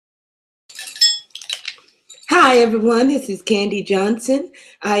Hi, everyone. This is Candy Johnson.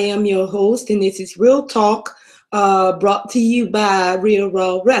 I am your host, and this is Real Talk, brought to you by Real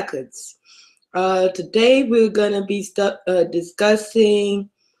Raw Records. Today, we're going to be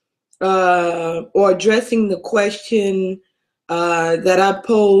discussing or addressing the question that I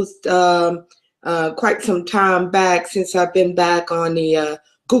posed quite some time back, since I've been back on the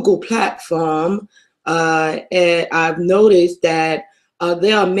Google platform. And I've noticed that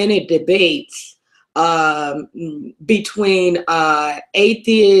there are many debates between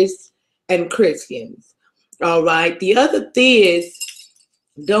atheists and Christians. All right. The other theists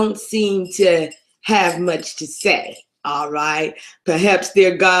don't seem to have much to say. All right. Perhaps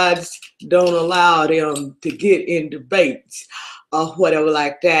their gods don't allow them to get in debates or whatever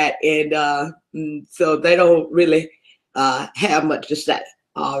like that. And so they don't really have much to say.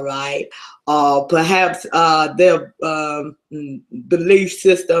 All right. Perhaps their belief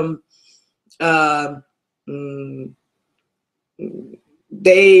system,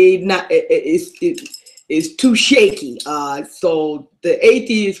 it's too shaky. So the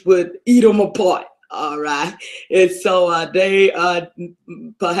atheists would eat them apart. All right. And so they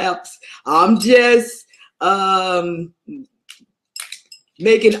perhaps I'm just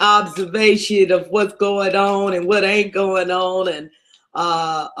making observation of what's going on and what ain't going on, and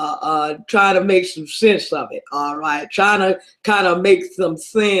trying to make some sense of it. All right. Trying to kind of make some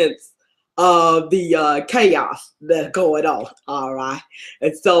sense of the chaos that's going on. All right.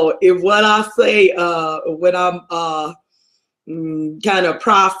 And so if what I say when I'm kind of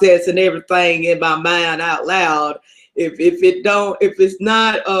processing everything in my mind out loud, if it's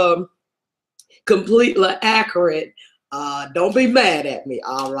not completely accurate, don't be mad at me.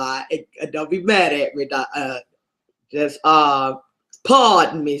 All right. Don't be mad at me. Just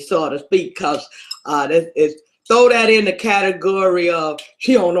pardon me, so to speak, because throw that in the category of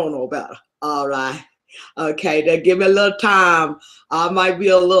she don't know no better. All right. Okay, then give me a little time. I might be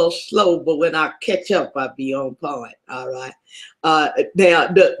a little slow, but when I catch up, I'll be on point. All right. Now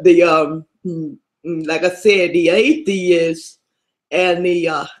like I said, the atheists and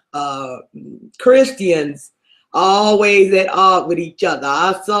the Christians always at odds with each other.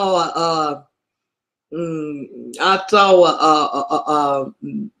 I saw a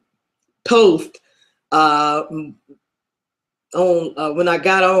post on when I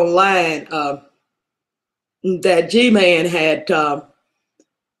got online that G-Man had.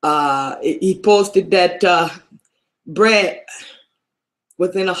 He posted that Brett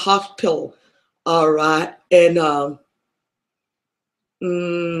was in a hospital. All right, and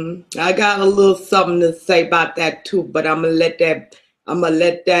I got a little something to say about that too, but I'm gonna let that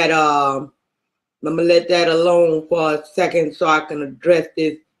alone for a second so I can address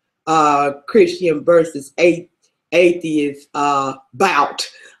this Christian versus atheist bout.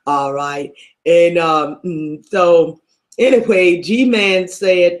 All right. And so anyway, G-Man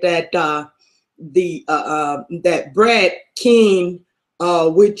said that that Brett King,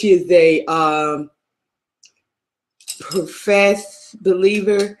 which is a professed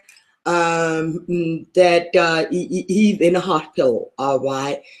believer, that he's in a hospital. All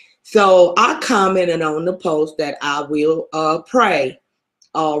right. So I commented on the post that I will pray.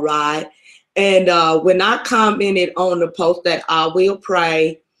 All right. And when I commented on the post that I will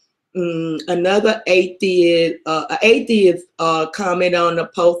pray, another atheist commented on the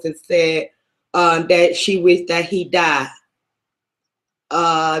post and said that she wished that he died.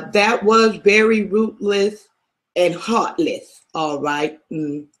 That was very ruthless and heartless. All right.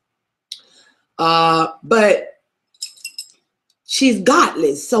 But she's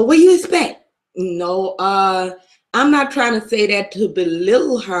godless. So what do you expect? No, I'm not trying to say that to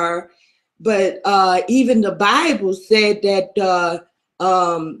belittle her, but even the Bible said that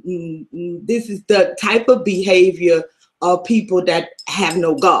this is the type of behavior of people that have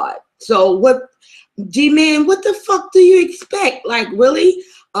no God. So what, G-Man, what the fuck do you expect? Like, really?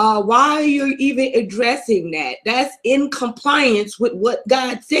 Why are you even addressing that? That's in compliance with what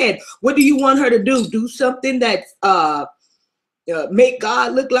God said. What do you want her to do? Do something that's make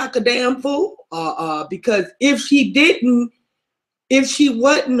God look like a damn fool? Because if she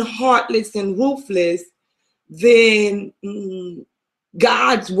wasn't heartless and ruthless, then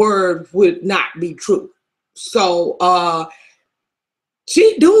God's word would not be true. So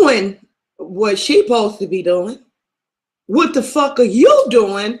she doing what she supposed to be doing. What the fuck are you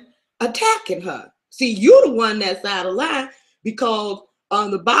doing attacking her? See, you're the one that's out of line, because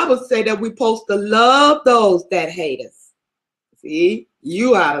the Bible said that we're supposed to love those that hate us. See,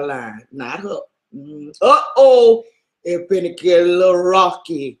 you out of line, not her. Uh-oh, it's gonna get a little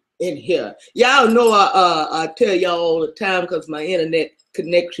rocky in here. Y'all know I tell y'all all the time, because my internet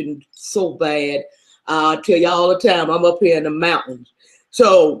connection so bad. I tell you all the time, I'm up here in the mountains.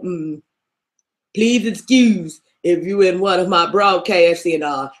 So please excuse if you in one of my broadcasts and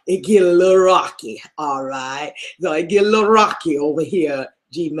it get a little rocky, all right? So it get a little rocky over here,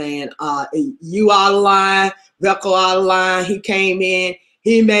 G-Man. You out of line, Veco out of line. He came in,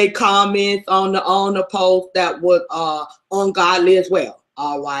 he made comments on the post that was ungodly as well,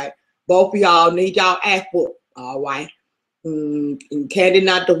 all right? Both of y'all need y'all act book, all right? And Candy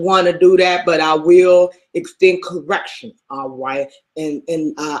not the one to do that, but I will extend correction, all right? And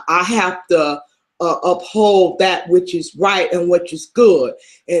I have to uphold that which is right and which is good.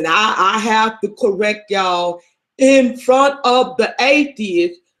 And I have to correct y'all in front of the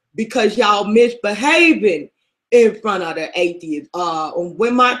atheists because y'all misbehaving in front of the atheists.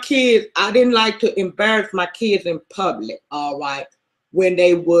 When my kids, I didn't like to embarrass my kids in public, all right, when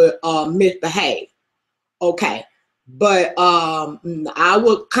they would misbehave. Okay. But I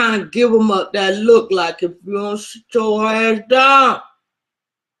would kind of give them that look like, if you don't sit your ass down,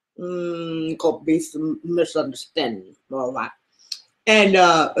 could be some misunderstanding, all right. And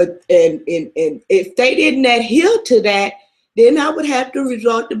if they didn't adhere to that, then I would have to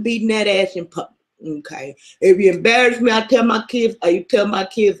resort to beating that ass in public. Okay. If you embarrass me, I tell my kids, I tell my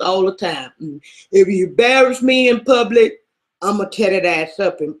kids all the time, if you embarrass me in public, I'm gonna tear that ass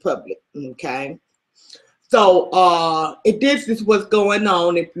up in public. Okay. So this is what's going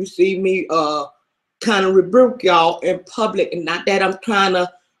on. If you see me kind of rebuke y'all in public, and not that I'm trying to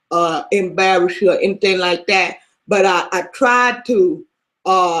embarrass you or anything like that, but I tried to,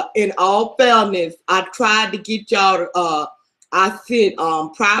 in all fairness, I tried to get y'all to, I sent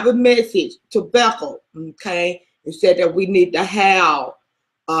private message to Bethel, okay, and said that we need to have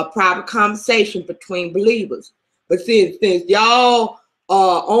a private conversation between believers. But since y'all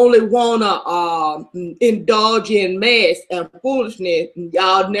only wanna indulge in mess and foolishness,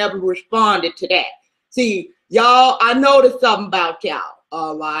 y'all never responded to that. See, y'all, I noticed something about y'all.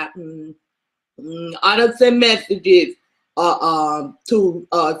 All right, I done sent messages to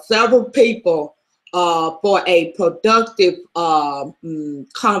several people for a productive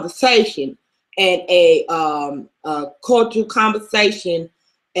conversation and a cultural conversation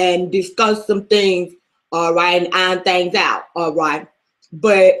and discuss some things. All right, and iron things out. All right.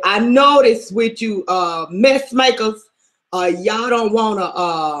 But I noticed with you mess makers, y'all don't want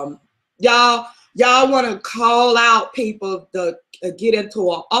to y'all want to call out people to get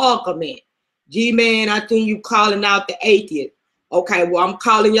into an argument. G-Man, I think you calling out the atheist. Okay, well, I'm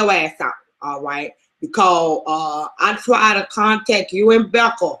calling your ass out, all right? Because I try to contact you and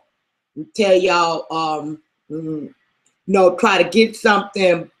Becca and tell y'all, no, try to get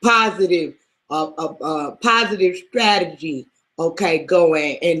something positive, positive strategy, okay,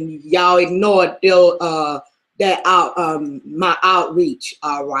 going, and y'all ignored my outreach,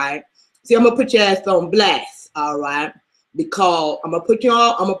 all right? See, I'm gonna put your ass on blast, all right? Because I'm gonna put you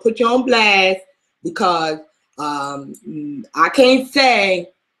on blast because I can't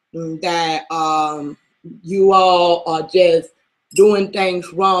say that you all are just doing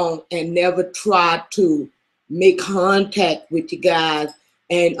things wrong and never try to make contact with you guys,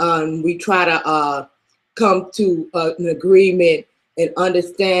 and we try to come to an agreement and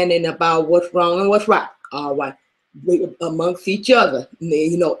understanding about what's wrong and what's right, all right, amongst each other,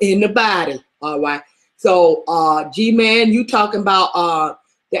 you know, in the body, all right. So G-Man, you talking about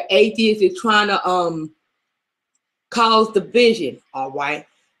the atheist is trying to cause division, all right.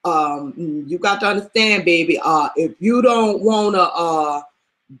 You got to understand, baby, if you don't want to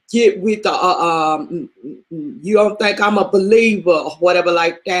get with the you don't think I'm a believer or whatever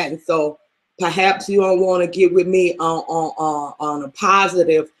like that, and so perhaps you don't want to get with me on a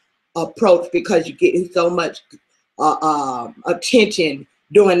positive approach because you're getting so much attention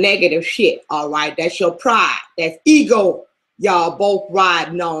doing negative shit, all right? That's your pride. That's ego. Y'all both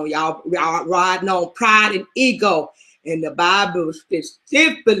riding on. Y'all riding on pride and ego. And the Bible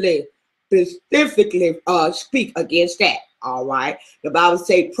specifically speak against that, all right? The Bible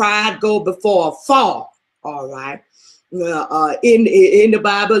say pride go before a fall, all right? In the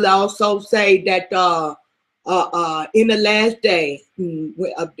Bible also say that in the last day, in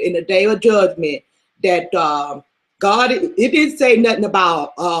the day of judgment, that God, it didn't say nothing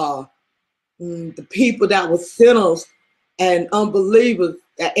about the people that were sinners and unbelievers,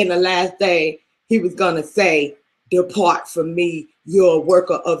 that in the last day, he was going to say, depart from me, you're a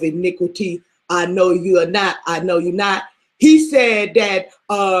worker of iniquity. I know you are not. I know you're not. He said that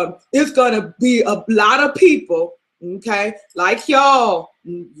it's going to be a lot of people, okay, like y'all.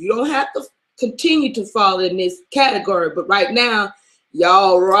 You don't have to continue to fall in this category, but right now,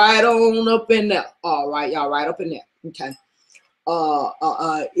 y'all right on up in there. All right, y'all right up in there. Okay.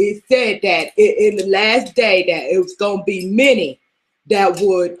 it said that in the last day that it was going to be many that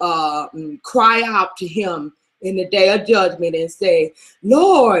would cry out to him in the day of judgment and say,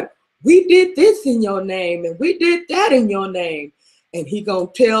 Lord, we did this in your name and we did that in your name. And he going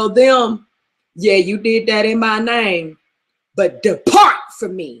to tell them, yeah, you did that in my name, but depart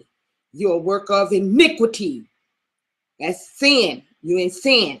from me. You're a worker of iniquity. That's sin. You in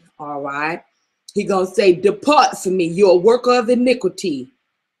sin, all right? He going to say, depart from me. You're a worker of iniquity.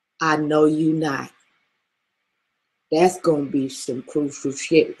 I know you not. That's going to be some crucial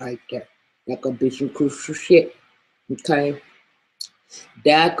shit right there. That's going to be some crucial shit, okay?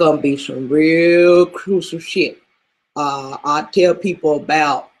 That's going to be some real crucial shit. I tell people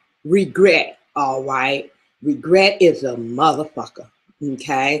about regret, all right? Regret is a motherfucker,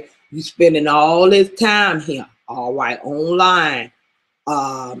 okay? You spending all this time here, all right, online,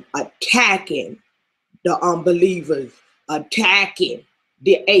 attacking the unbelievers, attacking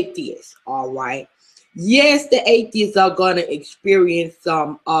the atheists, all right? Yes, the atheists are going to experience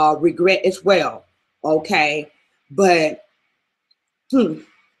some regret as well, okay? But they're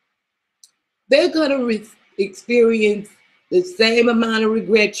going to experience the same amount of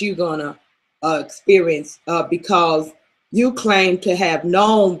regret you're going to experience because you claim to have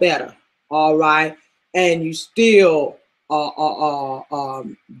known better, all right? And you still are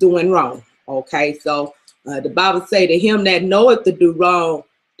doing wrong, okay? So the Bible say to him that knoweth to do wrong,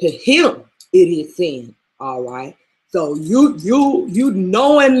 to him it is sin, all right? So you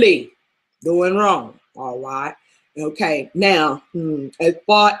knowingly doing wrong, all right? Okay, now, as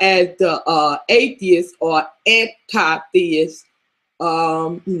far as the atheists or anti-theists,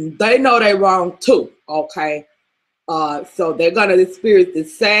 they know they're wrong too, okay? So they're going to experience the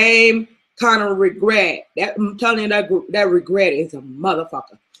same kind of regret. That, I'm telling you, that regret is a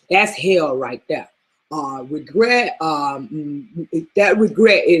motherfucker. That's hell right there. Regret, that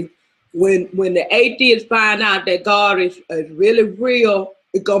regret is when the atheists find out that God is really real,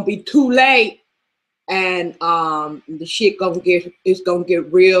 it's going to be too late. And the shit it's gonna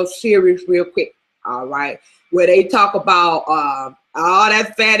get real serious real quick, all right? Where they talk about all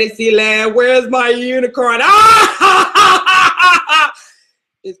that fantasy land, where's my unicorn?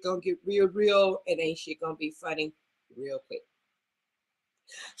 It's gonna get real, and ain't shit gonna be funny real quick.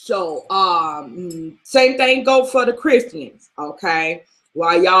 So same thing go for the Christians, okay?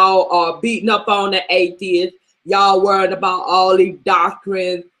 While y'all are beating up on the atheists, y'all worried about all these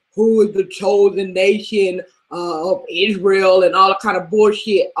doctrines, who is the chosen nation of Israel and all that kind of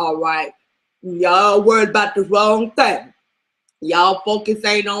bullshit, all right? Y'all worried about the wrong thing. Y'all focus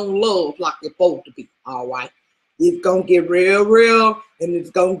ain't on love like it's supposed to be, all right? It's going to get real, and it's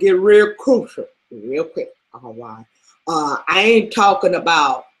going to get real crucial real quick, all right? I ain't talking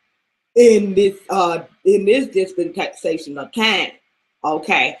about in this dispensation of time,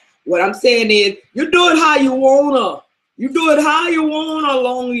 okay? What I'm saying is, you do it how you wanna. You do it how you want, as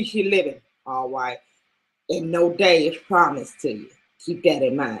long as you're living, all right? And no day is promised to you. Keep that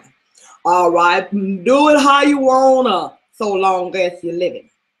in mind, all right? Do it how you wanna, so long as you're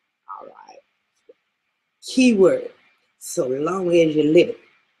living, all right? Keyword, so long as you're living.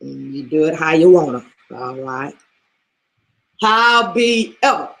 You do it how you wanna, all right?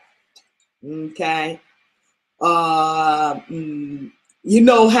 However, okay? You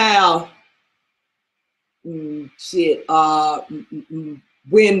know how when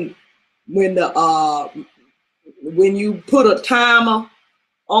you put a timer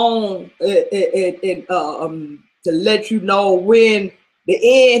on to let you know when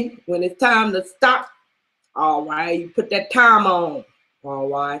it's time to stop, all right? You put that timer on, all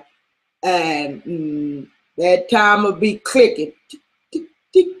right? And that timer be clicking, tick,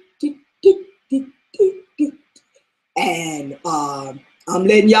 tick, tick, tick, tick, tick, tick. And I'm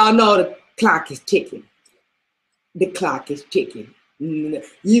letting y'all know the clock is ticking. The clock is ticking.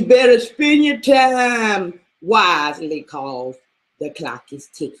 You better spend your time wisely, cause the clock is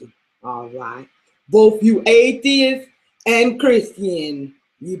ticking. All right. Both you atheists and Christian,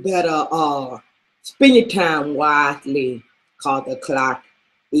 you better spend your time wisely, cause the clock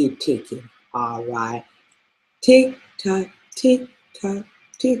is ticking. All right. Tick tock, tick tock,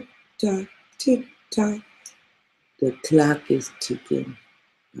 tick tock, tick tock. The clock is ticking.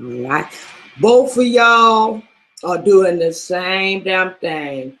 All right. Both of y'all are doing the same damn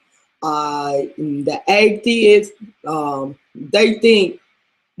thing. The atheists, they think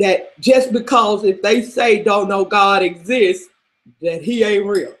that just because if they say don't know God exists, that he ain't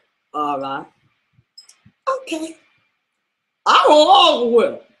real. All right. Okay. I don't argue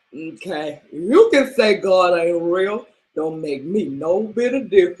with him. Okay. You can say God ain't real. Don't make me no bit of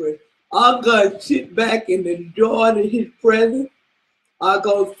difference. I'm gonna sit back and enjoy his presence are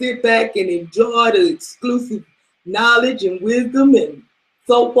going to sit back and enjoy the exclusive knowledge and wisdom and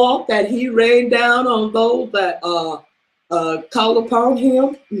so forth that he rained down on those that call upon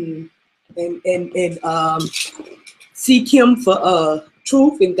him and seek him for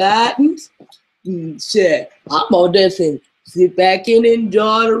truth and guidance. Shit, I'm gonna just sit back and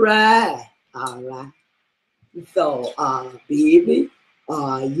enjoy the ride. All right. So, baby,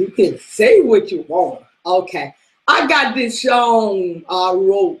 you can say what you want. Okay. I got this song I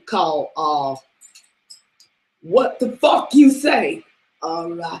wrote called What the Fuck You Say.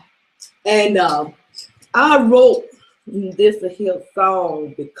 All right. And I wrote this here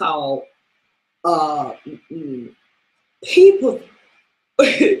song because people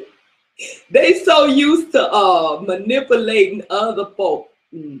they so used to manipulating other folk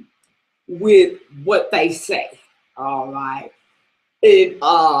with what they say. All right.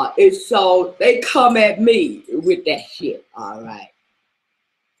 It's so they come at me with that shit. All right.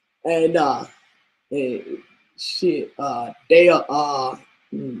 And shit, they'll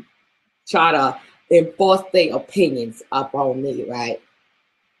try to enforce their opinions upon me, right?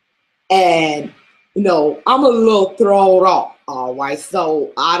 And you know, I'm a little thrown off, all right.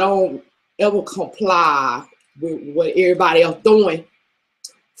 So I don't ever comply with what everybody else doing.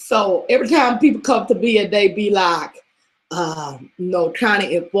 So every time people come to me and they be like, you know, trying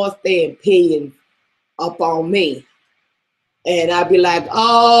to enforce their opinions upon me, and I be like,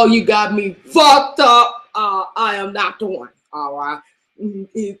 oh, you got me fucked up. I am not the one, all right.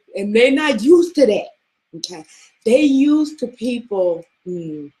 And they're not used to that. Okay, they used to people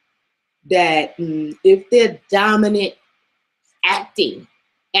that if they're dominant, acting,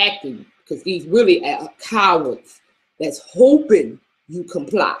 because these really are cowards that's hoping you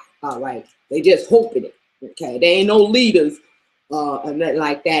comply. All right, they just hoping it. Okay, they ain't no leaders and nothing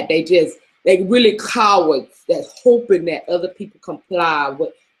like that. They really cowards that's hoping that other people comply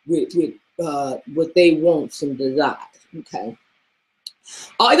with what they want and desires. Okay,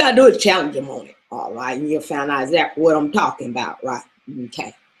 all you gotta do is challenge them on it. All right, and you'll find out exactly what I'm talking about. Right?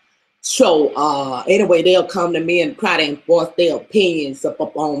 Okay. So anyway, they'll come to me and try to enforce their opinions up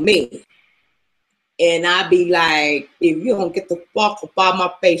on me. And I be like, if you don't get the fuck up out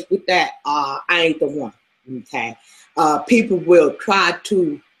my face with that, I ain't the one. Okay. People will try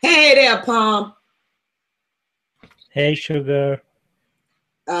to, hey there, Palm. Hey, Sugar.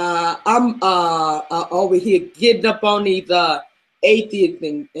 I'm over here getting up on these atheists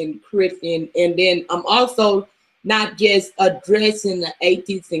and Christians, and then I'm also not just addressing the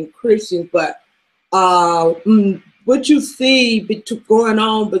atheists and Christians, but what you see going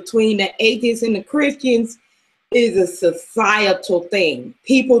on between the atheists and the Christians is a societal thing.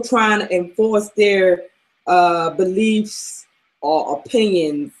 People trying to enforce their beliefs or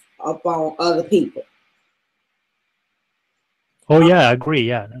opinions upon other people. Oh, yeah, I agree.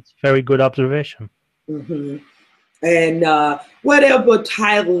 Yeah, that's a very good observation. And whatever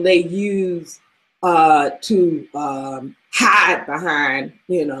title they use to hide behind,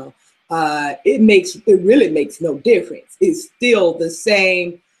 you know, it really makes no difference. It's still the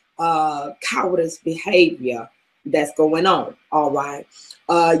same cowardice behavior that's going on. All right,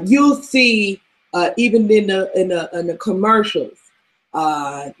 you'll see even in the commercials.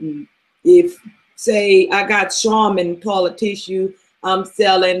 If say I got Charmin toilet tissue I'm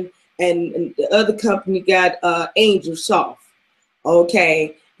selling, and the other company got Angel Soft.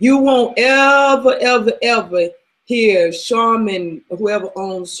 Okay, you won't ever hear Charmin, whoever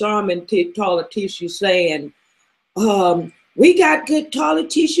owns Charmin toilet tissue, saying, "We got good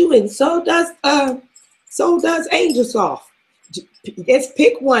toilet tissue, and so does Angel Soft. Just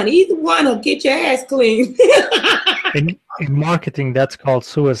pick one. Either one will get your ass clean." In marketing, that's called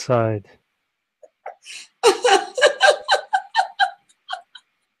suicide.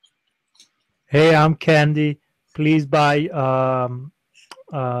 Hey, I'm Candy. Please buy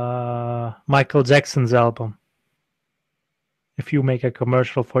Michael Jackson's album if you make a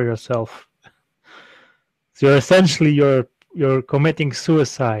commercial for yourself. So you're committing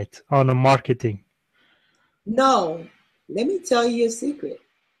suicide on a marketing. No, let me tell you a secret.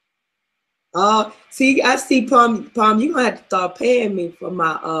 See, I see, Palm, you're gonna have to start paying me for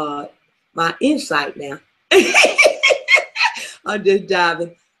my my insight now. I'm just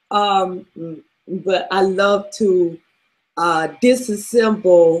diving. But I love to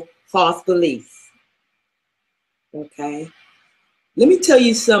disassemble false beliefs. Okay. Let me tell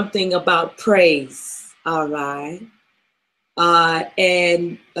you something about praise. All right.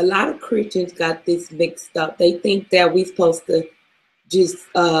 And a lot of Christians got this mixed up. They think that we're supposed to just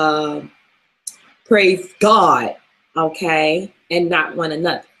praise God, okay, and not one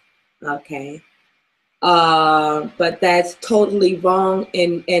another, okay. But that's totally wrong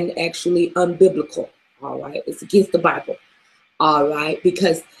and actually unbiblical. All right, it's against the Bible. All right,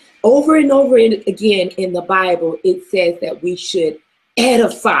 because over and over again in the Bible, it says that we should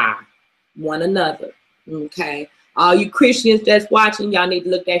edify one another. Okay, all you Christians that's watching, y'all need to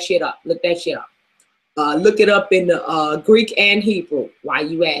look that shit up. Look that shit up. Look it up in the Greek and Hebrew while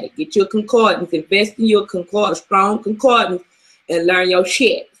you at it. Get your concordance, invest in your strong concordance, and learn your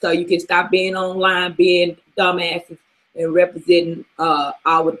shit so you can stop being online, being dumbasses, and representing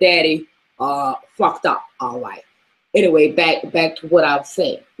our daddy fucked up. All right. Anyway, back to what I was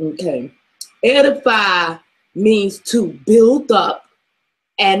saying. Okay. Edify means to build up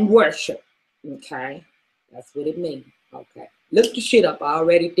and worship. Okay. That's what it means. Okay. Look the shit up. I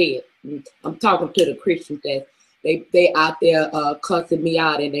already did. I'm talking to the Christians that they out there cussing me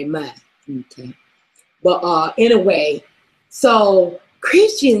out in their mind. Okay. But anyway, so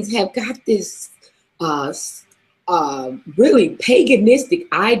Christians have got this really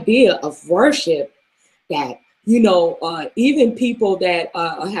paganistic idea of worship that, you know, even people that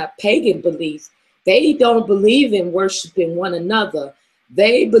have pagan beliefs, they don't believe in worshiping one another.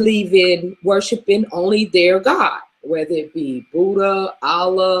 They believe in worshiping only their God, whether it be Buddha,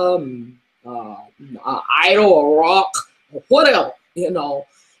 Allah, idol, or rock, or whatever, you know.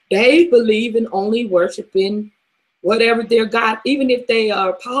 They believe in only worshiping whatever their God, even if they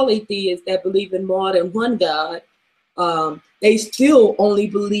are polytheists that believe in more than one God, they still only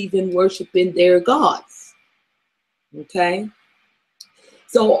believe in worshiping their gods. Okay?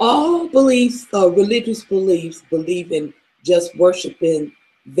 So all beliefs, religious beliefs, believe in just worshiping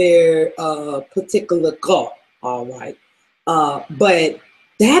their particular God. All right. But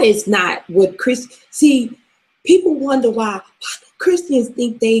that is not what see, people wonder why Christians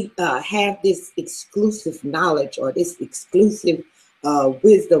think they have this exclusive knowledge or this exclusive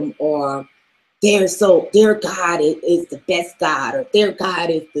wisdom, or their God is the best God, or their God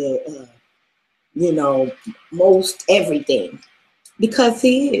is the you know, most everything, because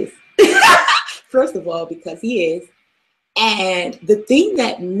he is. First of all, because he is. And the thing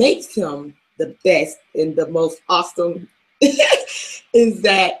that makes him the best and the most awesome is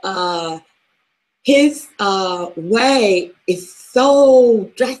that his way is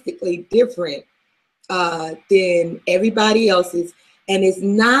so drastically different than everybody else's. And it's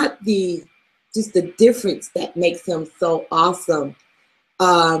not just the difference that makes him so awesome.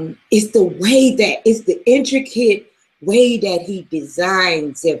 It's the intricate way that he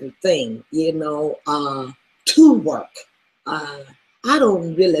designs everything, you know, to work. I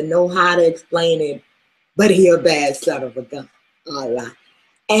don't really know how to explain it, but he a bad son of a gun. All right.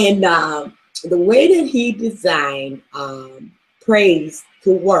 And the way that he designed praise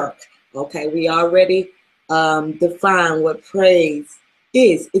to work, okay, we already defined what praise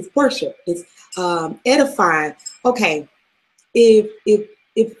is. It's worship. It's edifying. Okay, if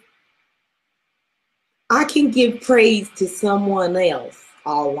I can give praise to someone else,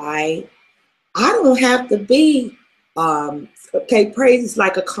 all right, I don't have to be okay, praise is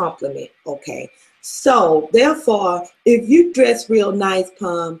like a compliment. Okay, so therefore, if you dress real nice,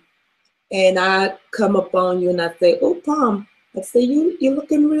 Palm, and I come up on you and I say, "Oh, Palm," I say, you're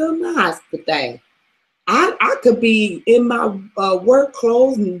looking real nice today." I could be in my work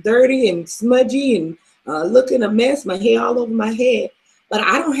clothes and dirty and smudgy and looking a mess, my hair all over my head, but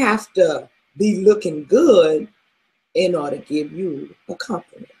I don't have to be looking good in order to give you a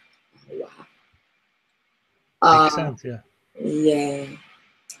compliment. Wow. Makes sense, yeah. Yeah.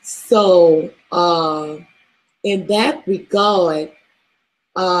 So, in that regard,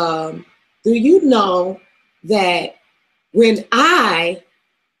 do you know that when I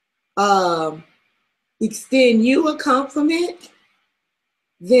extend you a compliment,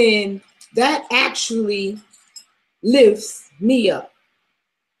 then that actually lifts me up?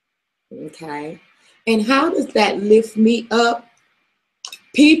 Okay. And how does that lift me up?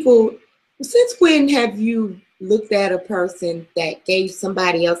 People, since when have you looked at a person that gave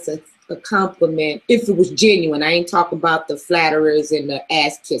somebody else a compliment, if it was genuine? I ain't talking about the flatterers and the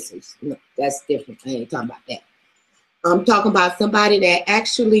ass kissers. No, that's different. I ain't talking about that. I'm talking about somebody that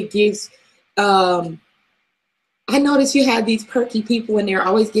actually gives, I notice you have these perky people and they're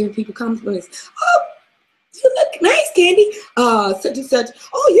always giving people compliments. "Oh, you look nice, Candy. Such and such.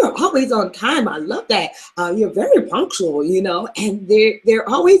 Oh, you're always on time. I love that. You're very punctual, you know." And they're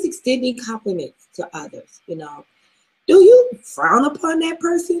always extending compliments to others, you know. Do you frown upon that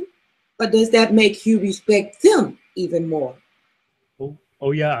person? Or does that make you respect them even more?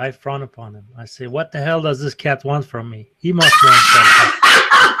 Oh yeah, I frown upon him. I say, "What the hell does this cat want from me? He must want something."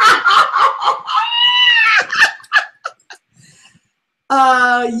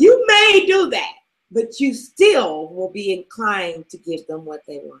 You may do that. but you still will be inclined to give them what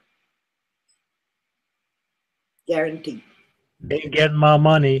they want. Guaranteed. They ain't getting my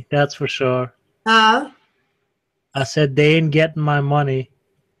money, that's for sure. Huh? I said they ain't getting my money.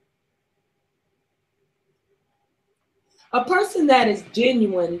 A person that is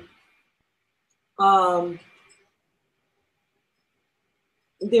genuine,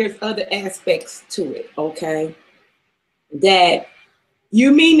 there's other aspects to it, okay? That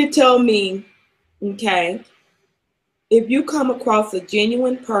you mean to tell me, okay, if you come across a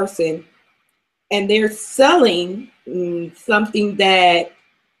genuine person and they're selling something that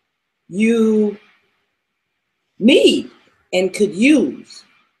you need and could use,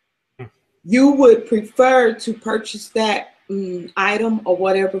 you would prefer to purchase that item or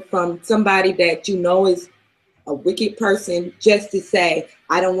whatever from somebody that you know is a wicked person just to say,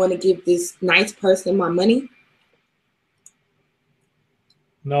 I don't want to give this nice person my money?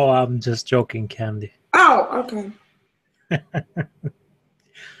 No, I'm just joking, Candy. Oh, okay.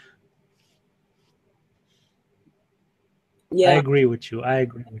 Yeah. I agree with you.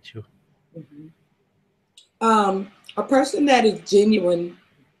 Mm-hmm. A person that is genuine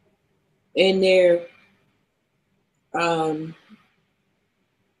in their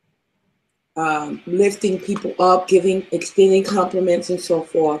lifting people up, extending compliments and so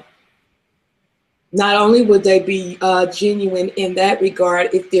forth. Not only would they be genuine in that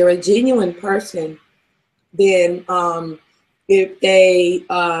regard, if they're a genuine person, then if they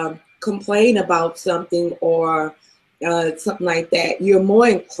complain about something or something like that, you're more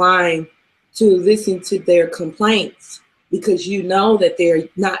inclined to listen to their complaints because you know that they're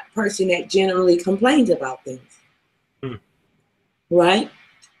not a person that generally complains about things. Right?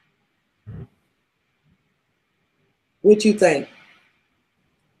 What you think?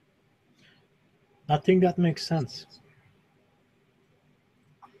 I think that makes sense.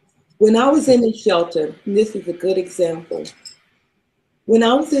 When I was in the shelter, and this is a good example. When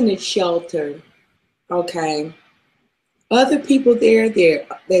I was in the shelter, okay, other people there,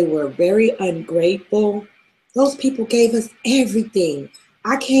 they were very ungrateful. Those people gave us everything.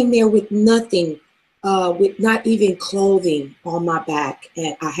 I came there with nothing, with not even clothing on my back.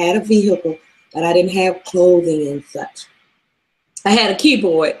 And I had a vehicle, but I didn't have clothing and such. I had a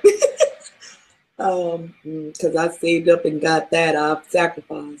keyboard because I saved up and got that. I've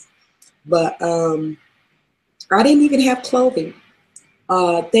sacrificed. But I didn't even have clothing.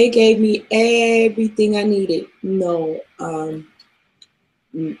 They gave me everything I needed.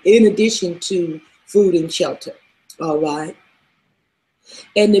 In addition to food and shelter. All right.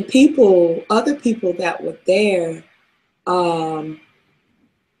 And the other people that were there, that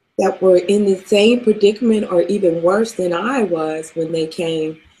were in the same predicament or even worse than I was when they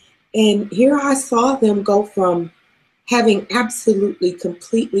came. And here I saw them go from having absolutely,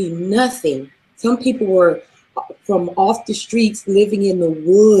 completely nothing. Some people were from off the streets living in the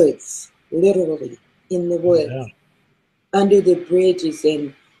woods, literally in the woods, under the bridges.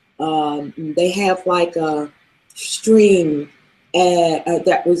 And they have like a stream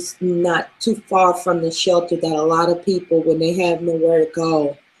that was not too far from the shelter that a lot of people, when they have nowhere to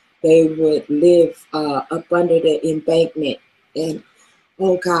go, they would live up under the embankment. And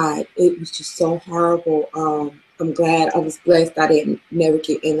oh God, it was just so horrible. I'm glad I was blessed I didn't never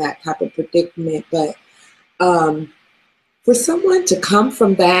get in that type of predicament. But for someone to come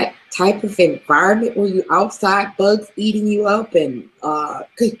from that type of environment where you outside, bugs eating you up, and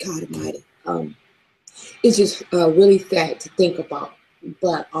good God Almighty, it's just really sad to think about.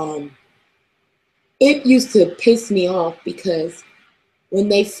 But it used to piss me off because when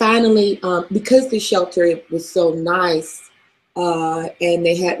they finally, because the shelter was so nice and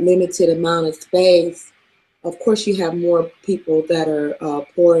they had limited amount of space, of course you have more people that are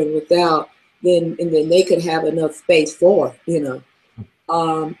poor and without, and then they could have enough space for, but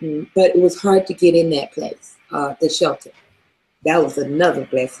it was hard to get in that place, the shelter. That was another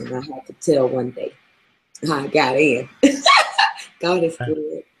blessing I had to tell one day how I got in. God is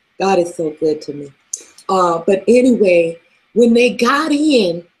good. God is so good to me. But anyway, when they got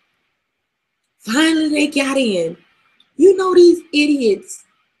in, finally they got in, these idiots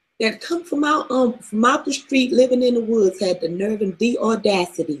that come from out the street living in the woods had the nerve and the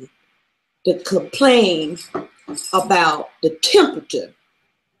audacity to complain about the temperature.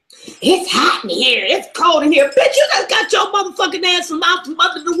 It's hot in here. It's cold in here. Bitch, you just got your motherfucking ass from out from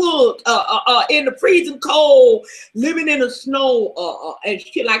under the woods, in the freezing cold, living in the snow, and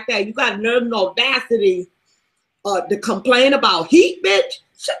shit like that. You got nerve and audacity to complain about heat, bitch.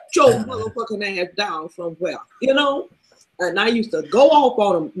 Shut your motherfucking ass down somewhere, And I used to go off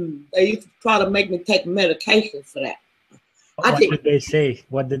on them. They used to try to make me take medication for that. I What think did they say?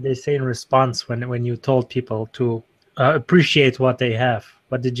 What did they say in response when you told people to appreciate what they have?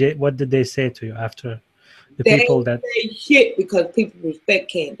 What did they say to you after the they people ain't that? say shit because people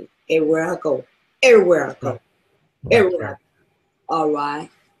respect Candy everywhere I go. Everywhere I go. Right, right, Everywhere. right. All right.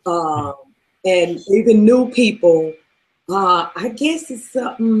 Mm. And even new people, I guess it's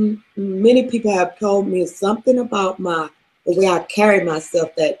something many people have told me, it's something about the way I carry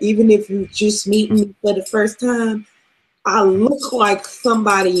myself, that even if you just meet me for the first time, I look like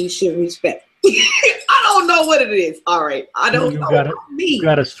somebody you should respect. I don't know what it is. All right. I don't You know. got you Me.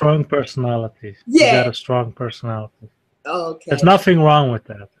 got a strong personality. You Yeah. got a strong personality. There's Okay. nothing wrong with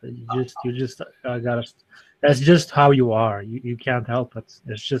that. You just gotta. That's just how you are. You can't help it.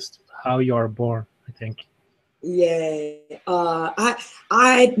 It's just how you are born, I think. Yeah. I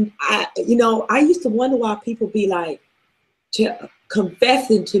used to wonder why people be like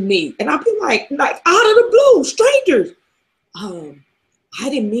confessing to me, and I'd be like out of the blue, strangers. Um, I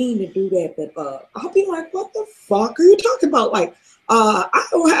didn't mean to do that, but I'll be like, what the fuck are you talking about? Like, I'm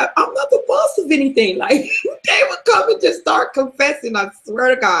not the boss of anything. Like, they would come and just start confessing. I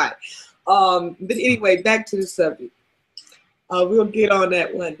swear to God. But anyway, back to the subject. We'll get on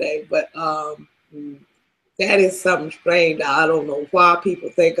that one day, but that is something strange. I don't know why people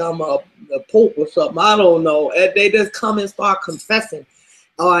think I'm a pope or something. I don't know. They just come and start confessing.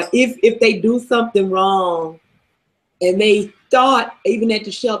 If they do something wrong, and they thought, even at the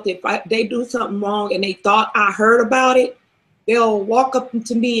shelter, if they do something wrong and they thought I heard about it, they'll walk up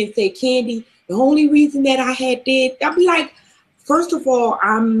to me and say, Candy, the only reason that I had did, I'll be like, first of all,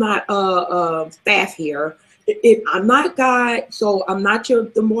 I'm not staff here. I'm not a guide, so I'm not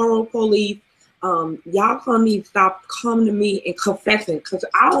the moral police. Y'all gonna need to stop coming to me and confessing, because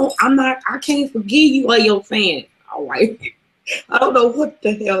I can't forgive you or your fans. All right. I don't know what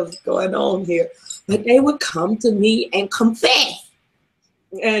the hell is going on here, but they would come to me and confess,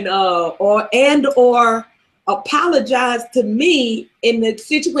 and or apologize to me, and the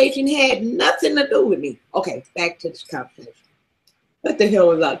situation had nothing to do with me. Okay, back to this conversation. What the hell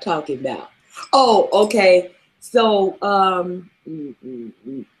was I talking about? Oh, okay. So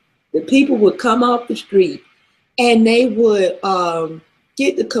the people would come off the street, and they would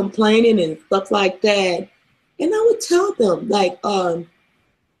get to complaining and stuff like that, and I would tell them like,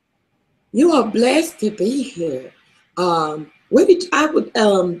 you are blessed to be here. Where did I would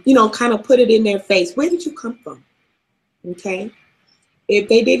kind of put it in their face? Where did you come from? Okay. If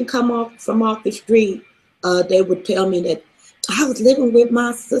they didn't come off the street, they would tell me that I was living with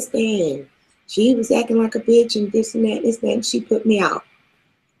my sister and she was acting like a bitch and this and that, and she put me out.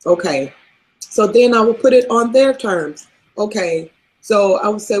 Okay. So then I would put it on their terms. Okay. So I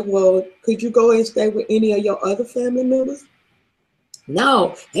would say, well, could you go and stay with any of your other family members?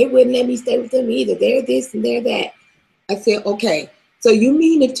 No, they wouldn't let me stay with them either. They're this and they're that. I said, okay, so you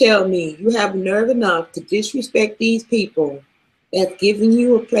mean to tell me you have nerve enough to disrespect these people that's giving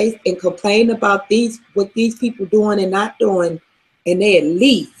you a place and complain about what these people doing and not doing, and they at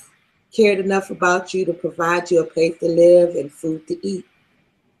least cared enough about you to provide you a place to live and food to eat?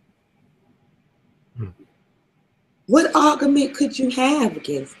 What argument could you have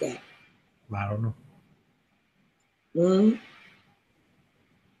against that? I don't know. Hmm?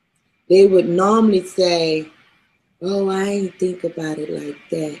 They would normally say, oh, I ain't think about it like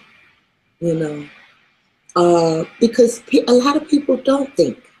that, you know, because a lot of people don't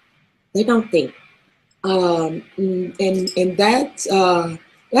think. They don't think, and that's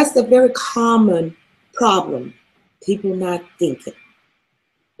a very common problem. People not thinking.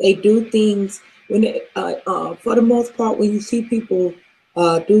 They do things for the most part, when you see people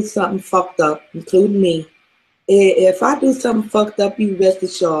do something fucked up, including me. If I do something fucked up, you rest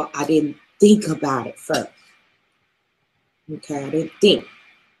assured I didn't think about it first. Okay, I didn't think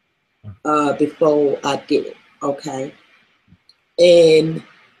before I did it. Okay, and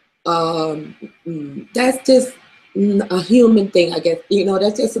that's just a human thing, I guess.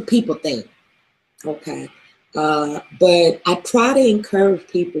 That's just a people thing. Okay, but I try to encourage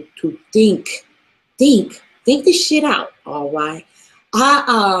people to think this shit out. All right,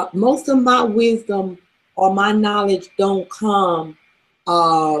 most of my wisdom or my knowledge don't come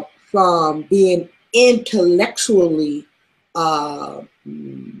from being intellectually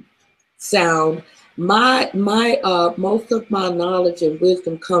sound. My most of my knowledge and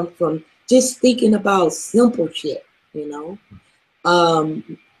wisdom comes from just thinking about simple shit, you know.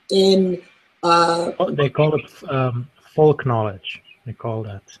 And Oh, they call it folk knowledge. They call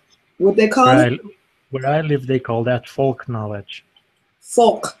that. what they call Where it? where I live, they call that folk knowledge.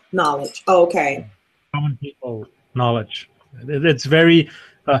 Folk knowledge. Okay. Common people knowledge. It's very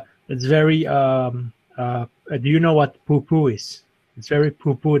Do you know what poo-poo is? It's very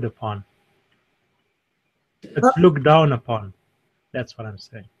poo-pooed upon. It's looked down upon. That's what I'm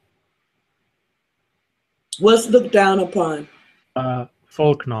saying. What's looked down upon?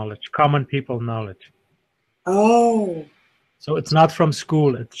 Folk knowledge, common people knowledge. Oh. So it's not from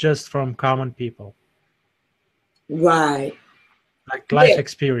school, it's just from common people. Right. Like life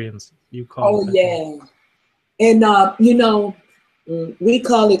experience, you call it. Oh, yeah. And, you know, we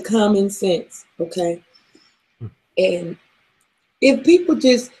call it common sense, okay? And if people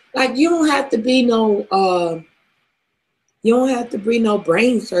just, like, you don't have to be no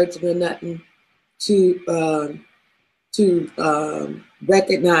brain surgeon or nothing to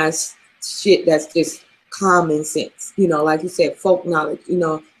recognize shit that's just common sense. You know, like you said, folk knowledge, you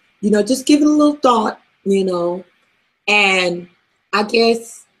know, just give it a little thought, you know. And I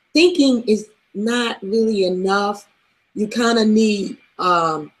guess thinking is not really enough. You kind of need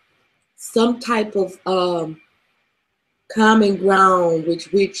some type of common ground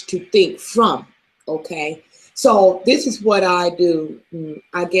which to think from. Okay, so this is what I do.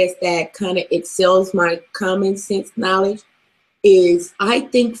 I guess that kind of excels my common sense knowledge is I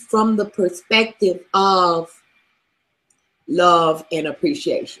think from the perspective of love and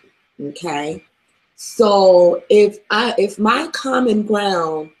appreciation. Okay, so if my common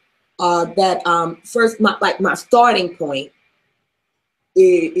ground that first my starting point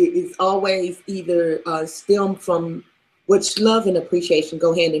is always either stem from, which love and appreciation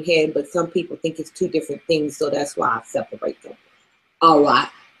go hand in hand, but some people think it's two different things, so that's why I separate them. All right,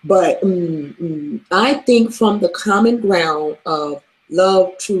 but I think from the common ground of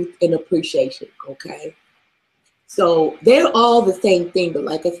love, truth, and appreciation. Okay, so they're all the same thing, but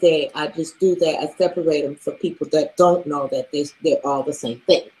like I said, I just do that. I separate them for people that don't know that they're all the same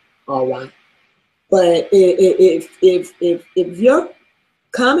thing. All right, but if your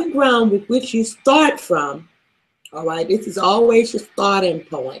common ground with which you start from, all right, this is always your starting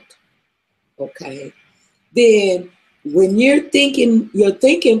point. Okay, then when you're thinking, your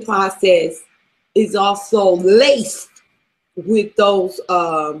thinking process is also laced with those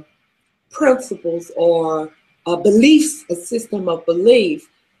principles or beliefs, a system of belief,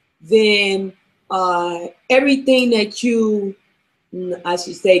 then everything that you, I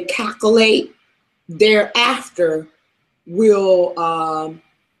should say, calculate thereafter will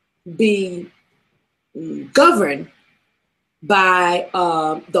be governed by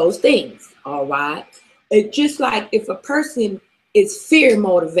those things. All right. It's just like if a person is fear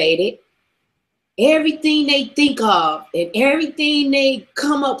motivated, everything they think of and everything they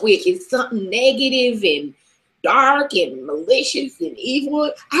come up with is something negative and dark and malicious and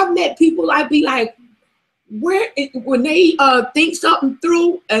evil. I've met people, I'd be like, when they think something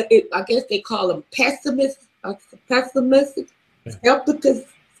through, I guess they call them pessimistic, skepticism.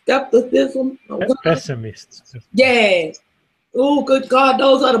 Pessimists. Yeah. Oh, good God,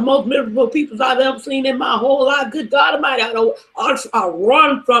 those are the most miserable people I've ever seen in my whole life. Good God Almighty, I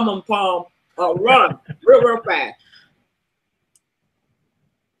run from them, Palm. I run real fast.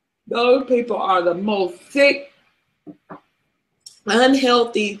 Those people are the most sick,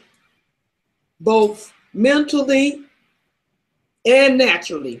 unhealthy, both mentally and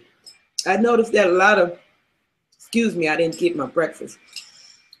naturally. I noticed that a lot of, excuse me, I didn't get my breakfast,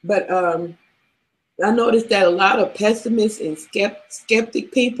 but I noticed that a lot of pessimists and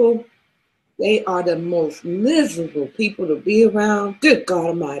skeptic people, they are the most miserable people to be around. Good God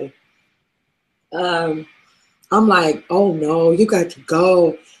Almighty. I'm like, oh no, you got to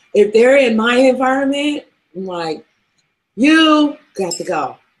go. If they're in my environment, I'm like, you got to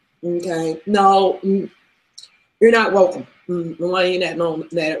go. Okay, no, you're not welcome. I'm letting you know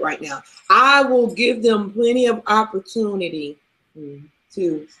that right now. I will give them plenty of opportunity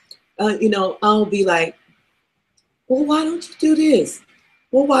to, I'll be like, well, why don't you do this?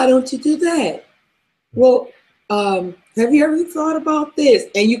 Well, why don't you do that? Well, have you ever thought about this?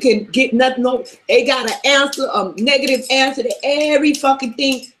 And you can get nothing. No, they got an answer, a negative answer to every fucking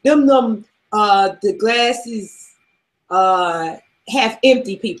thing. The glasses half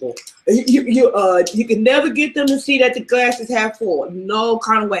empty people. You can never get them to see that the glass is half full. No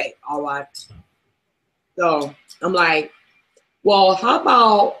kind of way. All right. So I'm like, well, how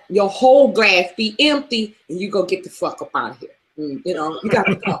about your whole glass be empty and you go get the fuck up out of here? You got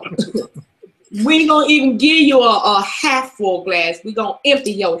to go. We ain't gonna even give you a half full glass. We gonna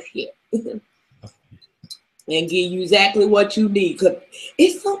empty your shit and give you exactly what you need. Cause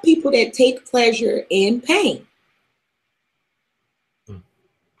it's some people that take pleasure in pain.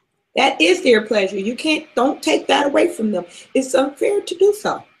 That is their pleasure. Don't take that away from them. It's unfair to do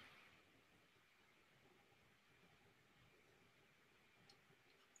so.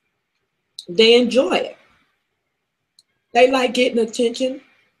 They enjoy it. They like getting attention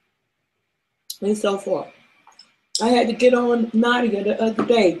and so forth. I had to get on Nadia the other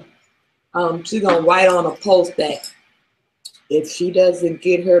day. She's gonna write on a post that if she doesn't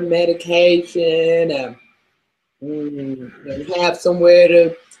get her medication and have somewhere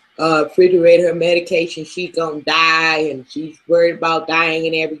to refrigerate her medication, she's gonna die, and she's worried about dying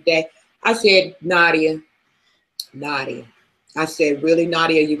and every day. I said, Nadia, I said, really,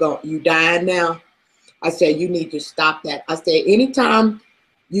 Nadia, you dying now? I said, you need to stop that. I said, anytime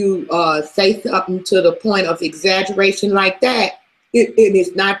you say something to the point of exaggeration like that, it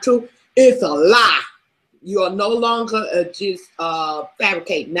is not true. It's a lie. You are no longer just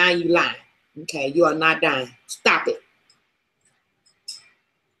fabricating. Now you lying. Okay, you are not dying. Stop it.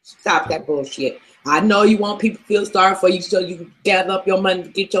 Stop that bullshit. I know you want people to feel sorry for you so you can gather up your money to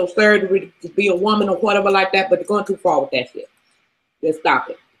get your surgery to be a woman or whatever like that, but you're going too far with that shit. Just stop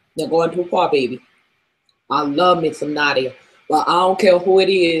it. You're going too far, baby. I love me some Nadia, but I don't care who it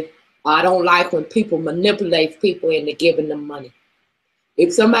is. I don't like when people manipulate people into giving them money.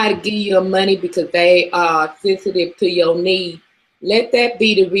 If somebody give you money because they are sensitive to your need, let that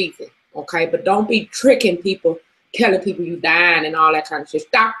be the reason, okay? But don't be tricking people, telling people you dying and all that kind of shit.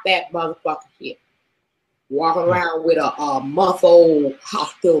 Stop that motherfucking shit. Walking around with a month-old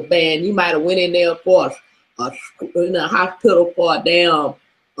hospital band. You might have went in there for in the hospital for a damn,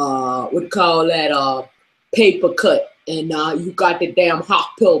 what do you call that, paper cut, and you got the damn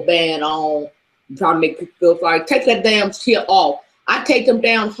hospital band on, trying to make people feel sorry. Take that damn shit off. I take them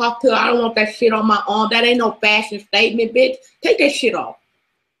damn hospital. I don't want that shit on my arm. That ain't no fashion statement, bitch. Take that shit off.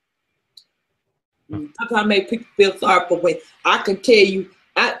 I'm trying to make people feel sorry for when I can tell you,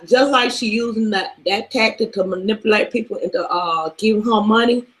 just like she using that tactic to manipulate people into giving her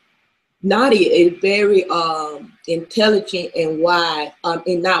money. Nadia is very intelligent and wise,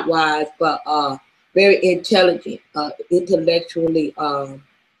 and not wise, but very intelligent, intellectually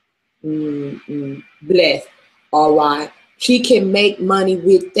blessed. All right, she can make money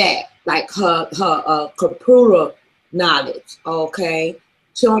with that, like her computer knowledge. Okay,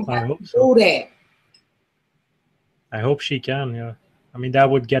 she don't have to do that. I hope she can. Yeah, I mean that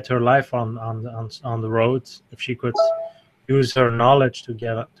would get her life on the roads if she could use her knowledge to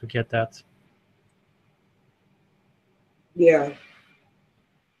get that. Yeah.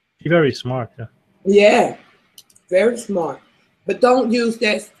 She's very smart. Yeah. Yeah, very smart. But don't use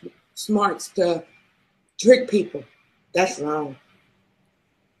that smarts to trick people. That's wrong.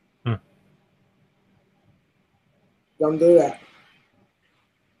 Don't do that.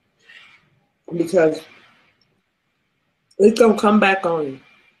 Because it's going to come back on you.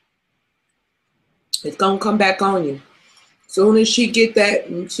 It's going to come back on you. Soon as she get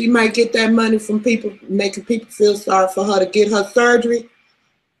that, she might get that money from people, making people feel sorry for her to get her surgery.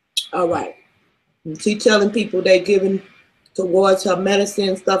 All right. And she telling people they're giving towards her medicine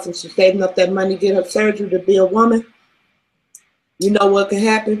and stuff, and she's saving up that money to get her surgery to be a woman. You know what can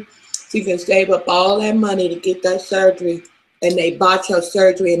happen? She can save up all that money to get that surgery, and they botch her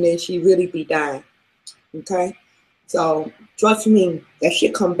surgery, and then she really be dying. Okay? So, trust me, that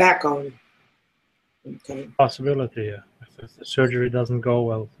shit come back on you. Okay? Possibility, yeah. If the surgery doesn't go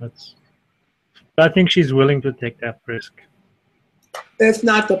well, that's... I think she's willing to take that risk. That's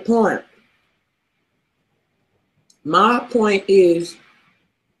not the point. My point is,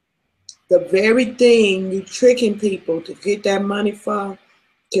 the very thing you tricking people to get that money for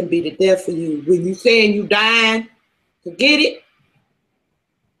can be the death for you. When you saying you dying to get it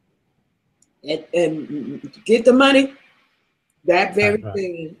and to get the money, that very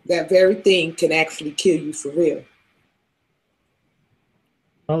thing can actually kill you for real.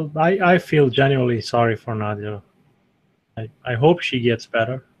 Well, I feel genuinely sorry for Nadia. I hope she gets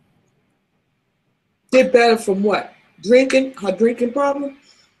better. Get better from what? Drinking? Her drinking problem?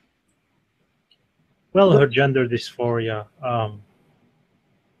 Well, her gender dysphoria.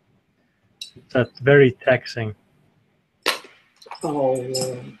 That's very taxing. Oh,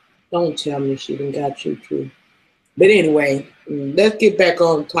 Lord. Don't tell me she done got you too. But anyway, let's get back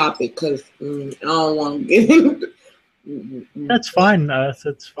on topic, because I don't want to get into. That's fine.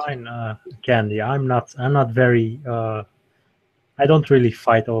 That's fine, Candy. I'm not very. I don't really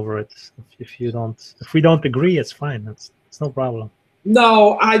fight over it. If we don't agree, it's fine. It's no problem.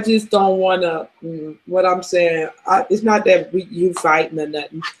 No, I just don't want to. What I'm saying, it's not that you fighting or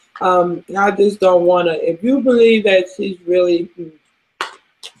nothing. I just don't want to. If you believe that she's really.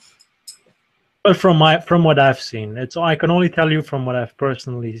 But from what I've seen, I can only tell you from what I've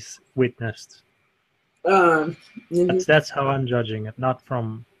personally witnessed. That's how I'm judging it, not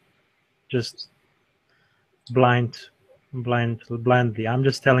from just blindly. I'm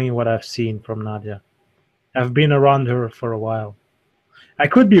just telling you what I've seen from Nadia. I've been around her for a while. I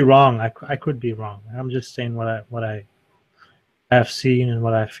could be wrong. I could be wrong. I'm just saying what I have seen and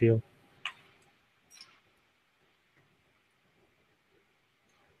what I feel.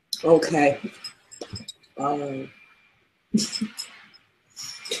 Okay.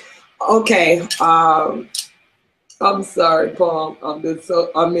 Okay. I'm sorry, Paul. I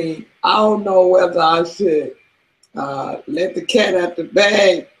don't know whether I should let the cat out the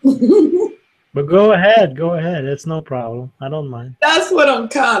bag. But go ahead. It's no problem. I don't mind. That's what I'm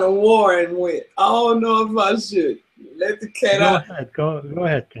kind of warring with. I don't know if I should let the cat out. Go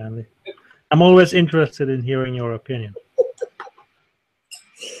ahead, Candy. I'm always interested in hearing your opinion.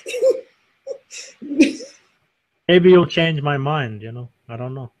 Maybe you'll change my mind, you know. I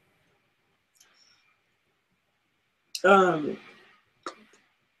don't know.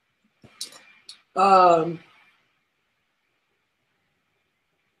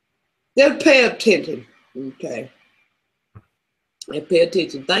 Just pay attention, okay? And pay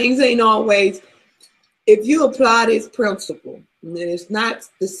attention. Things ain't always, if you apply this principle, and it's not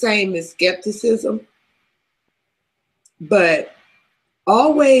the same as skepticism, but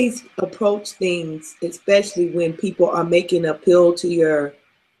always approach things, especially when people are making an appeal to your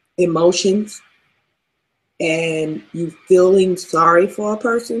emotions and you feeling sorry for a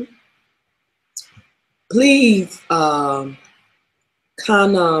person. Please kind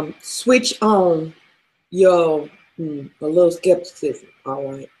of switch on your a little skepticism,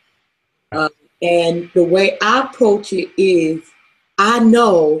 all right? And the way I approach it is, I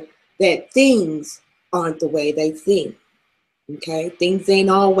know that things aren't the way they seem, okay? Things ain't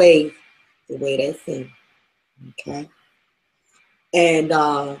always the way they seem, okay? And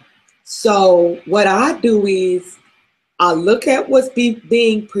so what I do is, I look at what's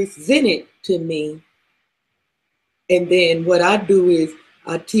being presented to me, and then what I do is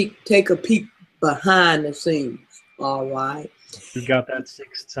I take a peek behind the scenes, all right? You got that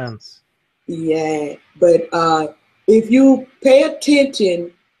sixth sense. Yeah, but if you pay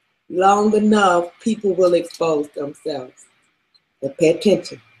attention long enough, people will expose themselves. But pay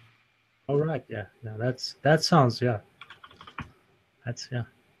attention. All right, yeah. That sounds, yeah.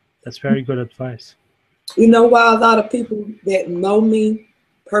 That's very good advice. You know why a lot of people that know me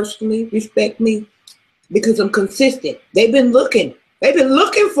personally respect me? Because I'm consistent. They've been looking. They've been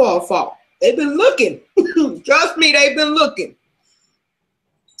looking for a fault. They've been looking. Trust me, they've been looking.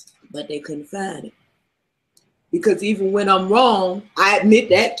 But they couldn't find it. Because even when I'm wrong, I admit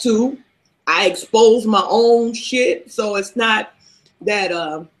that too. I expose my own shit. So it's not that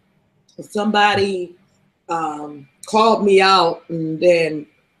somebody called me out and then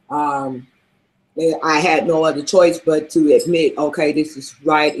I had no other choice but to admit, okay, this is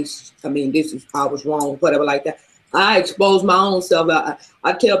right. I was wrong, whatever like that. I expose my own self.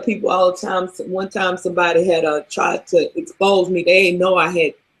 I tell people all the time, one time somebody had tried to expose me. They didn't know I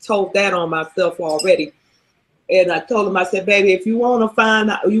had told that on myself already. And I told them, I said, baby, if you want to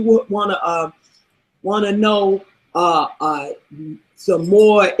find out, you want to know some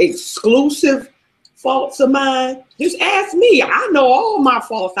more exclusive faults of mine, just ask me. I know all my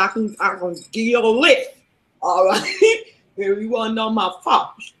faults. I can give you a list. All right. If you want to know my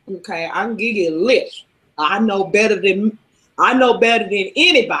faults, okay, I can give you a list. I know better than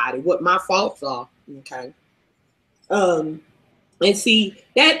anybody what my faults are. Okay. And see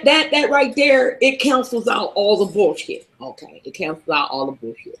that right there, it cancels out all the bullshit. Okay, it cancels out all the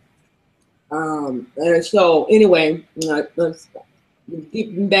bullshit. And so anyway, let's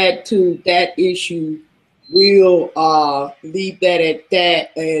getting back to that issue. We'll leave that at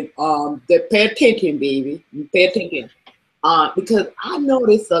that, and pay attention, baby. Pay attention, because I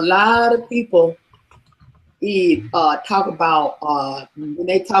notice a lot of people talk about when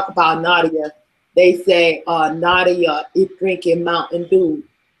they talk about Nadia. They say Nadia is drinking Mountain Dew.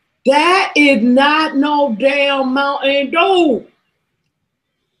 That is not no damn Mountain Dew.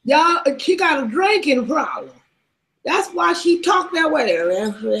 Y'all, she got a drinking problem. That's why she talked that way.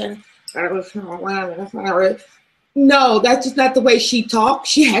 No, that's just not the way she talks.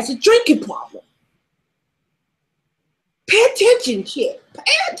 She has a drinking problem. Pay attention, shit.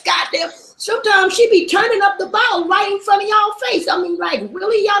 Goddamn. Sometimes she be turning up the bottle right in front of y'all face. I mean, like,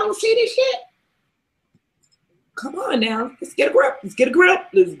 really? Y'all don't see this shit? Come on now. Let's get a grip. Let's get a grip.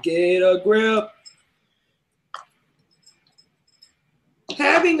 Let's get a grip.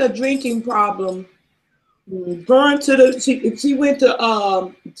 Having a drinking problem, going to she went to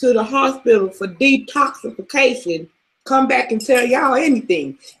the hospital for detoxification, come back and tell y'all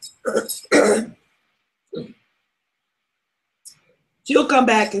anything. She'll come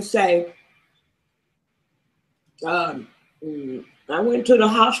back and say, I went to the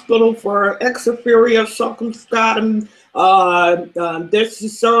hospital for extraferia circumstantial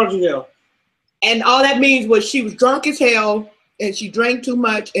dysphagia. And all that means was she was drunk as hell and she drank too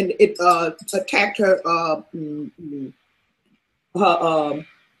much and it attacked her her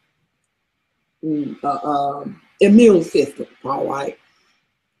immune system. All right.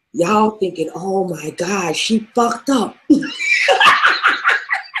 Y'all thinking, oh my God, she fucked up.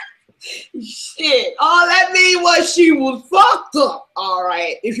 Shit. All that mean was she was fucked up. All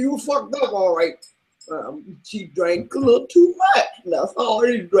right. If you were fucked up, all right. She drank a little too much. That's all.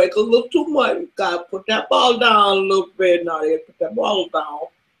 She drank a little too much. You gotta put that ball down a little bit. Now they put that ball down.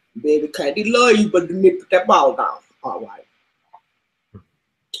 Baby, Candy love you, but they put that ball down. All right.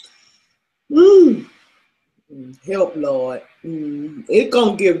 Help, Lord. It's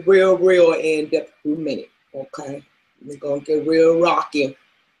gonna get real in depth in a minute. Okay. It's gonna get real rocky.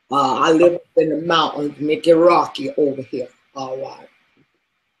 I live up in the mountains, make it rocky over here. All right.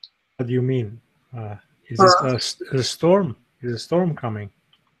 What do you mean? Is this a storm? Is a storm coming?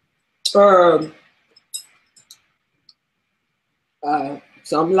 Something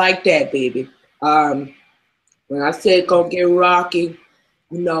like that, baby. When I said gonna get rocky,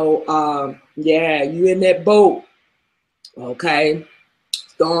 you know, yeah, you in that boat. Okay.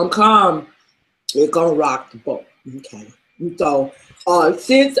 Storm come, it's gonna rock the boat. Okay. So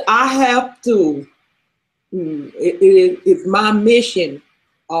since I have to, it's my mission,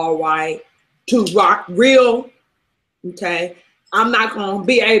 all right, to rock real, okay, I'm not going to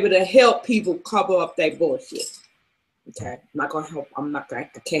be able to help people cover up their bullshit, okay, I'm not going to help, I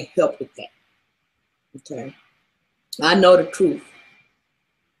can't help with that, okay, I know the truth,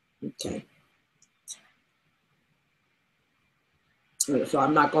 okay, so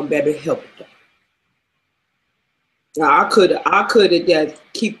I'm not going to be able to help with that. Now, I could have just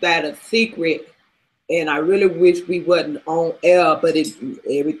keep that a secret, and I really wish we wasn't on air, but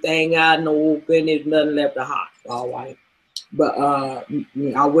everything I know open, there's nothing left to hide, all right. But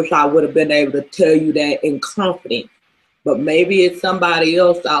I wish I would have been able to tell you that in confidence. But maybe it's somebody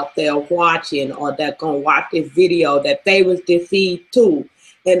else out there watching or that gonna watch this video that they was deceived too.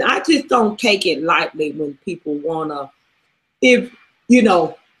 And I just don't take it lightly when people wanna, if you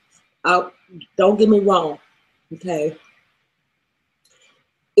know, don't get me wrong. Okay,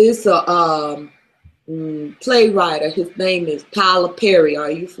 it's a playwright. His name is Tyler Perry.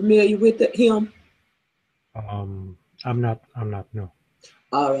 Are you familiar with him? I'm not. No.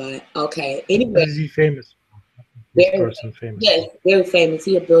 All right. Okay. Anyway, Is he famous? This person famous? Yes, very famous.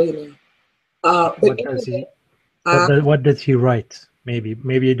 He's a billionaire. What does he? What does he write?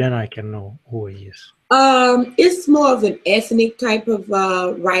 Maybe then I can know who he is. It's more of an ethnic type of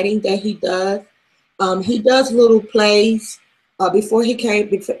writing that he does. He does little plays. Before he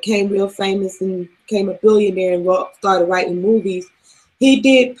became real famous and became a billionaire and started writing movies, he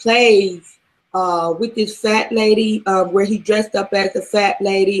did plays with this fat lady where he dressed up as a fat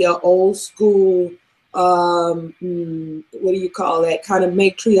lady, an old school, what do you call that, kind of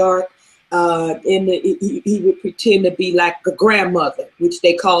matriarch. He would pretend to be like a grandmother, which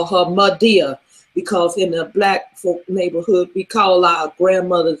they call her Madea, because in the black folk neighborhood, we call our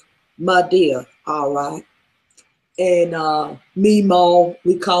grandmothers Madea, all right? And Mimo,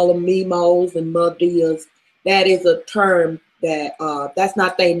 we call them Mimos and Madeas. That is a term that, that's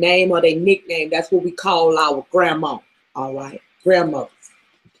not their name or their nickname. That's what we call our grandma, all right? Grandmothers.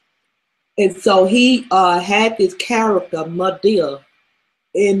 And so he had this character, Madea,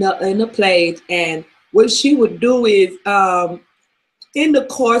 in the plays. And what she would do is, in the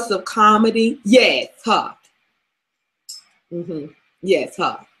course of comedy, yes, her. Yes,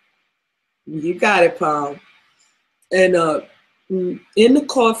 her. You got it, Paul. And in the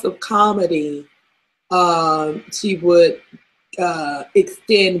course of comedy, she would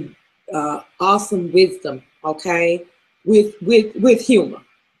extend awesome wisdom, okay, with humor.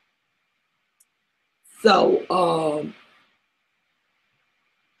 So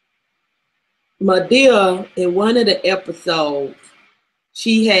Madea, in one of the episodes,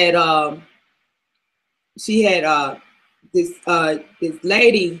 she had this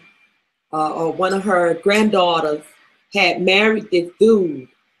lady or one of her granddaughters had married this dude,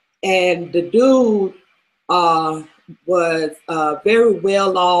 and the dude was very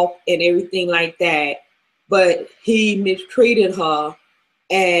well off and everything like that, but he mistreated her,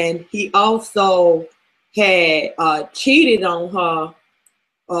 and he also had cheated on her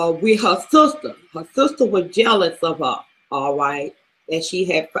with her sister. Her sister was jealous of her, all right, that she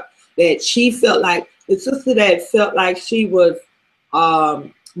felt like, the sister that felt like she was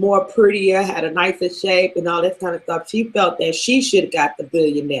more prettier, had a nicer shape and all that kind of stuff. She felt that she should have got the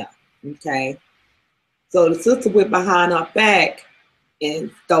billionaire, okay? So the sister went behind her back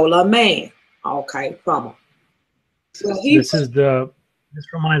and stole a man, okay, from her. Well, This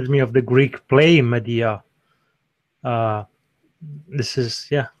reminds me of the Greek play Medea. This is,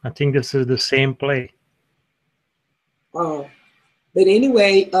 yeah, I think this is the same play. But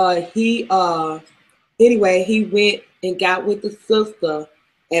anyway, he went and got with the sister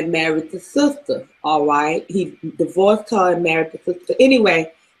and married the sister. All right, he divorced her and married the sister.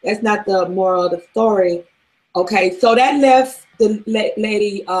 Anyway, that's not the moral of the story. Okay, so that left the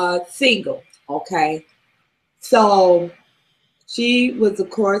lady single. Okay, so she was of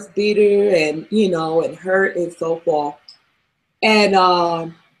course bitter and and hurt and so forth. And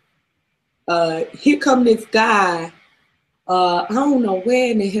here come this guy. I don't know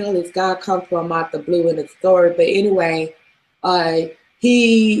where in the hell this guy come from out the blue in the story, but anyway,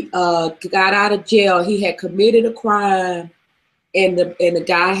 he got out of jail. He had committed a crime, and the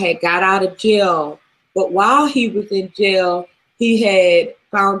guy had got out of jail. But while he was in jail, he had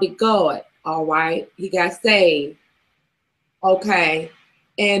found God. All right, he got saved. Okay,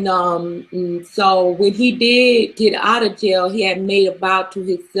 and so when he did get out of jail, he had made a vow to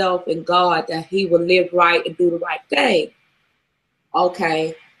himself and God that he would live right and do the right thing.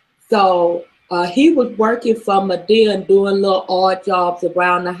 Okay, so he was working for Medea and doing little odd jobs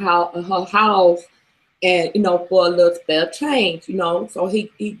around the house, her house, and for a little spare change. So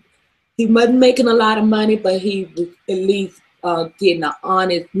he wasn't making a lot of money, but he was at least getting an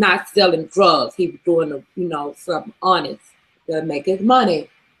honest, not selling drugs. He was doing something honest to make his money.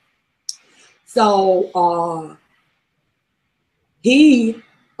 So he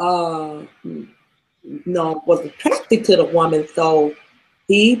was attracted to the woman, so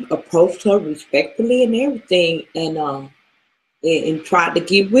he approached her respectfully and everything, and tried to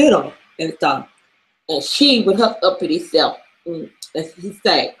get with her and stuff. And she, with her uppity self, as he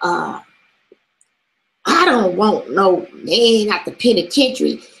say, I don't want no man at the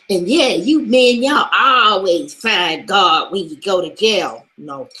penitentiary. And yeah, you men, y'all always find God when you go to jail.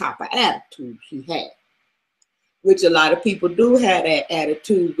 No type of attitude she had. Which a lot of people do have that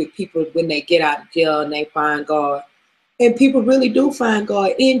attitude with people when they get out of jail and they find God. And people really do find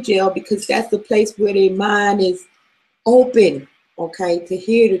God in jail because that's the place where their mind is open, okay, to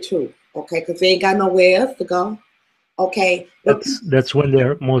hear the truth, okay, because they ain't got nowhere else to go, okay. That's when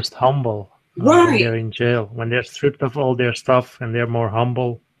they're most humble, right? When they're in jail, when they're stripped of all their stuff and they're more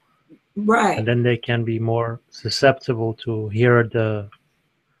humble, right? And then they can be more susceptible to hear the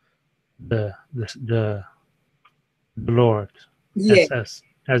Lord, yes,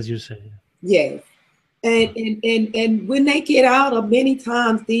 as you say. Yes. And when they get out, many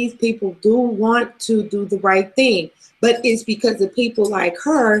times these people do want to do the right thing, but it's because of people like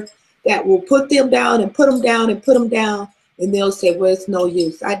her that will put them down and put them down and put them down, and they'll say, well, it's no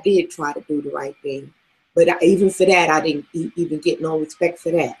use. I did try to do the right thing, but even for that, I didn't even get no respect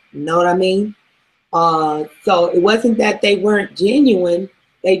for that. You know what I mean? So it wasn't that they weren't genuine.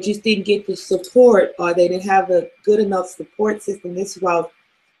 They just didn't get the support, or they didn't have a good enough support system. This is why.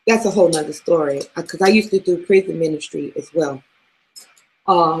 That's a whole nother story, because I used to do prison ministry as well.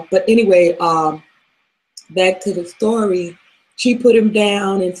 But anyway, back to the story, she put him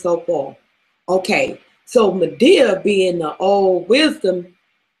down and so forth. Okay, so Medea, being the old wisdom,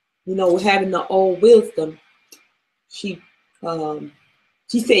 having the old wisdom, she said,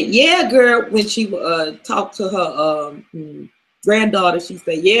 yeah, girl, when she talked to her granddaughter, she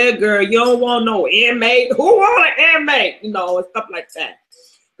said, yeah, girl, you don't want no inmate. Who want an inmate? And stuff like that.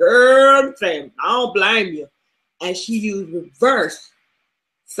 Girl, I don't blame you. And she used reverse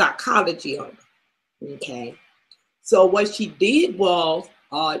psychology on her. Okay. So what she did was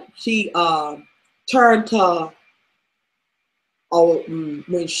she turned her,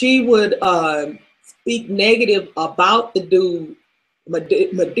 when she would speak negative about the dude,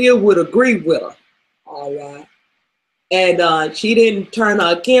 Medea would agree with her. All right. And she didn't turn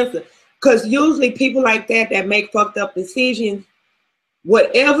her against her. Because usually people like that make fucked up decisions,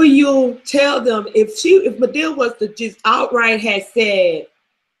 whatever you tell them, if Medea was to just outright had said,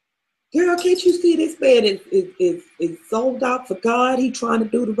 girl, can't you see this man is sold out for God? He trying to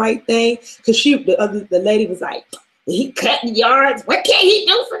do the right thing. Because the lady was like, he cutting yards. What can he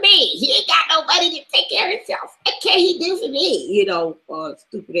do for me? He ain't got nobody to take care of himself. What can he do for me?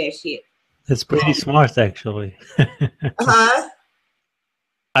 Stupid ass shit. That's pretty smart, actually. Huh?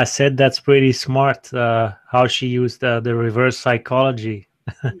 I said that's pretty smart, how she used the reverse psychology.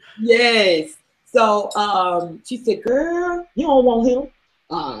 Yes. So she said, girl, you don't want him?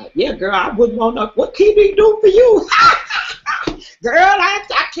 Yeah, girl, I wouldn't want nothing. What can he do for you? Girl,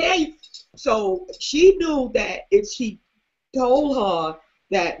 I tell you. So she knew that if she told her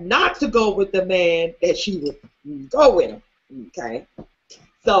that not to go with the man, that she would go with him. Okay.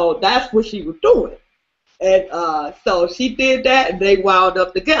 So that's what she was doing. And so she did that, and they wound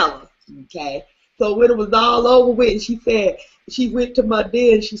up together. Okay. So when it was all over with, she said, she went to my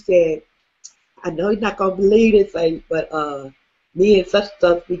dad and she said, I know you're not gonna believe this, but me and such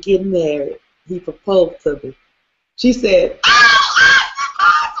stuff we getting married. He proposed to me. She said, oh,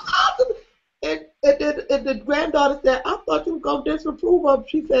 awesome. And the granddaughter said, I thought you were gonna disapprove of him.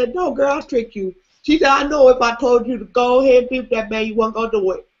 She said, no, girl, I tricked you. She said, I know if I told you to go ahead and be with that man, you weren't gonna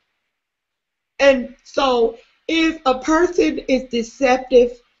do it. And so if a person is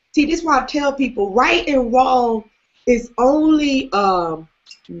deceptive, see, this is why I tell people right and wrong is only how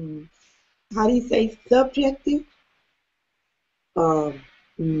do you say subjective?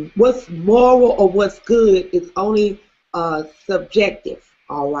 What's moral or what's good is only subjective.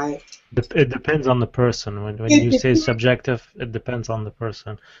 All right. It depends on the person. When you say subjective, it depends on the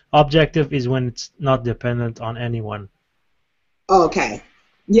person. Objective is when it's not dependent on anyone. Okay.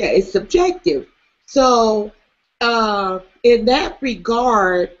 Yeah, it's subjective. So in that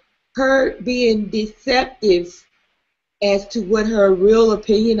regard, her being deceptive as to what her real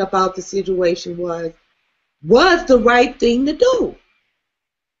opinion about the situation was the right thing to do.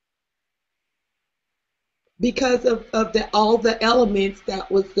 Because of all the elements that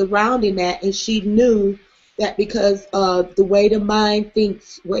was surrounding that, and she knew that because of the way the mind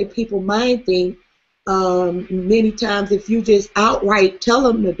thinks, way people mind think, many times if you just outright tell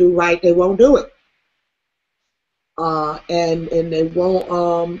them to do right, they won't do it, and they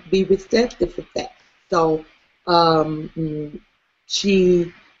won't be receptive of that. So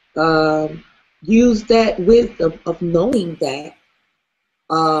she used that wisdom of knowing that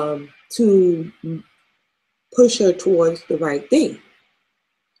to push her towards the right thing.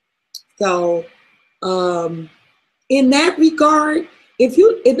 So in that regard,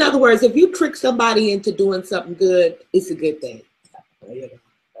 in other words, if you trick somebody into doing something good, it's a good thing.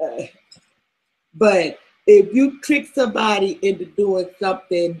 But if you trick somebody into doing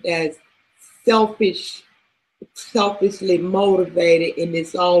something that's selfishly motivated and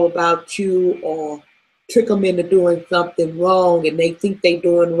it's all about you, or trick them into doing something wrong and they think they're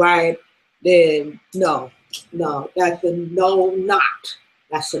doing right, then no, that's a no not.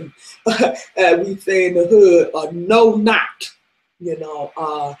 That's a, we say in the hood, a no not.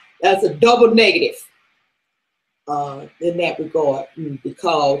 That's a double negative in that regard,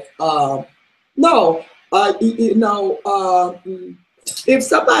 because if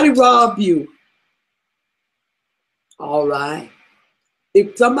somebody rob you, all right,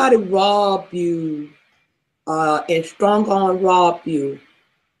 if somebody rob you and strong arm rob you,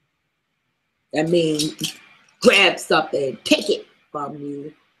 that means grab something, take it from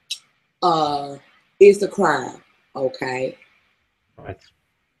you, it's a crime, okay? Right.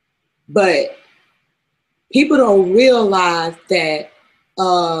 But people don't realize that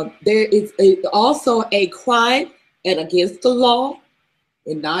there is also a crime and against the law.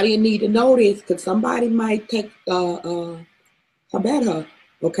 And Nadia need to know this because somebody might take come at her,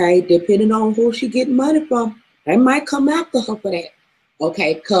 okay? Depending on who she getting money from, they might come after her for that,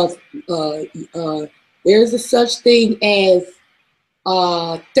 okay? Because there's a such thing as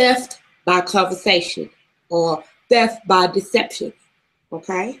theft by conversation or theft by deception,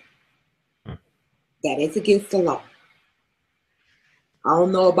 okay? That is against the law. I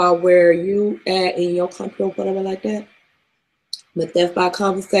don't know about where you at in your country or whatever like that, but theft by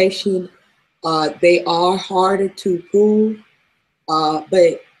conversation, they are harder to prove,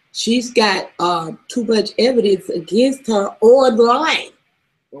 but she's got too much evidence against her online,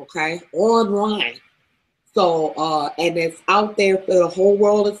 okay, online. So, and it's out there for the whole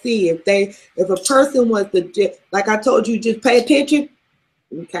world to see. If a person was to, like I told you, just pay attention,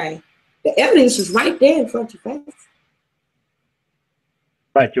 okay, the evidence is right there in front of your face.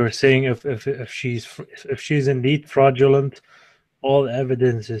 Right, you're saying if she's indeed fraudulent, all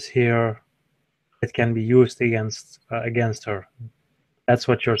evidence is here. It can be used against her. That's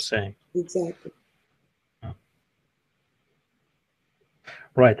what you're saying. Exactly.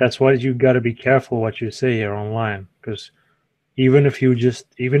 Right. That's why you got to be careful what you say here online, because even if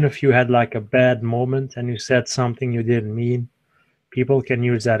you had like a bad moment and you said something you didn't mean, people can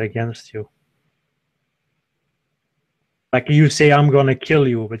use that against you. Like you say, I'm gonna kill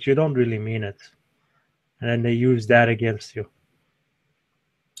you, but you don't really mean it, and then they use that against you.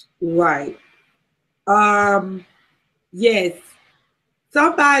 Right. Yes.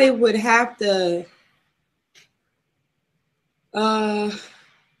 Somebody would have to.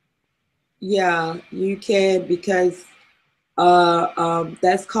 Yeah, you can, because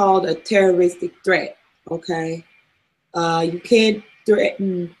that's called a terroristic threat. Okay. You can't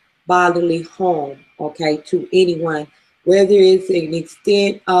threaten bodily harm, okay, to anyone whether it's an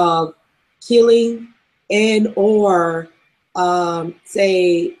extent of killing and or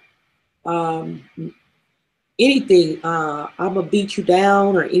say anything, I'm gonna beat you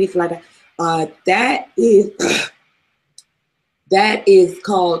down or anything like that. That is that is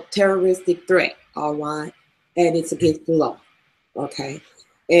called terroristic threat, all right, and it's against the law, okay,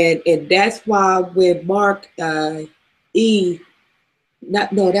 and that's why when Mark E.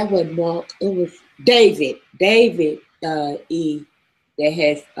 Not no, that wasn't Mark. It was David. David E. that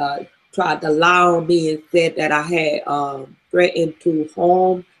has tried to lie on me and said that I had threatened to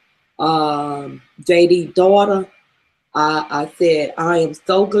harm JD's daughter. I said I am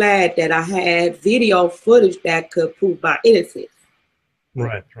so glad that I had video footage that could prove my innocence.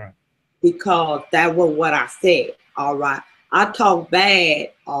 Right, right. Because that was what I said. All right, I talk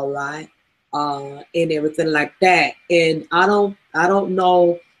bad. All right. And everything like that. And I don't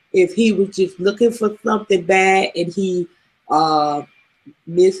know if he was just looking for something bad and he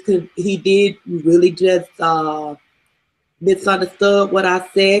he did really just misunderstood what I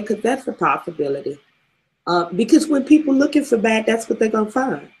said, because that's a possibility. Because when people looking for bad, that's what they're gonna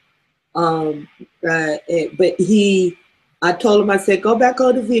find. But I told him, I said, go back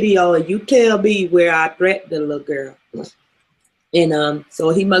on the video and you tell me where I threatened the little girl. And so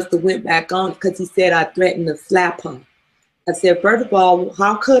he must have went back on because he said I threatened to slap her. I said, first of all,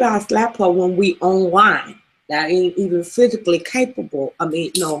 how could I slap her when we online? That ain't even physically capable. I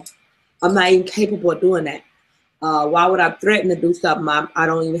mean, no, I'm not even capable of doing that. Why would I threaten to do something I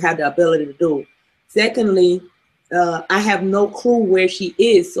don't even have the ability to do? Secondly, I have no clue where she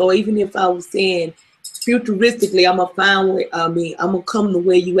is. So even if I was saying futuristically, I'm gonna find where, I'm gonna come to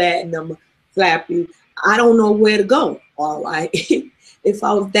where you at and I'm gonna slap you, I don't know where to go. All right. If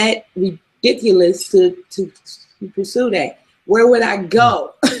I was that ridiculous to pursue that, where would I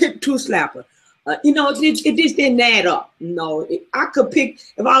go to slap her? It just didn't add up. I could pick,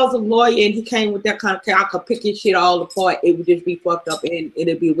 if I was a lawyer and he came with that kind of care, I could pick his shit all apart. It would just be fucked up and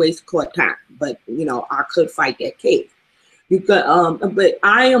it'd be a waste of court time. But I could fight that case. But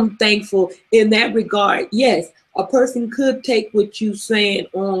I am thankful in that regard. Yes, a person could take what you saying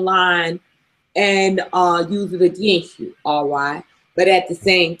online and use it against you, all right? But at the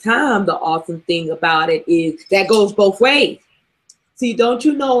same time, the awesome thing about it is that goes both ways. See, don't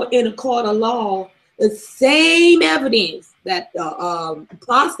you know, in a court of law, the same evidence that the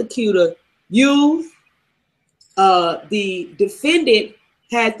prosecutor used, the defendant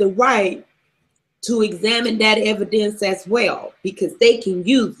has the right to examine that evidence as well, because they can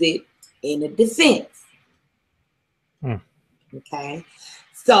use it in a defense. Okay?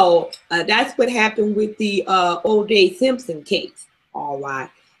 So that's what happened with the O.J. Simpson case. All right.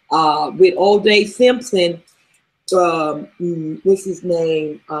 With O.J. Simpson, what's his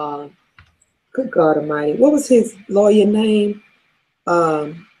name? Good God Almighty. What was his lawyer name?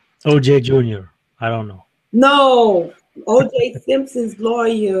 O.J. Jr. I don't know. No. O.J. Simpson's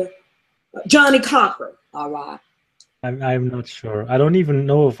lawyer, Johnny Cochran. All right. I'm not sure. I don't even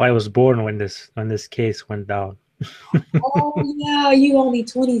know if I was born when this case went down. Oh yeah, you only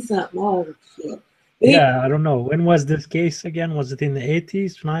 20-something. Oh shit. Yeah, I don't know. When was this case again? Was it in the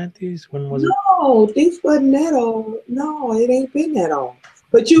 80s, 90s? When was it? No, this wasn't that old. No, it ain't been that old.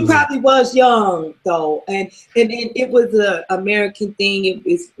 But you probably was young though, and it was a American thing. It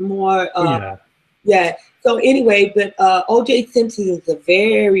was more. Yeah. So anyway, but O.J. Simpson is a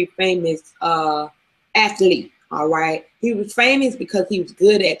very famous athlete. All right, he was famous because he was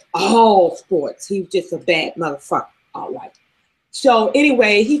good at all sports. He was just a bad motherfucker. All right. So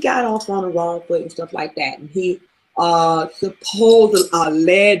anyway, he got off on the wrong foot and stuff like that, and he supposedly,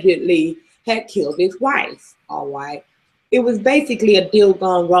 allegedly had killed his wife. All right. It was basically a deal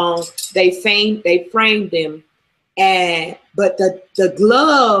gone wrong. They framed him, but the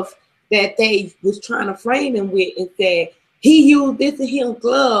glove that they was trying to frame him with, and said he used this and him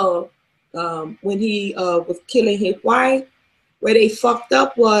glove when he was killing his wife. Where they fucked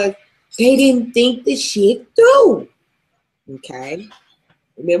up was they didn't think the shit through. Okay.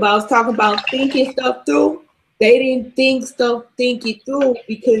 Remember I was talking about thinking stuff through? They didn't think it through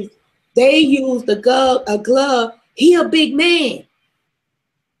because they used a glove. He a big man.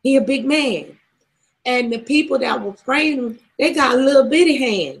 And the people that were framing, they got little bitty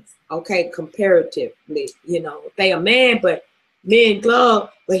hands. Okay, comparatively, they a man, but men glove.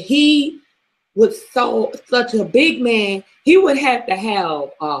 But he was such a big man, he would have to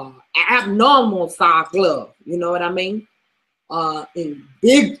have abnormal size glove. You know what I mean? In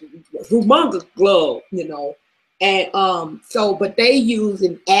big, humongous glove. And but they use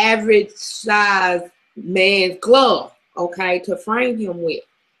an average size man's glove, okay, to frame him with.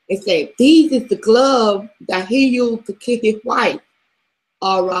 and said, these is the glove that he used to kill his wife.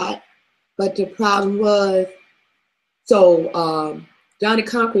 All right. But the problem was, so Johnny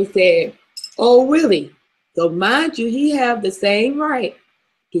Concrete said, oh, really? So mind you, he have the same right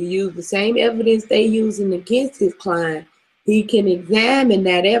to use the same evidence they using against his client. He can examine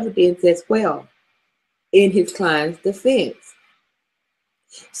that evidence as well in his client's defense.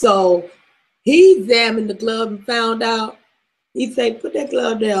 So he examined the glove and found out, he said, put that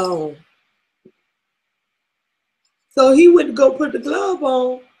glove there on. So he went to go put the glove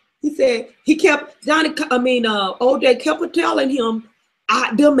on. He said, OJ kept telling him,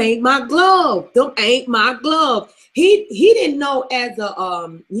 them ain't my glove. Them ain't my glove. He didn't know as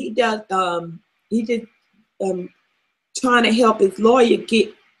a he just trying to help his lawyer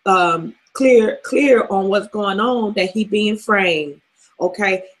get clear on what's going on, that he being framed.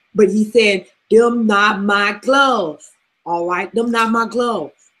 Okay. But he said, them not my gloves. All right, them not my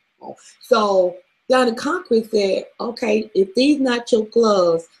gloves. So Johnny Concrete said, okay, if these not your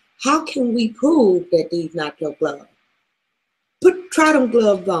gloves, how can we prove that these not your gloves? Try them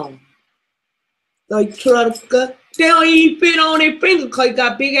gloves on. So you try to, they don't even fit on their fingers because he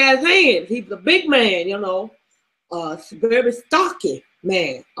got big ass hands. He's a big man, you know, very stocky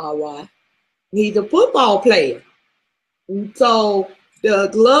man. All right, he's a football player. And so the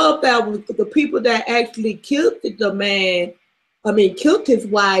glove that was the people that actually killed killed his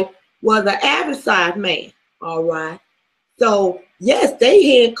wife, was an average size man. All right. So yes, they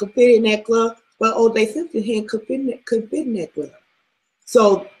hand could fit in that glove, but O.J. Simpson hand could fit in that glove.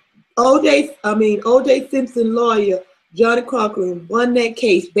 So O.J. Simpson lawyer Johnny Cochran won that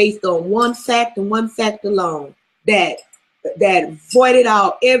case based on one fact and one fact alone, that voided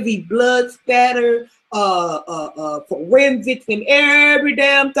out every blood spatter, forensics, and every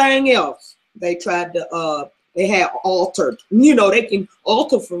damn thing else. They tried to they had altered. You know, they can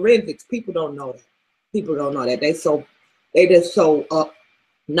alter forensics. People don't know that. People don't know that. They just so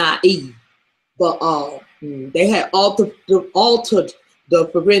naive. But they had altered the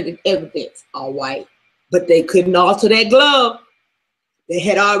forensic evidence, all right. But they couldn't alter that glove. They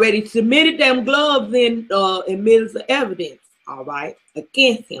had already submitted them gloves in minutes of evidence, all right,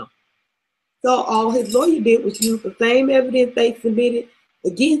 against him. So all his lawyer did was use the same evidence they submitted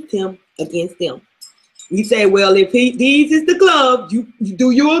against him, against them. You say, well, if these is the gloves,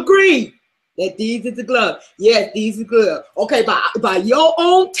 do you agree that these is the gloves? Yes, these is gloves. Okay, by your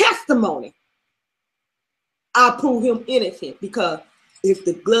own testimony, I prove him innocent, because if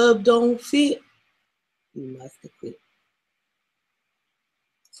the glove don't fit, you must have quit.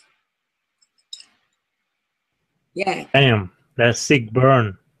 Yeah. Damn, that's sick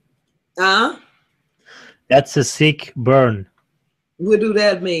burn. Huh? That's a sick burn. What do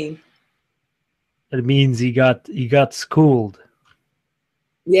that mean? It means he got schooled.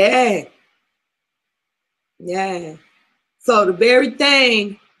 Yeah. Yeah. So the very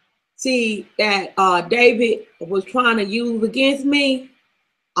thing, see, that David was trying to use against me,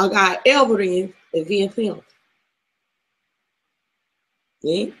 I got evidence against him.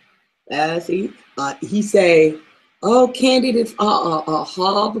 Yeah. See, he say, oh, Candy is a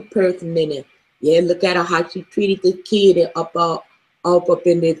horrible person in it. Yeah, look at her, how she treated this kid up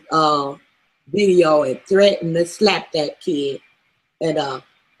in this video, and threatened to slap that kid. And I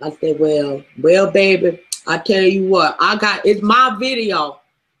said, well, baby, I tell you what, it's my video,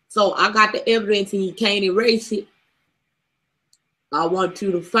 so I got the evidence and you can't erase it. I want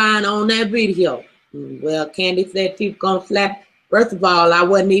you to find on that video. Well, Candy said she was gonna slap. First of all, I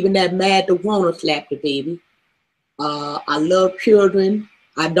wasn't even that mad to want to slap the baby. I love children.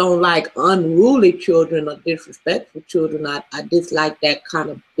 I don't like unruly children or disrespectful children. I dislike that kind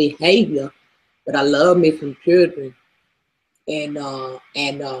of behavior, but I love me some children. And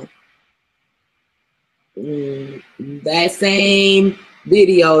that same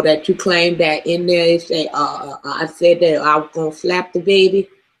video that you claimed that in there, it say, I said that I was gonna slap the baby.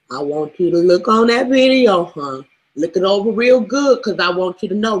 I want you to look on that video, huh? Look it over real good, because I want you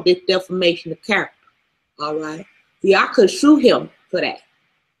to know this defamation of character. All right. See, I could sue him for that.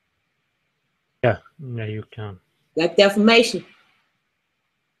 Yeah, you can. That defamation.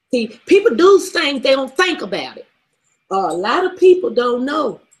 See, people do things, they don't think about it. A lot of people don't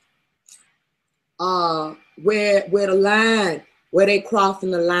know where the line, where they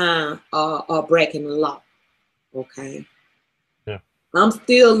crossing the line or breaking the law. Okay. Yeah. I'm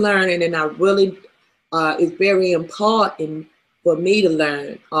still learning, and I really it's very important for me to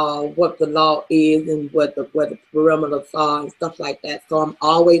learn what the law is and what the perimeters are and stuff like that. So I'm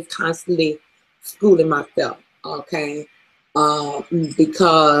always constantly schooling myself. Okay.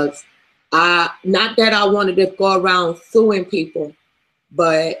 Because not that I want to just go around suing people,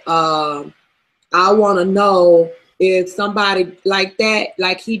 But I want to know if somebody like that,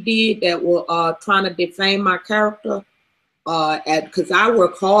 like he did, that were trying to defame my character, because I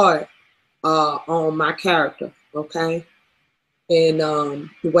work hard on my character, okay? And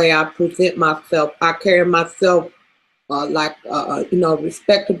the way I present myself, I carry myself like,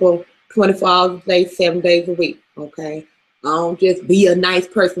 respectable 24 hours a day, 7 days a week, okay? I don't just be a nice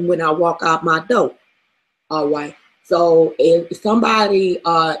person when I walk out my door, all right? So if somebody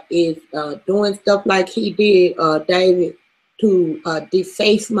is doing stuff like he did, David, to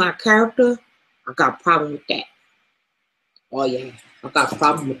deface my character, I got a problem with that. Oh yeah, I got a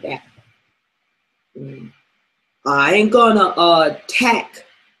problem with that. I ain't gonna attack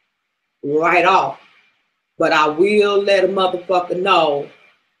right off, but I will let a motherfucker know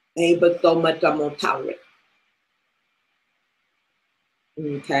ain't but so much I'm gonna tolerate.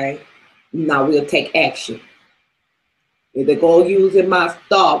 Okay, now we'll take action. If they go using my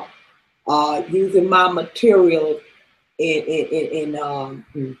stuff, using my materials, in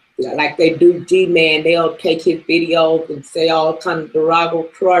like they do G-Man, they'll take his videos and say all kind of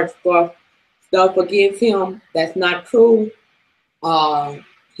derogatory stuff against him. That's not true.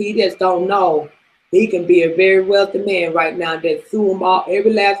 He just don't know. He can be a very wealthy man right now that sue them all,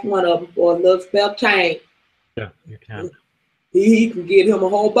 every last one of them, for a little spell chain. Yeah, you can. He can get him a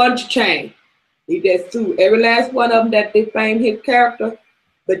whole bunch of chain. He just sue every last one of them that defame his character.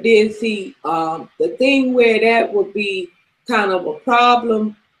 But then see, the thing where that would be kind of a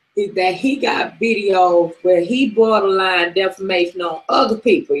problem is that he got videos where he borderline defamation on other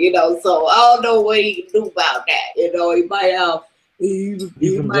people, so I don't know what he can do about that. He might have,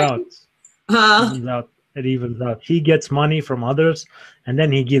 Evens out. Evens out. It evens out. He gets money from others, and then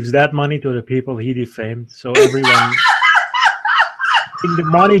he gives that money to the people he defamed. So everyone, the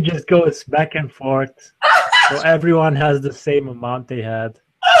money just goes back and forth. So everyone has the same amount they had.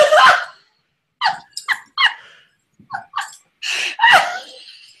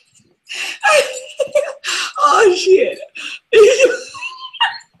 Oh shit.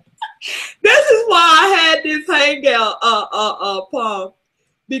 This is why I had this hangout, Paul,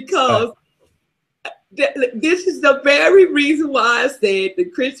 because this is the very reason why I said the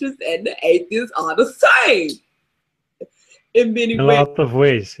Christians and the atheists are the same. In many ways. A lot of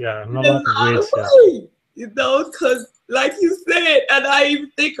ways, yeah. In a lot of ways, yeah. Because like you said, and I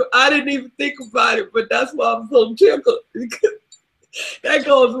didn't even think about it, but that's why I'm so tickled. That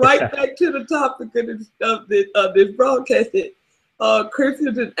goes right back to the topic of this broadcast.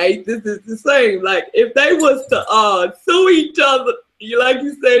 Christians and atheists is the same. Like if they was to sue each other, like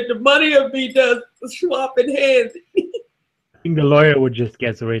you said, the money would be just swapping hands. I think the lawyer would just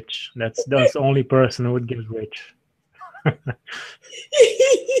get rich. That's the only person who would get rich.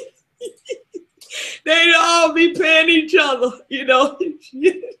 They'd all be paying each other,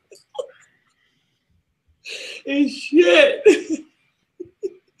 and shit.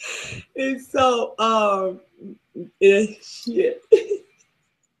 And so, shit.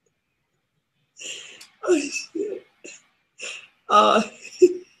 Oh shit.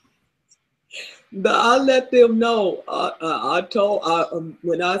 But I let them know. I told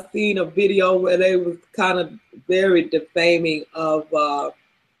when I seen a video where they was kind of very defaming of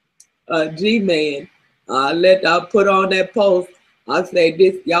G-Man. I put on that post. I say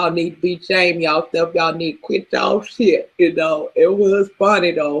this, y'all need to be ashamed yourself. Y'all need to quit y'all shit. It was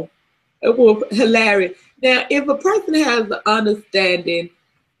funny though. It was hilarious. Now, if a person has the understanding,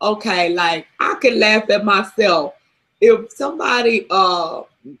 okay, like I can laugh at myself. If somebody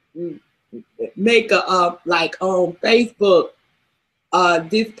make a like on Facebook,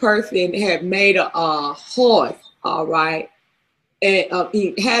 this person had made a horse, all right, and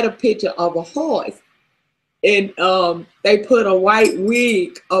he had a picture of a horse, and they put a white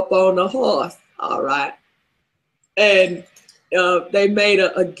wig up on the horse, all right, and they made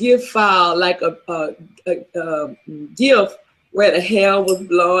a gift file, like a gift where the hair was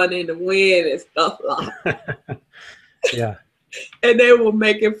blowing in the wind and stuff like that. Yeah. And they were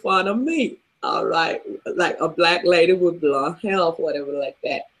making fun of me, all right, like a black lady with blonde hair or whatever like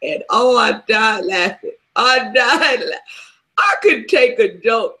that. And I died laughing. I could take a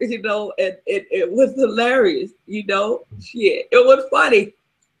joke, and it was hilarious, shit. It was funny.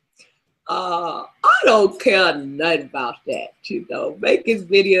 I don't care nothing about that, Make as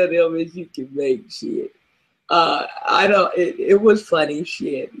many of them as you can make, shit. It was funny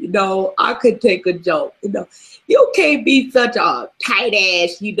shit. I could take a joke. You can't be such a tight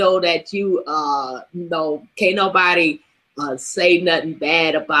ass, that you, can't nobody say nothing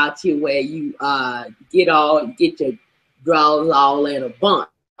bad about you where you get your draws all in a bunch,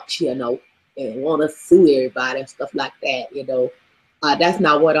 and want to sue everybody and stuff like that, That's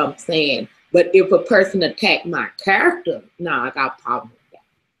not what I'm saying. But if a person attacked my character, I got a problem with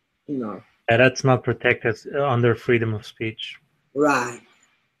that. Yeah, that's not protected under freedom of speech. Right.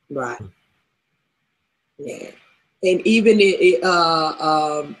 Yeah. And even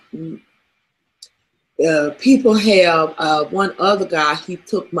people have one other guy. He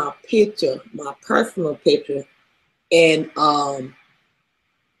took my picture, my personal picture, and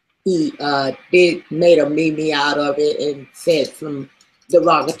he made a meme out of it and said some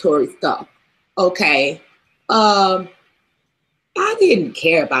derogatory stuff. Okay. I didn't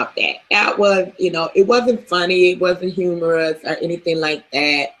care about that. That was, it wasn't funny, it wasn't humorous or anything like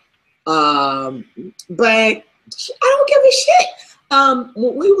that. But I don't give a shit.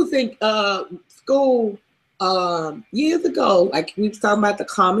 When we was in school years ago, like we was talking about the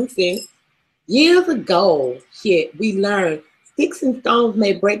common sense, years ago, we learned sticks and stones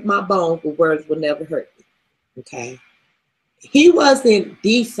may break my bones, but words will never hurt me. Okay. He wasn't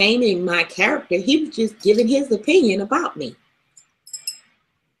defaming my character. He was just giving his opinion about me.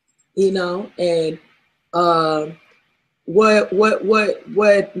 And what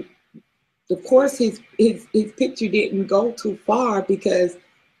of course his picture didn't go too far, because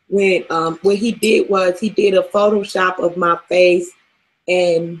when what he did was he did a Photoshop of my face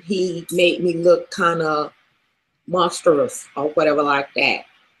and he made me look kind of monstrous or whatever like that.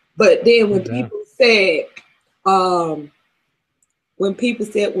 But then when people said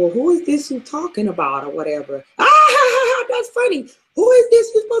well, who is this you talking about or whatever? That's funny. Who is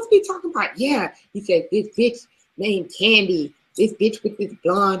this you're supposed to be talking about? Yeah, he said, this bitch named Candy, this bitch with this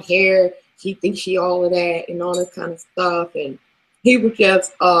blonde hair, she thinks she all of that and all that kind of stuff. And he was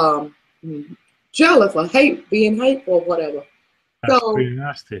just jealous or being hateful or whatever. That's pretty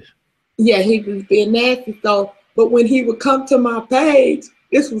nasty. Yeah, he was being nasty. So, but when he would come to my page,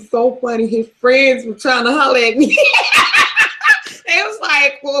 this was so funny. His friends were trying to holler at me. It was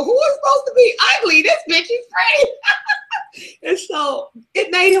like, well, who is supposed to be ugly? This bitch is pretty. And so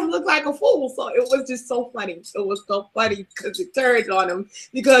it made him look like a fool. So it was just so funny. It was so funny because it turned on him,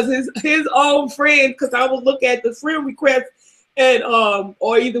 because his own friend, because I would look at the friend request and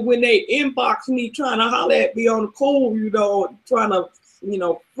or either when they inbox me trying to holler at me on the cool, trying to,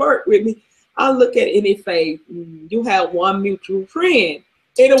 flirt with me, I look at it and it say, you have one mutual friend.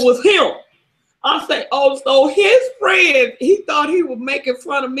 And it was him. I say, oh, so his friend, he thought he was making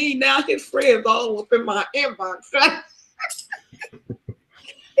fun of me. Now his friends all up in my inbox.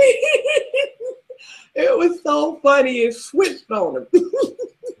 It was so funny. It switched on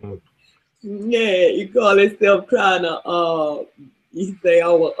him. Yeah, he called himself trying to, he say I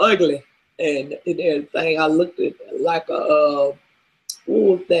was ugly. And everything, I looked at like a,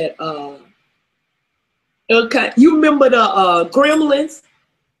 what was that? Okay, you remember the Gremlins?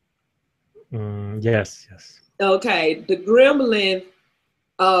 Yes. Okay, the Gremlins,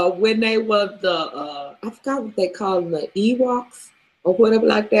 when they was I forgot what they called them, the Ewoks or whatever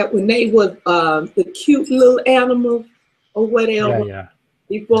like that, when they was the cute little animals or whatever,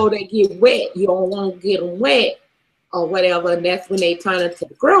 before they get wet, you don't want to get them wet or whatever, and that's when they turn into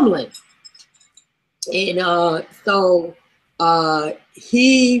the Gremlins. And so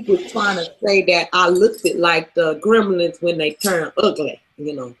he was trying to say that I looked at like the Gremlins when they turn ugly,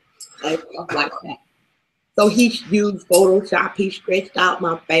 like stuff like that. So he used Photoshop. He stretched out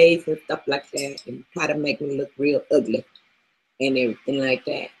my face and stuff like that and try to make me look real ugly and everything like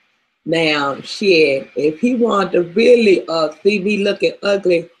that. Now, shit, if he wanted to really see me looking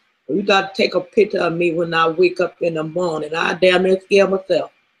ugly, you got to take a picture of me when I wake up in the morning. I damn near scare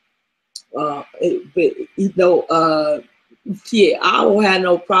myself. Shit, I don't have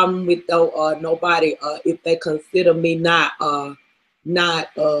no problem with nobody if they consider me not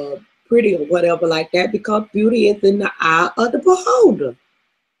pretty or whatever like that, because beauty is in the eye of the beholder.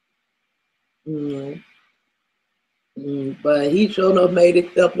 But he sure enough made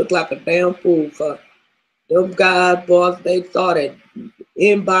himself look like a damn fool. For them guys, boss, they started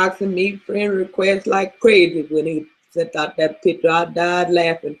inboxing me friend requests like crazy when he sent out that picture. I died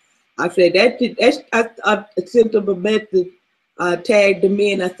laughing. I said I sent him a message, tagged him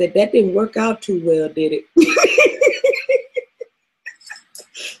in. I said that didn't work out too well, did it?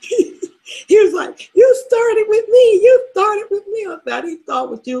 He was like, you started with me. I said, I didn't start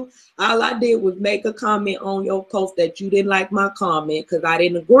with you. All I did was make a comment on your post that you didn't like my comment because I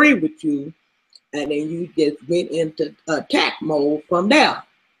didn't agree with you. And then you just went into attack mode from there.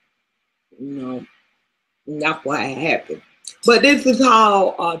 And that's why it happened. But this is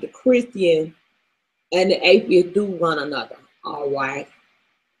how the Christian and the atheist do one another. All right.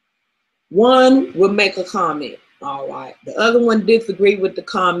 One will make a comment. All right. The other one disagree with the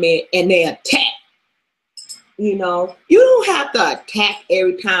comment and they attack. You know, you don't have to attack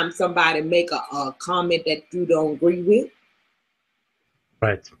every time somebody make a comment that you don't agree with.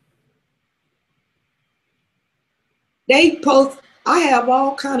 Right. They post. I have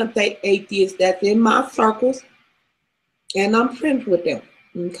all kind of atheists that's in my circles, and I'm friends with them.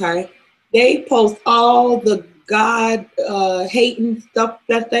 Okay, they post all the God hating stuff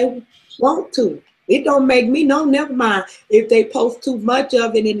that they want to. It don't make me no. Never mind if they post too much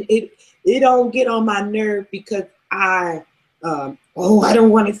of it, and it don't get on my nerve because I don't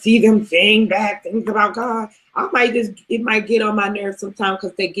want to see them saying bad things about God. It might get on my nerves sometimes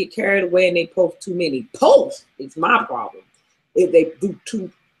because they get carried away and they post too many posts. It's my problem if they do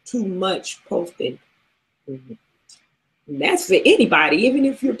too much posting. And that's for anybody, even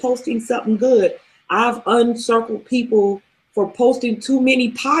if you're posting something good. I've uncircled people for posting too many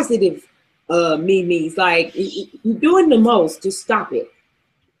positive memes. Like, you're doing the most. Just stop it.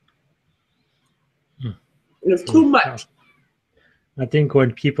 It's too much. I think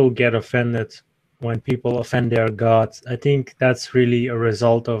when people get offended, when people offend their gods, I think that's really a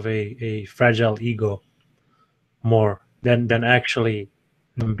result of a fragile ego more than actually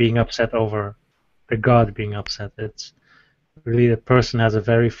being upset over the God being upset. It's really the person has a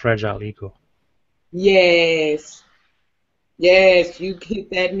very fragile ego. Yes. Yes, you hit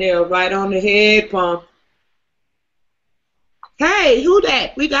that nail right on the head, Pump. Hey, who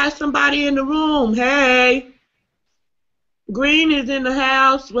that? We got somebody in the room. Hey. Green is in the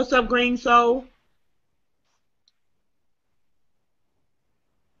house. What's up, Green Soul?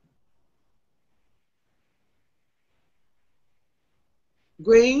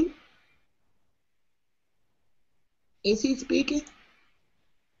 Green? Is he speaking?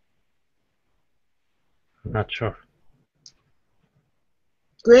 I'm not sure.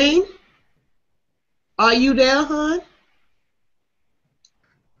 Green? Are you there, hon?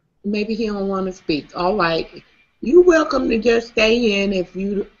 Maybe he don't want to speak. All right. You're welcome to just stay in if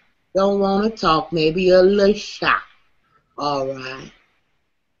you don't want to talk. Maybe a little shy. All right.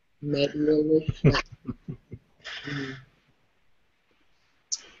 Maybe a little shy.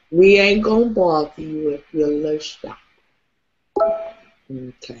 We ain't going to bother you if you're a little shy.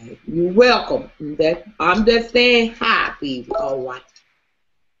 Okay. You're welcome. I'm just saying hi, baby. All right.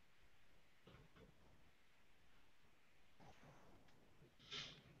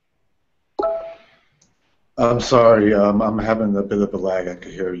 I'm sorry, I'm having a bit of a lag. I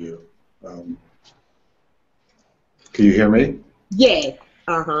could hear you. Can you hear me? Yes.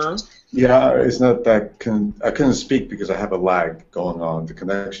 Uh-huh. Yeah, it's not that. I couldn't speak because I have a lag going on. The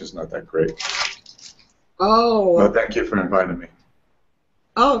connection's not that great. Oh. But thank you for inviting me.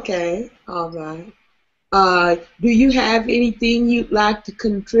 Okay. All right. Do you have anything you'd like to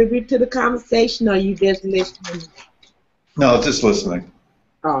contribute to the conversation, or you just listening? No, just listening.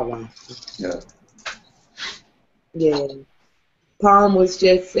 All right. Yeah. Yeah. Palm was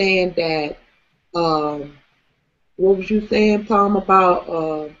just saying that. What was you saying, Palm, about?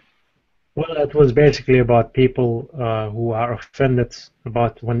 Well, it was basically about people who are offended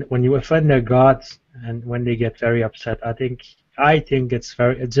about when you offend their gods and when they get very upset. I think it's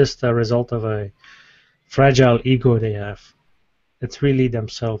just a result of a fragile ego they have. It's really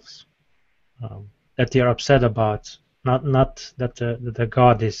themselves that they are upset about, not that the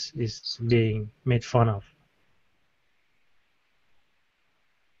god is being made fun of.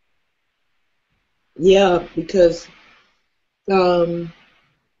 Yeah, because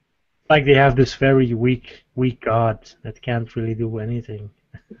like they have this very weak god that can't really do anything.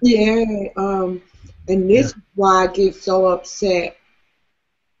 Yeah, and this is why I get so upset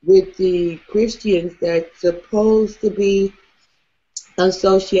with the Christians that's supposed to be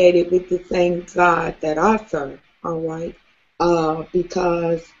associated with the same God that I serve, all right?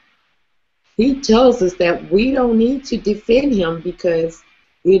 Because he tells us that we don't need to defend him because,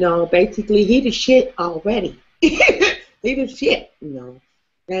 basically he the shit already. He the shit,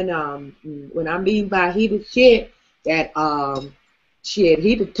 And when I mean by he the shit, that shit,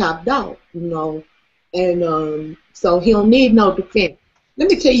 he the top dog, And so he don't need no defense. Let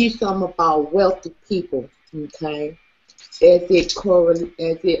me tell you something about wealthy people, okay? It has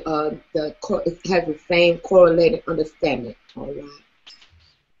the same correlated understanding, all right?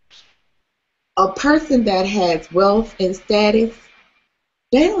 A person that has wealth and status,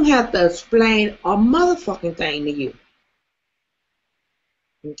 they don't have to explain a motherfucking thing to you,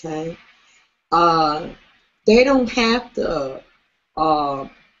 okay? They don't have to.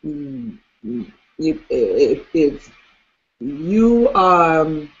 If you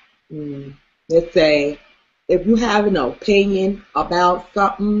let's say, if you have an opinion about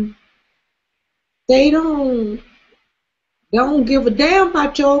something, they don't give a damn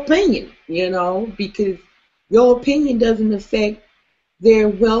about your opinion, because Your opinion doesn't affect their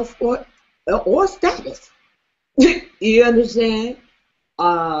wealth or status. You understand?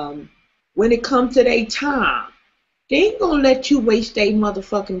 When it comes to their time, they ain't gonna let you waste their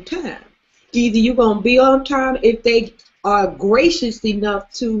motherfucking time. Either you gonna be on time if they are gracious enough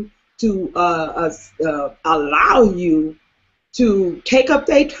to allow you to take up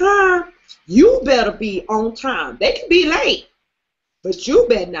their time. You better be on time. They can be late, but you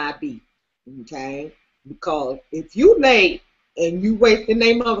better not be. Okay? Because if you late and you wasting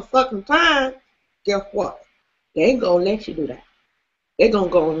their motherfucking time, guess what? They ain't gonna let you do that. They're gonna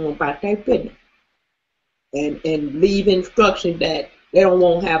go on about their business and leave instructions that they don't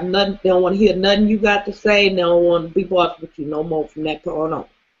want to have nothing. They don't want to hear nothing you got to say. And they don't want to be boss with you no more from that point on.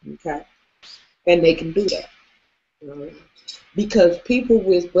 Okay, and they can do that because people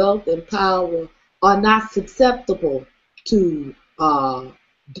with wealth and power are not susceptible to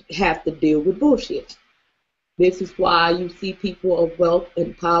have to deal with bullshit. This is why you see people of wealth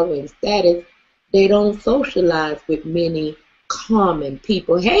and power and status. They don't socialize with many common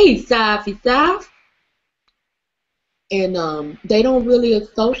people. Hey, Safi. And they don't really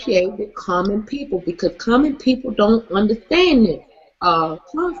associate with common people because common people don't understand this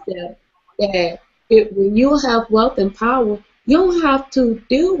concept that when you have wealth and power, you don't have to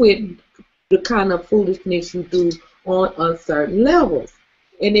deal with the kind of foolishness you do on uncertain levels.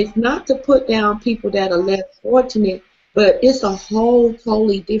 And it's not to put down people that are less fortunate, but it's a whole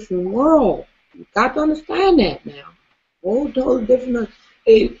totally different world. You got to understand that now. Whole totally different.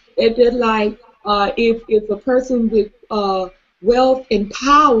 It's just like if a person with wealth and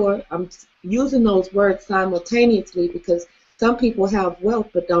power, I'm using those words simultaneously because some people have wealth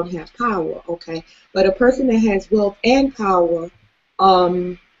but don't have power, okay? But a person that has wealth and power,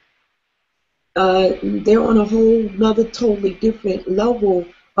 they're on a whole another totally different level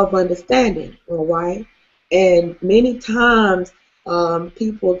of understanding, all right? And many times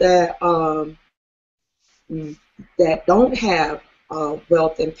people that don't have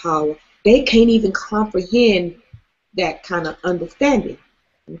wealth and power, they can't even comprehend that kind of understanding,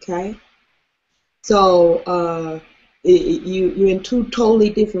 okay? So you're in two totally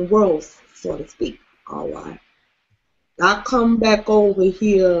different worlds, so to speak, all right? I come back over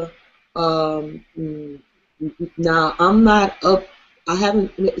here, now I'm not up, I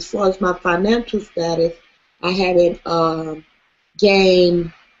haven't, as far as my financial status, I haven't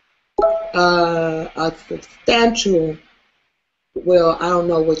gained a substantial, well, I don't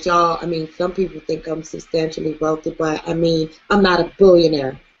know what y'all, I mean, some people think I'm substantially wealthy, but I mean, I'm not a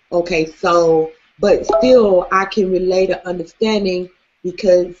billionaire. Okay, so, but still, I can relate an understanding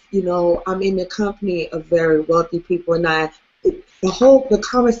because, you know, I'm in the company of very wealthy people and the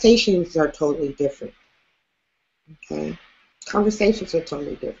conversations are totally different. Okay, conversations are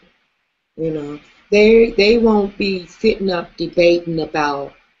totally different. You know, they won't be sitting up debating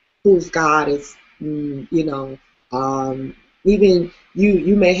about whose God is, you know, even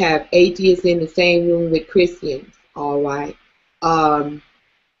you may have atheists in the same room with Christians, all right?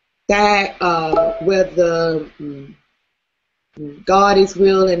 Whether God is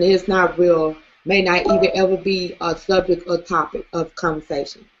real and is not real may not even ever be a subject or topic of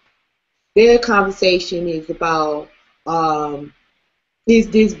conversation. Their conversation is about is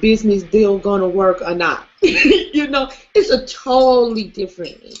this business deal gonna work or not? You know, it's a totally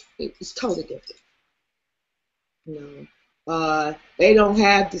different. It's totally different. You know, they don't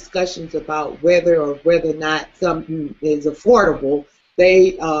have discussions about whether or not something is affordable.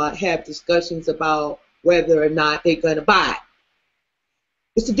 They have discussions about whether or not they're gonna buy it.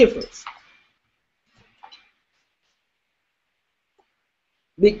 It's a difference.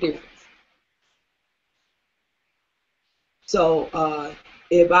 Big difference. So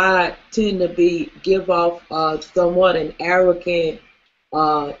if I tend to give off somewhat an arrogant,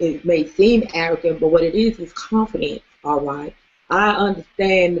 it may seem arrogant, but what it is confidence, all right? I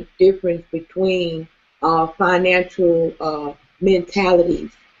understand the difference between financial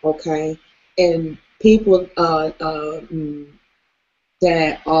mentalities, okay? And people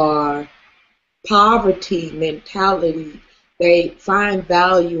that are poverty mentality, they find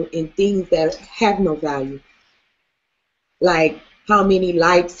value in things that have no value. Like how many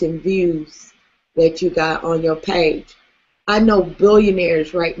likes and views that you got on your page. I know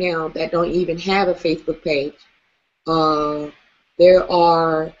billionaires right now that don't even have a Facebook page. There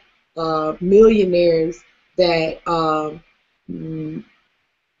are millionaires that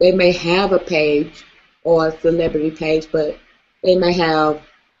they may have a page or a celebrity page, but they may have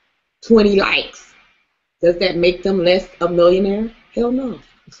 20 likes. Does that make them less a millionaire? Hell no.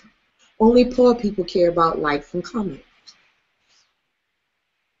 Only poor people care about likes and comments.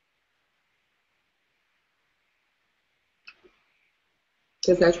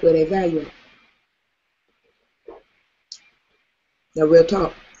 because that's where they value it. Now, real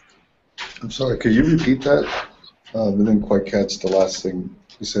talk. I'm sorry, could you repeat that? I didn't quite catch the last thing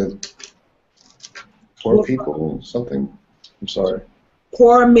you said. Poor people, something? I'm sorry.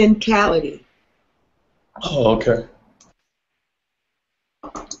 Poor mentality. Oh, okay.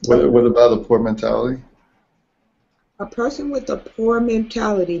 What about a poor mentality? A person with a poor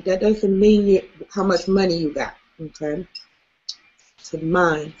mentality, that doesn't mean how much money you got, okay? It's a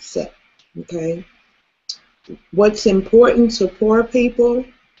mindset, okay? What's important to poor people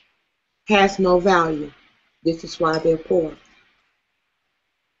has no value. This is why they're poor.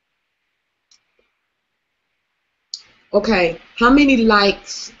 Okay, how many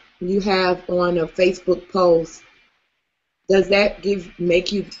likes you have on a Facebook post? Does that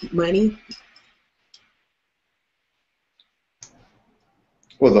make you money?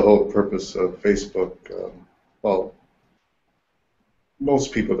 Well, the whole purpose of Facebook, well,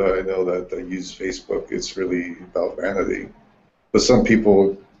 most people that I know that use Facebook, it's really about vanity. But some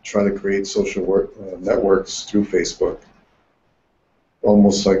people try to create social networks through Facebook,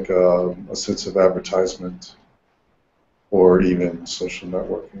 almost like a sense of advertisement or even social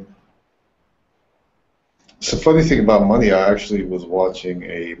networking. It's a funny thing about money. I actually was watching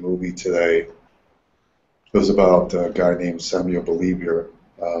a movie today. It was about a guy named Samuel Bolivar.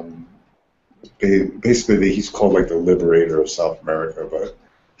 Basically, he's called like the liberator of South America. But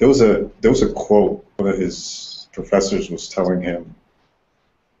there was a quote one of his professors was telling him.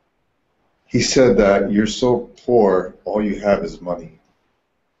 He said that you're so poor, all you have is money.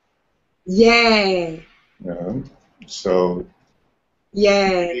 Yeah. Yeah. So.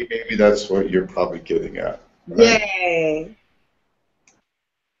 Yeah. Maybe that's what you're probably getting at. Right? Yeah.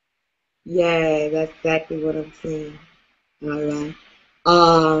 Yeah, that's exactly what I'm saying. All right.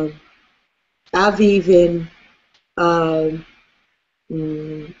 I've even when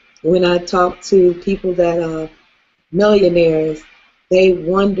I talk to people that are millionaires, they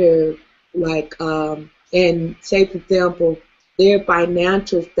wonder, like, and say, for example, their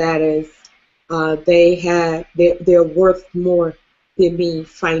financial status, they're worth more than me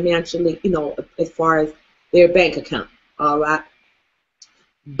financially, as far as their bank account. All right.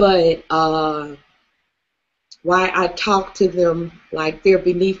 But why I talk to them like they're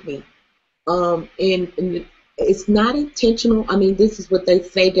beneath me. And it's not intentional. I mean, this is what they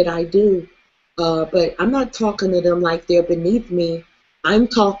say that I do, but I'm not talking to them like they're beneath me. I'm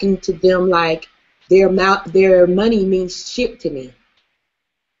talking to them like their money means shit to me.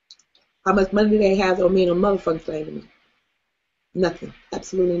 How much money they have don't mean a motherfucking thing to me. Nothing.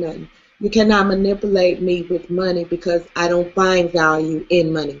 Absolutely nothing. You cannot manipulate me with money because I don't find value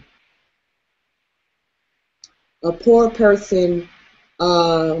in money. A poor person,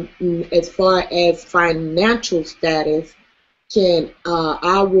 as far as financial status,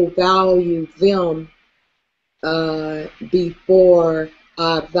 I will value them before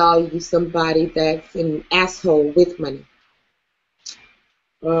I value somebody that's an asshole with money.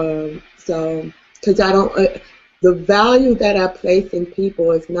 Because I don't, the value that I place in people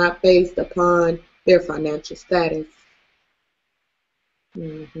is not based upon their financial status.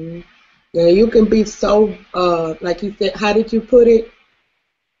 Mm-hmm. Yeah, you can be so, like you said, how did you put it?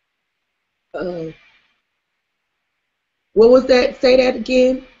 What was that? Say that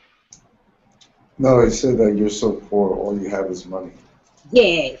again. No, it said that you're so poor, all you have is money.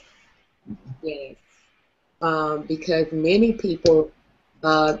 Yes, yes. Because many people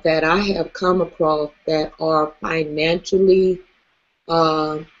that I have come across that are financially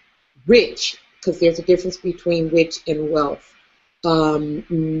rich, because there's a difference between rich and wealth.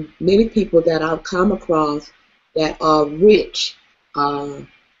 Many people that I've come across that are rich,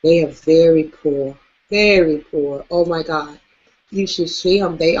 they are very poor, very poor. Oh my God. You should see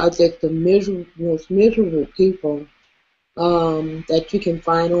them. They are just the most miserable people that you can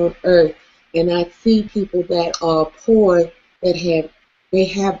find on earth. And I see people that are poor that they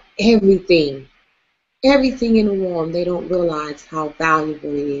have everything in the world. They don't realize how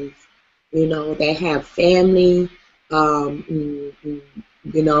valuable it is. They have family. They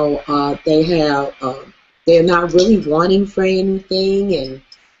have. They're not really wanting for anything, and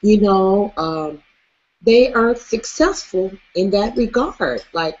they are successful in that regard.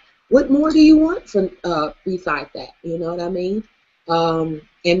 Like, what more do you want from besides that? You know what I mean? And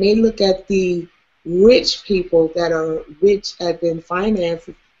they look at the rich people that are rich as in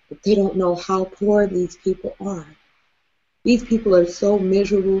finances, but they don't know how poor these people are. These people are so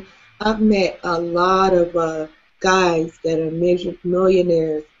miserable. I've met a lot of guys that are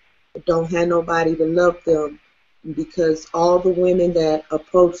millionaires but don't have nobody to love them because all the women that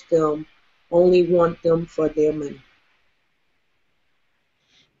approach them only want them for their money.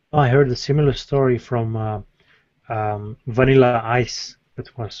 Oh, I heard a similar story from Vanilla Ice.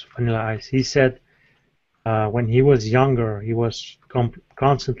 It was Vanilla Ice. He said when he was younger, he was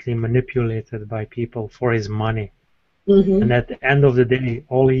constantly manipulated by people for his money. Mm-hmm. And at the end of the day,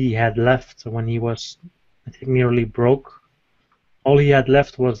 all he had left when he was, I think, nearly broke, all he had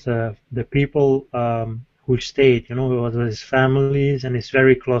left was the people who stayed, it was his families and his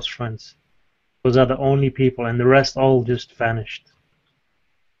very close friends. Those are the only people, and the rest all just vanished.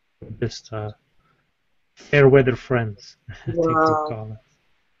 Just fair weather friends, I think we'll Wow. call it.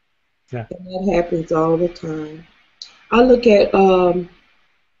 Yeah. And that happens all the time. I look at Oprah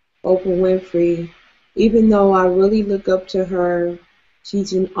Winfrey, even though I really look up to her,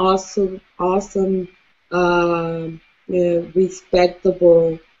 she's an awesome,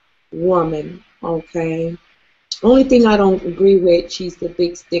 respectable woman. Okay. Only thing I don't agree with, she's the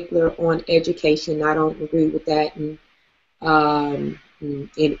big stickler on education. I don't agree with that in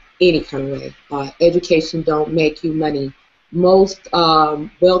any kind of way. Education don't make you money. Most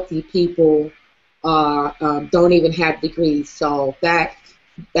wealthy people don't even have degrees, so that's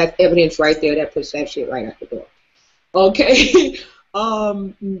evidence right there. That puts that shit right out the door. Okay.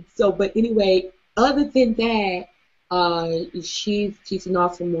 But anyway, other than that, she's an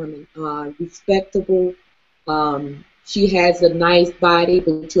awesome woman, respectable. She has a nice body,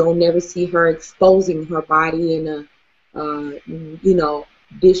 but you'll never see her exposing her body in a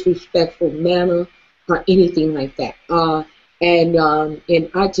disrespectful manner or anything like that. And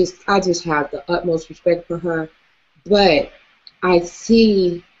I just have the utmost respect for her. But I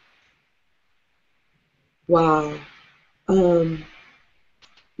see, wow, um,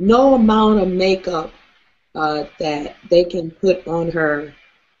 no amount of makeup that they can put on her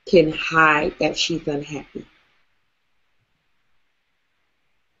can hide that she's unhappy.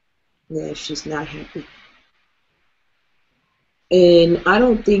 Yeah, she's not happy. And I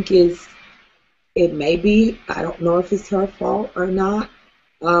don't think it may be, I don't know if it's her fault or not.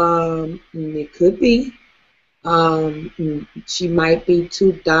 It could be. She might be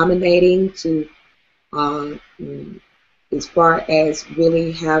too dominating to, uh, mm, as far as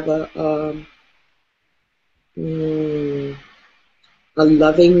really have mm, a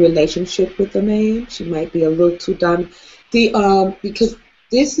loving relationship with a man. She might be a little too dominant. Because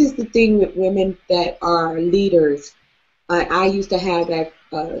this is the thing with women that are leaders. I used to have that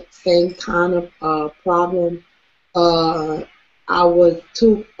same kind of problem. Uh, I was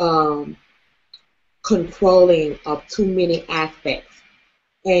too controlling of too many aspects.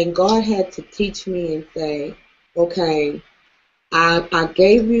 And God had to teach me and say, okay, I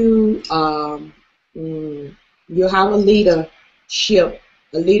gave you, you have a leadership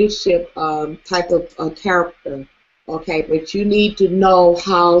type of character, okay, but you need to know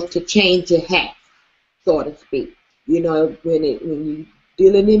how to change your hat, so to speak. When you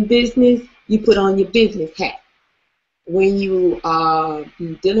dealing in business, you put on your business hat. When you are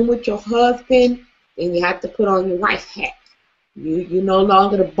dealing with your husband, then you have to put on your wife hat. You're no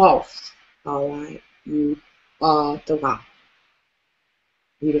longer the boss, all right? You are the wife.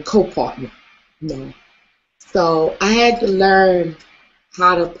 You're the co-partner. No. So I had to learn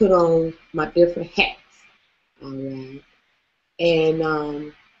how to put on my different hats, all right? And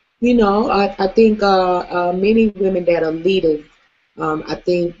I think many women that are leaders, I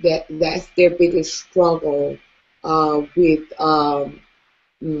think that's their biggest struggle with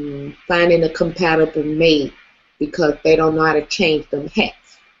finding a compatible mate because they don't know how to change them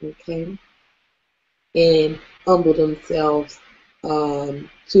hats, okay, and humble themselves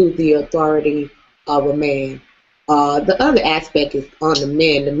to the authority of a man. The other aspect is on the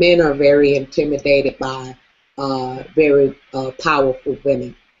men. The men are very intimidated by very powerful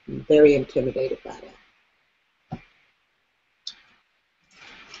women. Very intimidated by that.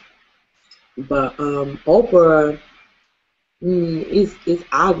 But Oprah, it's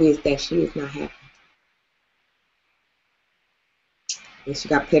obvious that she is not happy. And she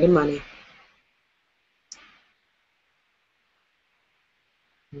got plenty of money.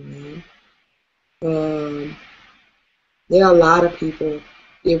 Mhm. Um, there are a lot of people.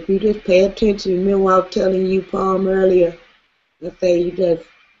 If you just pay attention, remember what I was telling you, Palm, earlier. I say you just,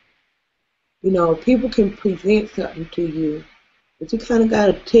 people can present something to you, but you kind of got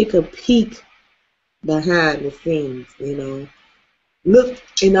to take a peek behind the scenes. Look,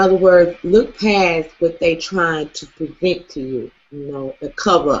 in other words, look past what they trying to present to you, the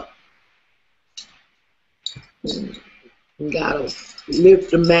cover up. You gotta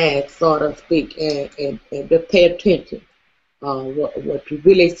lift the mask, so to speak, and just pay attention what you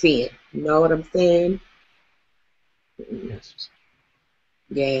really seeing. You know what I'm saying? Yes.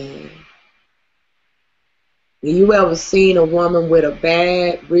 Yeah. You ever seen a woman with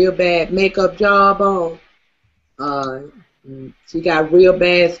a real bad makeup job on? Uh, she got real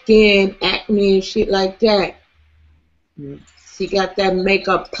bad skin, acne and shit like that. She got that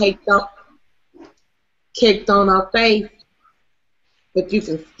makeup caked on her face, but you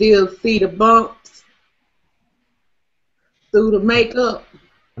can still see the bumps through the makeup.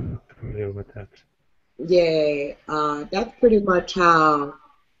 I'm not familiar with that. Yeah, that's pretty much how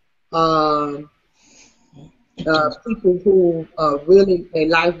um, people who really, their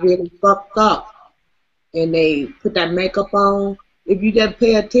life really fucked up and they put that makeup on. If you just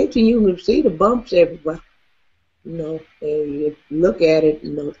pay attention, you can see the bumps everywhere. You know, and if you look at it,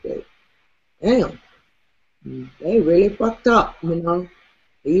 you know, say, damn, they really fucked up, you know.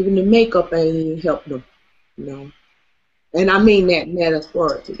 Even the makeup ain't even helped them, you know. And I mean that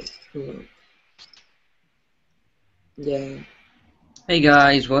metaphorically, you know. Yeah. Hey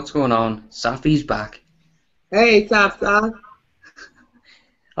guys, what's going on? Safi's back. Hey, Saf.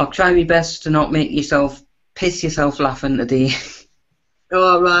 I'll try my best to not make piss yourself laughing today.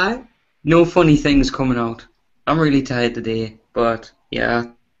 All right. No funny things coming out. I'm really tired today, but yeah,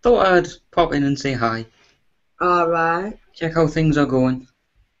 thought I'd pop in and say hi. All right. Check how things are going.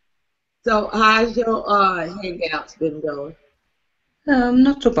 So how's your hangouts been going?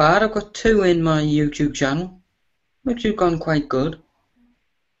 Not so bad. I've got 2 in my YouTube channel, which have gone quite good.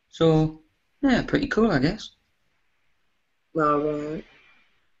 So, yeah, pretty cool, I guess. All right.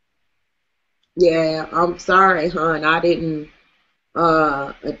 Yeah, I'm sorry, hon. I didn't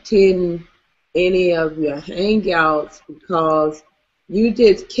attend any of your hangouts because you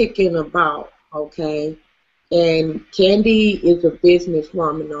just kicking about, okay? And Candy is a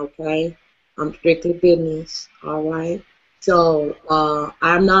businesswoman, okay? I'm strictly business, all right? So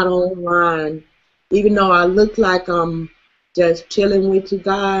I'm not online. Even though I look like I'm just chilling with you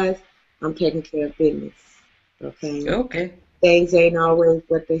guys, I'm taking care of business, okay? Okay. Things ain't always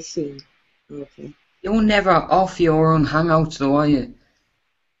what they seem, okay? You're never off your own hangouts though, are you?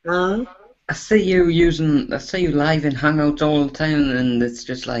 Huh? I see you live in hangouts all the time, and it's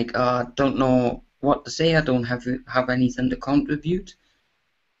just like, I don't know what to say. I don't have anything to contribute.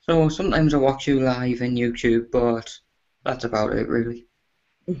 So sometimes I watch you live in YouTube, but that's about it, really.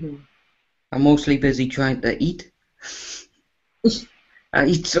 Mm-hmm. I'm mostly busy trying to eat. I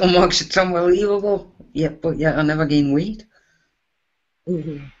eat so much, it's unbelievable. Yeah, but yeah, I never gain weight.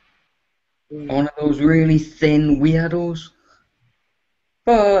 Mm-hmm. Yeah. One of those really thin weirdos.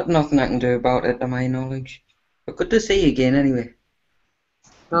 But nothing I can do about it, to my knowledge. But good to see you again, anyway.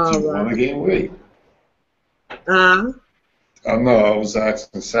 All Do you want to right. gain weight? Huh? No, I was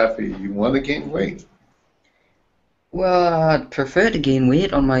asking Safi, you want to gain weight? Well, I'd prefer to gain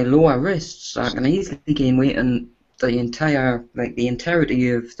weight on my lower wrists. I can easily gain weight on the entirety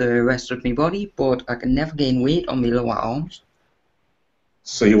of the rest of my body, but I can never gain weight on my lower arms.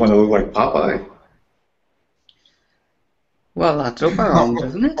 So you want to look like Popeye? Well, that's upper arms,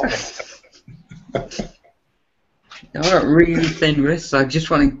 isn't it? I've got really thin wrists. I just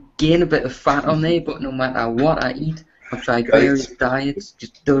want to gain a bit of fat on there, but no matter what I eat, I've tried various diets,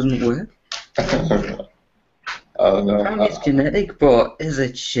 just doesn't work. I don't know. Apparently it's genetic, but is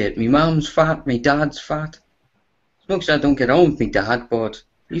it shit? My mum's fat, my dad's fat. As much as I don't get on with my dad, but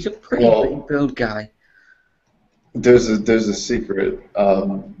he's a pretty big build guy. There's a secret.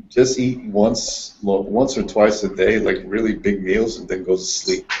 Just eat once or twice a day, like really big meals, and then go to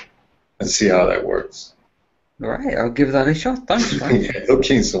sleep, and see how that works. Alright, I'll give that a shot. Thanks, man. Yeah, you'll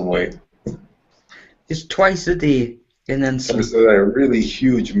gain some weight. Just twice a day, and then sleep. So they're really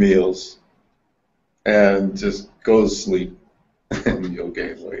huge meals, and just go to sleep, and you'll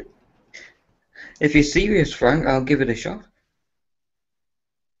gain weight. If you're serious, Frank, I'll give it a shot.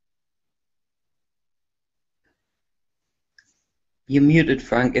 You're muted,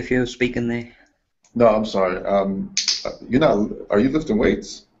 Frank, if you're speaking there. No, I'm sorry. You're not. Are you lifting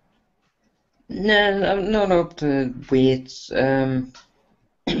weights? No, I'm not up to weights. I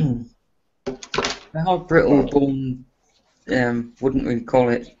have brittle bone. Wouldn't really call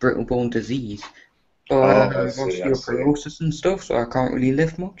it brittle bone disease, but I have osteoporosis and stuff, so I can't really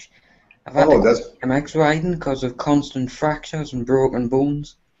lift much. I've had to go BMX riding because of constant fractures and broken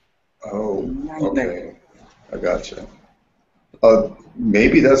bones. Oh, okay. I gotcha.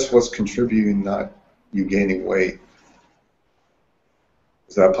 Maybe that's what's contributing, not you gaining weight.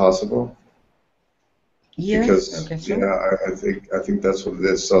 Is that possible? Yeah, Because I guess so. yeah, I think that's what it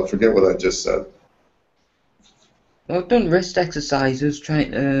is. So forget what I just said. I've done wrist exercises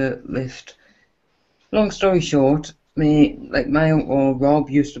trying to lift. Long story short, my uncle Rob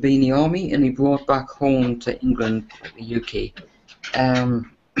used to be in the army, and he brought back home to England, the UK.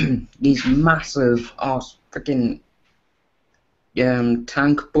 These massive freaking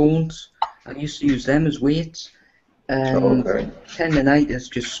tank bones. I used to use them as weights, and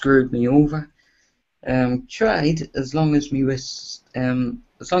tendonitis just screwed me over. Tried as long as my wrist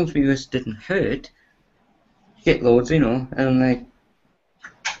didn't hurt, shitloads, you know, and like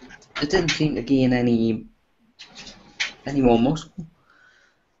it didn't seem to gain any more muscle,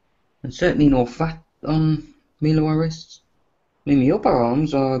 and certainly no fat on my lower wrists. I mean, my upper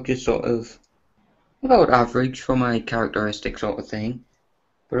arms are just sort of about average for my characteristic sort of thing,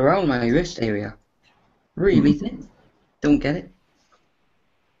 but around my wrist area, really thin. Don't get it.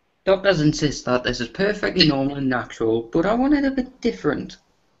 Doctors insist that this is perfectly normal and natural, but I want it a bit different.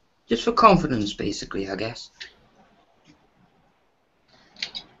 Just for confidence, basically, I guess.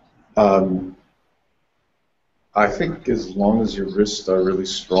 I think as long as your wrists are really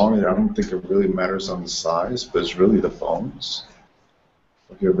strong, I don't think it really matters on the size, but it's really the bones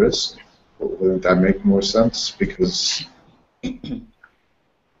of your wrist. Wouldn't that make more sense? Because, you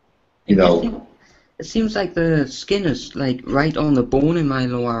know... It seems like the skin is like right on the bone in my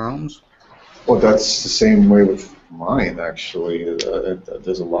lower arms. Well, that's the same way with mine, actually.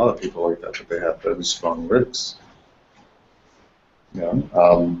 There's a lot of people like that, but they have very strong wrists. Yeah.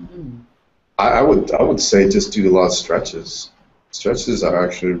 I would say just do a lot of stretches. Stretches are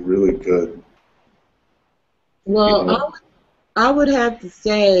actually really good. Well, you know? I would have to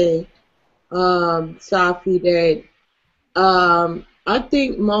say, Safi, that I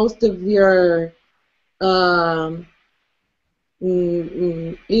think most of your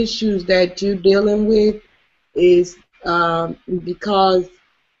issues that you're dealing with is because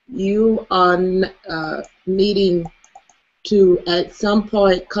you are needing to at some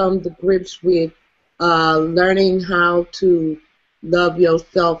point come to grips with learning how to love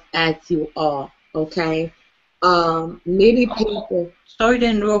yourself as you are, okay? Many people... Sorry to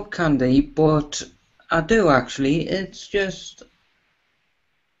interrupt, Candy, but I do actually. It's just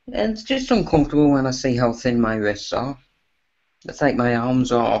uncomfortable when I see how thin my wrists are. It's like my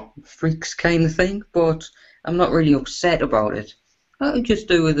arms are freaks kind of thing, but I'm not really upset about it. I could just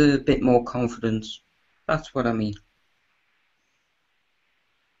do with a bit more confidence. That's what I mean.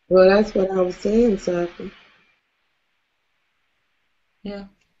 Well, that's what I was saying, Safi. Yeah.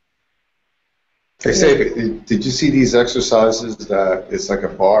 They say, did you see these exercises that it's like a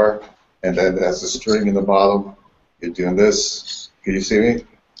bar and then it has a string in the bottom? You're doing this. Can you see me?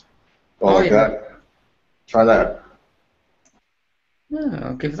 Oh, like that. Try that. Yeah,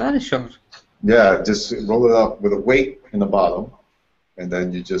 I'll give that a shot. Yeah, just roll it up with a weight in the bottom, and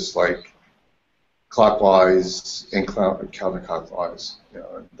then you just like clockwise and counterclockwise. You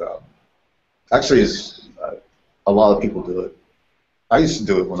know, and actually, a lot of people do it. I used to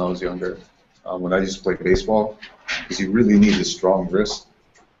do it when I was younger. When I used to play baseball, because you really need a strong wrist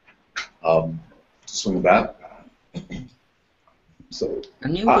to swing the bat. So I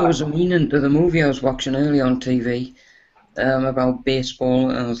knew there was a meaning to the movie I was watching earlier on TV about baseball,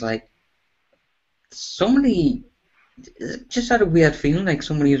 and I was like, somebody just had a weird feeling like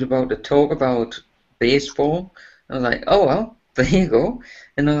somebody was about to talk about baseball. I was like, oh well, there you go.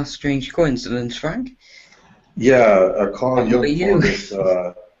 Another strange coincidence, Frank. Yeah, Carl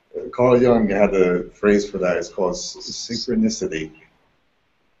Jung had a phrase for that. It's called synchronicity.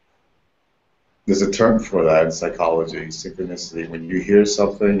 There's a term for that in psychology, synchronicity. When you hear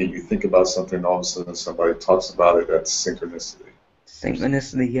something and you think about something, all of a sudden somebody talks about it, that's synchronicity.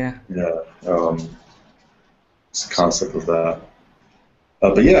 Synchronicity, yeah. Yeah, it's the concept of that.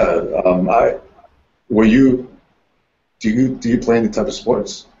 But yeah, do you play any type of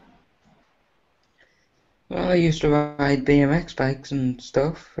sports? Well, I used to ride BMX bikes and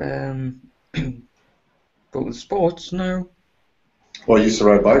stuff, but with sports, no. Well, you used to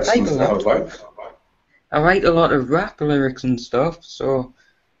ride bikes? I write a lot of rap lyrics and stuff, so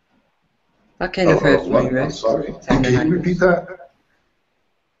that kind of hurts me, right? Sorry. Can you repeat that?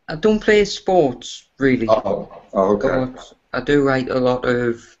 I don't play sports, really. Oh, okay. But I do write a lot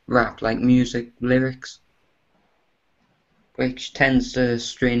of rap, like music lyrics, which tends to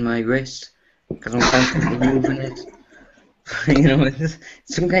strain my wrist, because I'm constantly moving it. You know, it's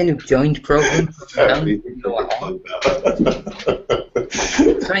some kind of joint problem.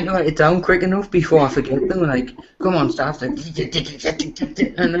 Trying to write it down quick enough before I forget them. Like, come on, start, and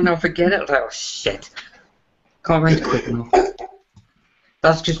then I'll forget it. Like, oh shit, can't write quick enough.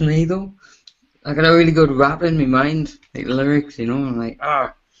 That's just me though. I got a really good rap in my mind, like lyrics, you know. I'm like,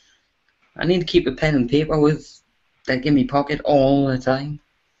 I need to keep a pen and paper like in my pocket all the time,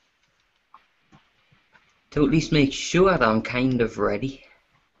 to at least make sure that I'm kind of ready.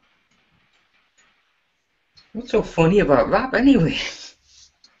 What's so funny about rap anyway?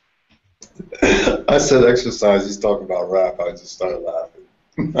 I said exercise. He's talking about rap. I just started laughing.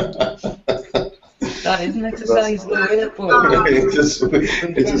 That isn't exercise, though, is it?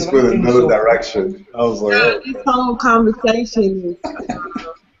 it just went another direction. I was like, oh. This whole conversation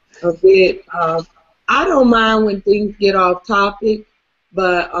is a bit. I don't mind when things get off topic,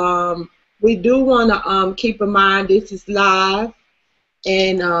 but we do want to keep in mind this is live,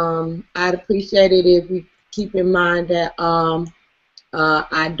 and I'd appreciate it if we keep in mind that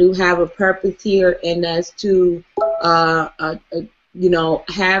I do have a purpose here, and that's to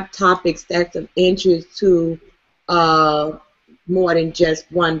have topics that's of interest to more than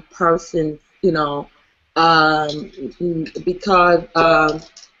just one person, because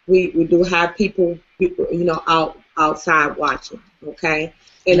we do have people, outside watching, okay?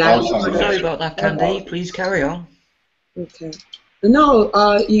 And sorry about that, Candy. Please carry on. Okay. No,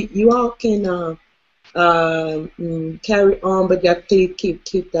 you all can carry on, but just please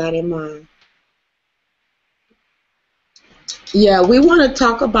keep that in mind. Yeah, we want to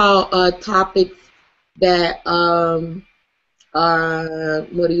talk about topics that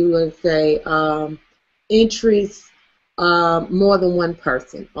what do you want to say? Interest more than one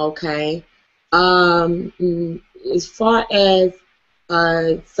person. Okay. As far as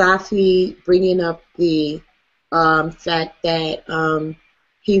Safi bringing up the fact that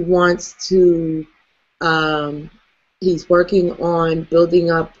he wants to, he's working on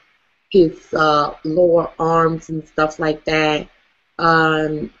building up his lower arms and stuff like that.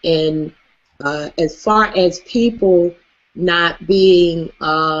 And as far as people not being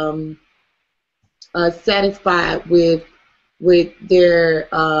satisfied with their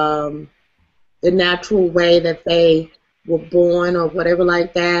the natural way that they were born or whatever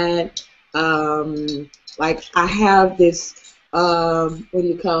like that. Like I have this what do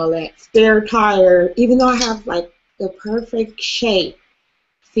you call that, spare tire, even though I have like the perfect shape,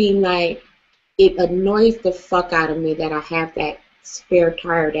 seem like it annoys the fuck out of me that I have that spare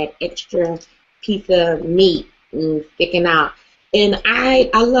tire, that extra piece of meat sticking out. And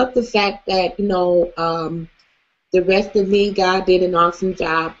I love the fact that, the rest of me, God did an awesome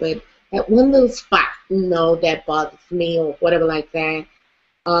job, but that one little spot, that bothers me or whatever like that,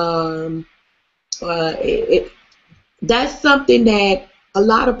 that's something that a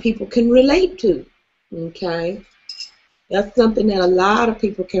lot of people can relate to, okay? That's something that a lot of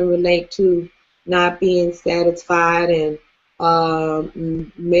people can relate to, not being satisfied and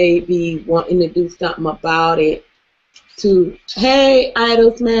maybe wanting to do something about it. To, hey,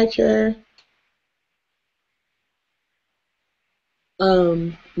 Idol Smasher,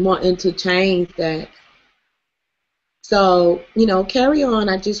 wanting to change that. So, carry on.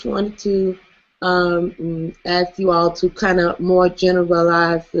 I just wanted to ask you all to kind of more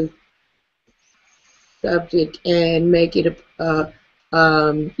generalize the subject and make it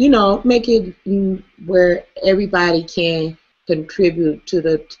make it where everybody can contribute to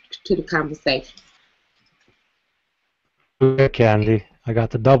the conversation. Yeah, Candy, I got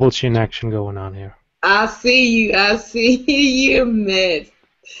the double chin action going on here. I see you. I see you, miss.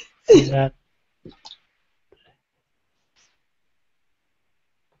 See that?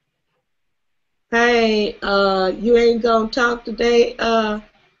 Hey, you ain't gonna talk today,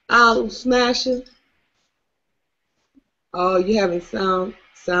 Idol Smasher? Oh, you having sound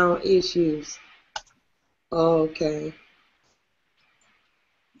issues. Okay.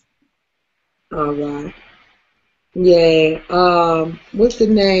 All right. Yeah. What's the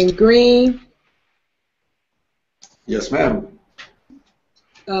name? Green? Yes, ma'am.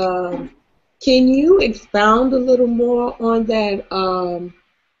 Can you expound a little more on that?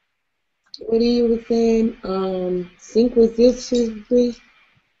 What you were saying? Synchronicity.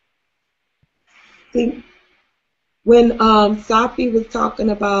 When Safi was talking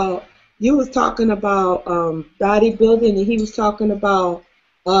about, you was talking about bodybuilding, and he was talking about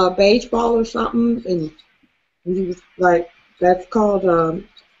baseball or something, and he was like, that's called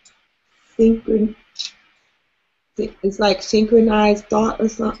it's like synchronized thought or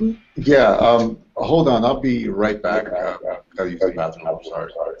something. Yeah. Hold on. I'll be right back. Gotta use the bathroom. I'm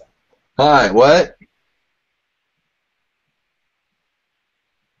sorry. Hi. What?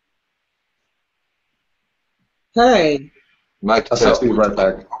 Hey. Mike, I'll be right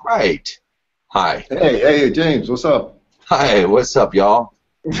back. All right. Hi. Hey, James. What's up? Hi. What's up, y'all?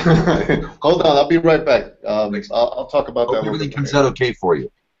 Hold on. I'll be right back. I'll talk about that. Hope everything comes out okay for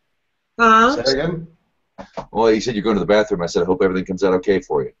you. Huh? Say again? Well, you said you're going to the bathroom. I said, I hope everything comes out okay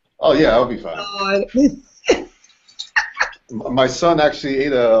for you. Oh, yeah, I'll be fine. My son actually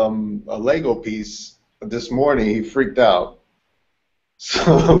ate a Lego piece this morning. He freaked out.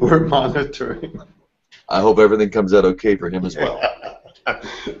 So we're monitoring. I hope everything comes out okay for him as well.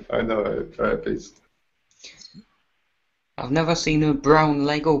 I know, I try to paste. I've never seen a brown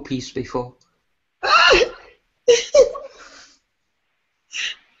Lego piece before. I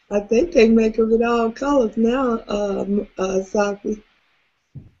think they make them in all colors now, Sophie.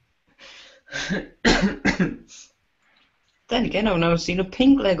 Then again, I've never seen a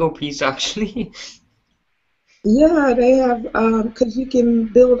pink Lego piece actually. Yeah, they have, because you can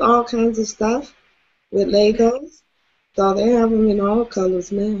build all kinds of stuff with Legos. So they have them in all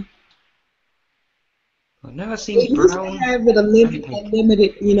colors now. I've never They seen used to brown have it and pink.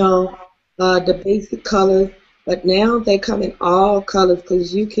 limited, the basic colors, but now they come in all colors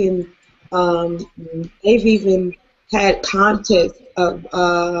because you can, they've even had contests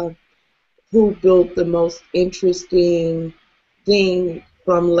of who built the most interesting thing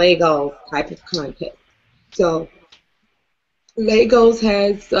from Lego type of contest. So Legos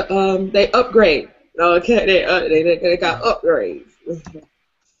has they upgrade. Okay, they got upgrades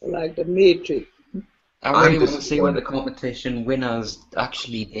like the Matrix. I I'm really want to see what the disappointed. competition winners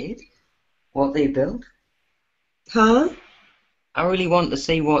actually did, what they built. Huh? I really want to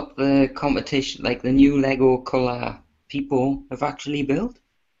see what the competition, like the new Lego color people have actually built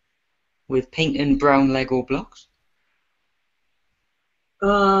with pink and brown Lego blocks.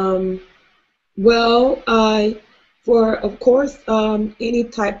 Well, for of course, any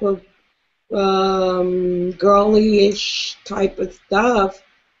type of girly-ish type of stuff,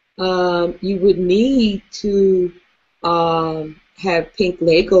 you would need to have pink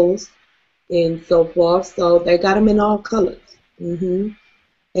Legos and so forth. So they got them in all colors. And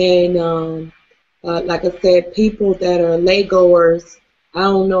like I said, people that are Legoers, I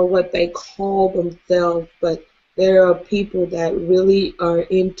don't know what they call themselves, but there are people that really are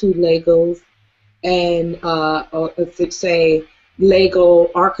into Legos and or if it's say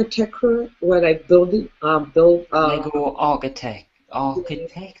Lego architecture where they build Lego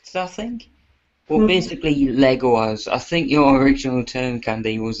architects, I think. Well, basically Legoers. I think your original term,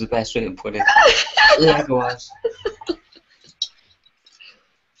 Candy, was the best way to put it. Legoers.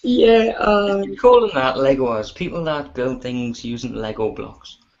 yeah You call them that, Legoers. People that build things using Lego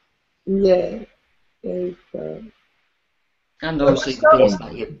blocks. yeah it's, And obviously the base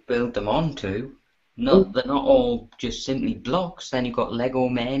that you build them onto. They're not all just simply blocks. Then you've got Lego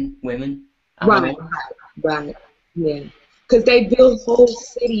men, women, right animals. right yeah because they build whole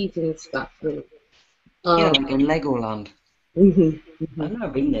cities and stuff really. Yeah, like in Legoland. Mhm. I've never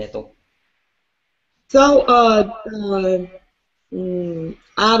been there though. So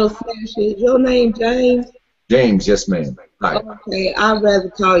Idle Smash, is your name James? James, yes, ma'am. Hi. Okay, I'd rather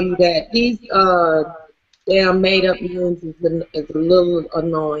call you that. These damn made up names is a little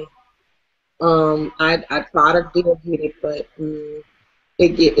annoying. I try to deal with it, but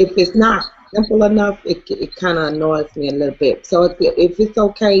if it's not simple enough, it kind of annoys me a little bit. So if it's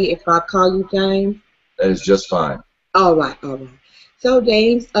okay if I call you James, That is just fine. all right, all right. So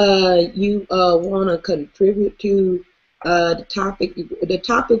James, you want to contribute to the topic? The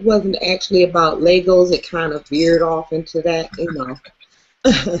topic wasn't actually about Legos. It kind of veered off into that, and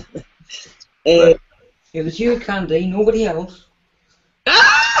Right. It was you, Candy, nobody else.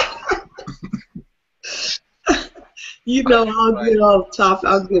 I'll get off topic.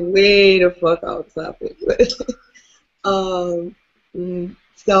 I'll get way the fuck off topic.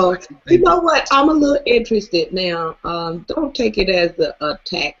 So you know what? I'm a little interested now. Don't take it as an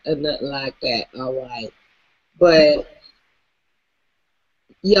attack or nothing like that. All right, but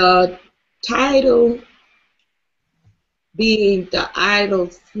your title being the idol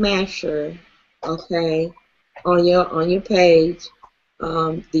smasher, okay, on your page,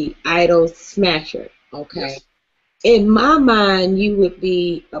 the idol smasher, okay. Yes. In my mind, you would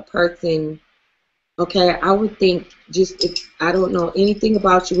be a person. Okay, I would think just if I don't know anything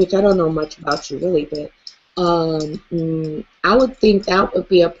about you, which I don't know much about you really, but I would think that would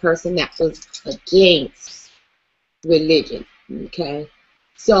be a person that was against religion. Okay,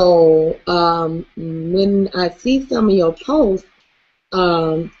 so when I see some of your posts,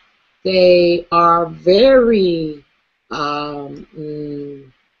 they are very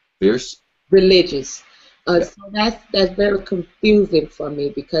Fierce? religious. Yeah. So that's very confusing for me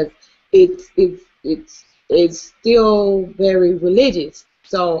because it's still very religious.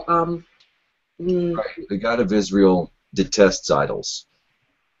 So Right. The God of Israel detests idols.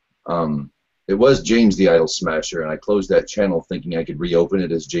 It was James the Idol Smasher, and I closed that channel thinking I could reopen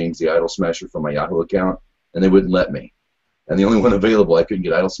it as James the Idol Smasher from my Yahoo account, and they wouldn't let me. And the only one available, I couldn't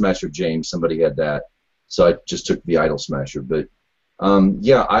get Idol Smasher James. Somebody had that, so I just took the Idol Smasher. But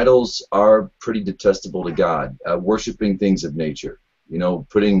yeah, idols are pretty detestable to God. Worshipping things of nature,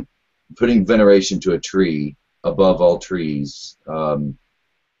 putting veneration to a tree above all trees.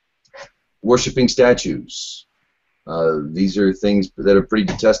 Worshipping statues. These are things that are pretty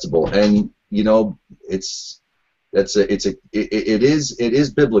detestable, and you know, it is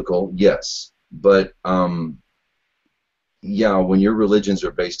biblical, yes, but yeah, when your religions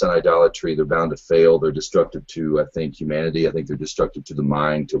are based on idolatry, they're bound to fail. They're destructive to, I think, humanity. I think they're destructive to the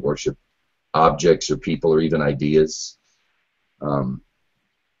mind to worship objects or people or even ideas.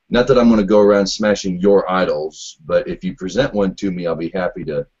 Not that I'm going to go around smashing your idols, but if you present one to me, I'll be happy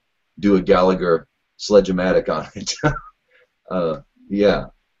to do a Gallagher sledge-o-matic on it. Yeah.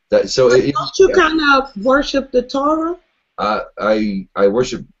 Don't you kind of worship the Torah? I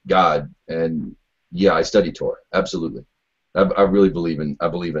worship God, and yeah, I study Torah. Absolutely, I really believe in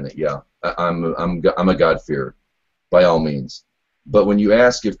it. Yeah, I'm a God-fearer, by all means. But when you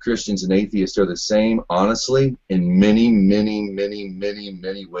ask if Christians and atheists are the same, honestly, in many, many, many, many,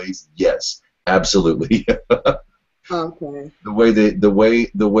 many ways, yes, absolutely. Okay.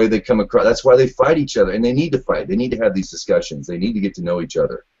 The way they come across, that's why they fight each other, and they need to fight. They need to have these discussions. They need to get to know each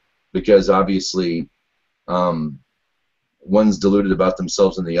other, because obviously one's deluded about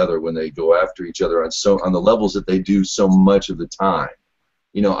themselves and the other when they go after each other on the levels that they do so much of the time.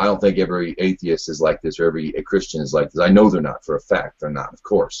 You know, I don't think every atheist is like this or every Christian is like this. I know they're not. For a fact, they're not, of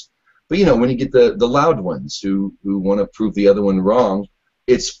course. But you know, when you get the loud ones who want to prove the other one wrong,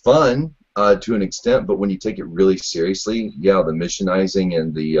 it's fun to an extent. But when you take it really seriously, yeah, the missionizing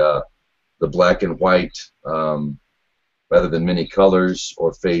and the black and white, rather than many colors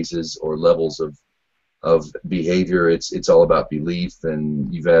or phases or levels of behavior, it's all about belief,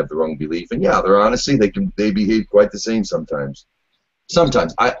 and you have the wrong belief. And yeah, they're honestly they behave quite the same sometimes.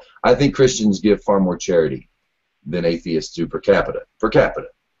 Sometimes I think Christians give far more charity than atheists do per capita.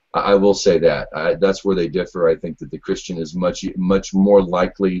 I will say that. That's where they differ. I think that the Christian is much more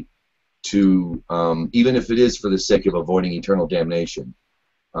likely to, even if it is for the sake of avoiding eternal damnation,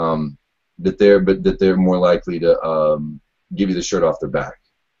 that they're more likely to give you the shirt off their back.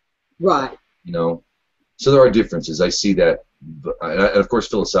 Right. You know, so there are differences. I see that, and of course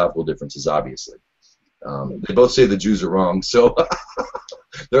philosophical differences, obviously. They both say the Jews are wrong, so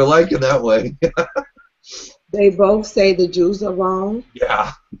they're alike in that way. They both say the Jews are wrong?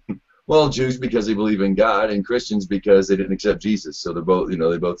 Yeah. Well, Jews because they believe in God, and Christians because they didn't accept Jesus. So they're both,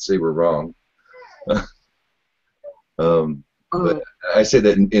 they both say we're wrong. But I say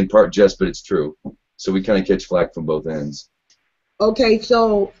that in part jest, but it's true. So we kind of catch flack from both ends. Okay,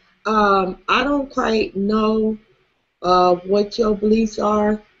 so I don't quite know what your beliefs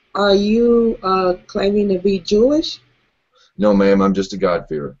are. Are you claiming to be Jewish? No, ma'am. I'm just a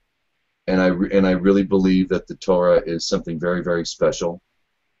God-fearer, and I really believe that the Torah is something very, very special.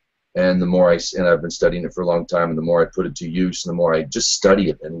 And the more and I've been studying it for a long time, and the more I put it to use, and the more I just study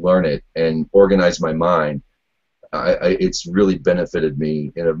it and learn it and organize my mind, it's really benefited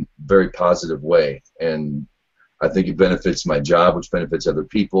me in a very positive way. And I think it benefits my job, which benefits other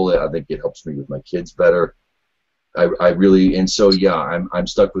people. I think it helps me with my kids better. I really, and so yeah, I'm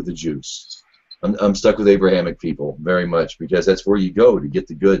stuck with the Jews. I'm stuck with Abrahamic people very much, because that's where you go to get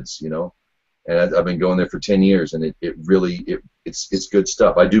the goods, And I've been going there for 10 years, and it's good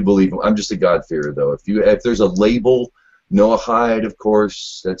stuff. I do believe. I'm just a God-fearer, though. If there's a label, Noahide, of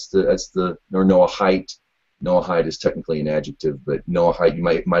course, or Noahite. Noahide is technically an adjective, but Noahide, you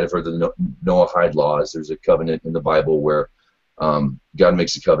might have heard of the Noahide laws. There's a covenant in the Bible where God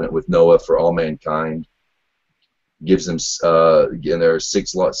makes a covenant with Noah for all mankind. Gives them, and there are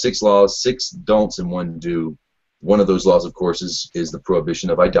six laws, 6 don'ts and 1 do. One of those laws, of course, is the prohibition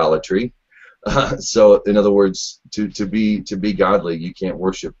of idolatry. So, in other words, to be godly, you can't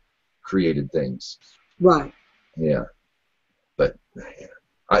worship created things. Right. Yeah. But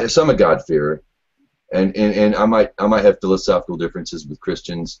so I'm a God-fearer, and I might have philosophical differences with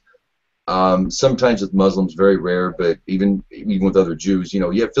Christians. Sometimes with Muslims, very rare, but even with other Jews, you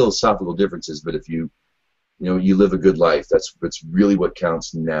have philosophical differences. But if you live a good life, that's really what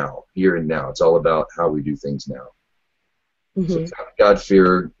counts now, here and now. It's all about how we do things now. Mm-hmm. So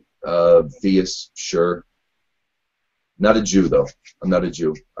God-fearer, theist, sure. Not a Jew, though. I'm not a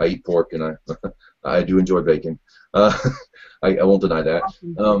Jew. I eat pork, and I do enjoy bacon. I won't deny that.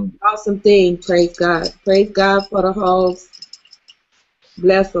 Awesome thing. Praise God. Praise God for the hogs.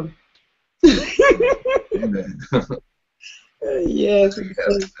 Bless them. Amen. Yes.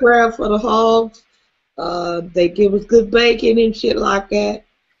 Prayer for the hogs. They give us good bacon and shit like that.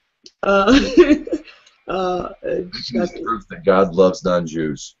 It's proof that God loves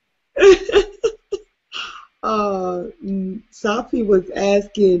non-Jews. Sophie was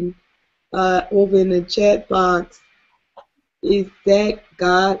asking over in the chat box, is that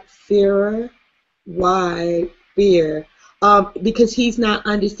God-fearer? Why fear? Because he's not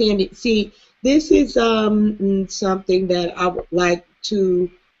understanding. See, this is something that I would like to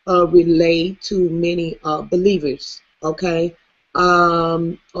relate to many believers, okay,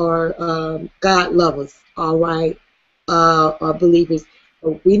 or God lovers, all right, or believers.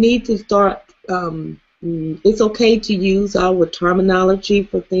 We need to start. It's okay to use our terminology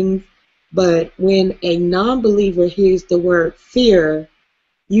for things, but when a non-believer hears the word fear,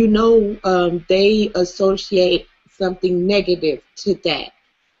 you know, they associate something negative to that.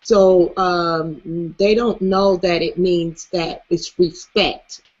 So they don't know that it means that it's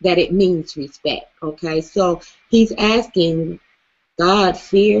respect, that it means respect. Okay, so he's asking God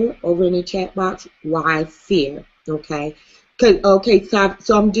fear over in the chat box. Why fear? Okay,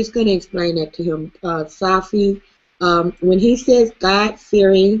 so I'm just going to explain that to him. Safi, when he says God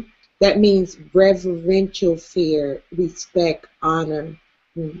fearing, that means reverential fear, respect, honor.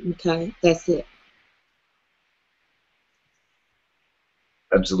 Okay, that's it.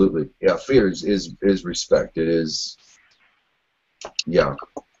 Absolutely. Yeah, fear is respect. It is, yeah,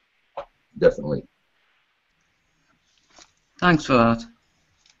 definitely. Thanks for that.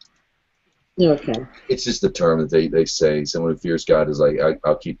 Okay. It's just the term that they say. Someone who fears God is like,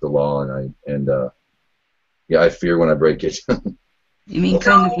 I'll keep the law, I fear when I break it. You mean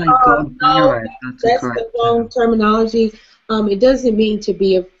kind of like God fearer? That's the wrong terminology. It doesn't mean to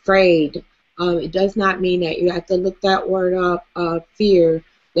be afraid. It does not mean that. You have to look that word up. Fear.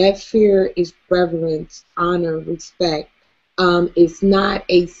 That fear is reverence, honor, respect. It's not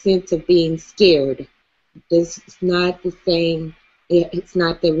a sense of being scared. This is not the same. It's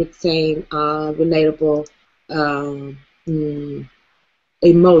not the same relatable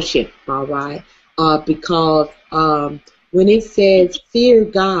emotion. All right. Because when it says fear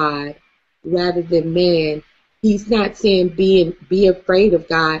God rather than man, he's not saying be afraid of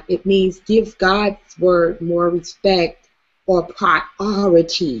God. It means give God's word more respect or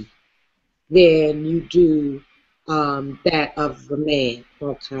priority than you do that of the man.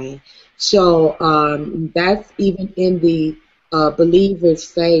 Okay, so that's even in the believer's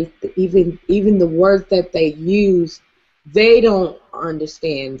faith. Even the words that they use, they don't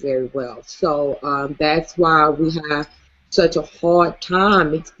understand very well. So that's why we have such a hard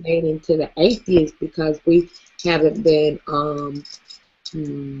time explaining to the atheists, because we haven't been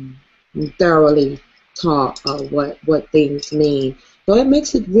thoroughly taught what things mean. So it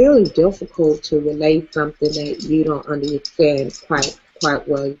makes it really difficult to relate something that you don't understand quite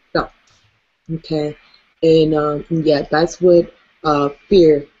well yourself. Okay, and yeah, that's what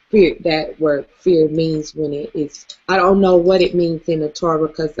fear. That word fear means when it is. I don't know what it means in the Torah,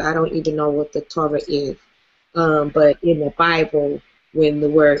 because I don't even know what the Torah is. But in the Bible, when the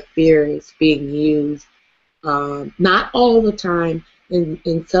word fear is being used, not all the time.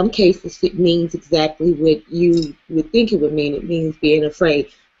 In some cases, it means exactly what you would think it would mean. It means being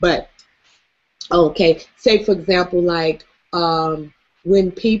afraid. But okay, say for example, like when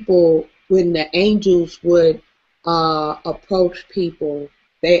the angels would approach people,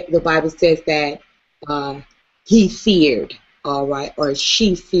 the Bible says that he feared, all right, or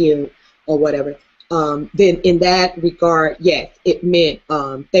she feared, or whatever. Then in that regard, yes, it meant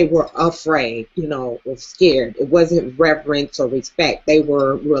they were afraid, or scared. It wasn't reverence or respect. They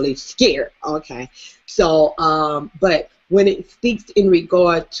were really scared. Okay, so but when it speaks in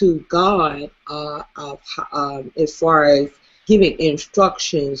regard to God, as far as giving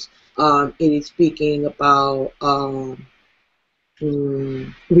instructions, it is speaking about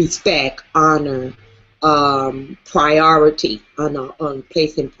respect, honor, priority, on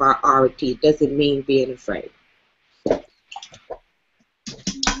placing priority. It doesn't mean being afraid.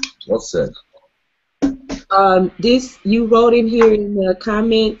 Well said. This you wrote in here in the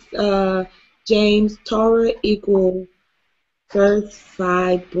comments, James, Torah equal first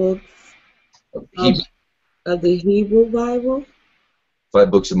 5 books of the Hebrew Bible. 5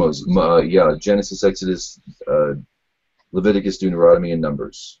 books of Moses. Yeah, Genesis, Exodus, Leviticus, Deuteronomy, and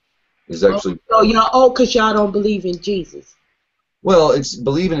Numbers. Is actually. Because y'all don't believe in Jesus. Well, it's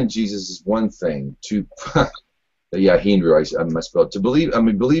believing in Jesus is one thing. Yeah, Hebrew, I messed up.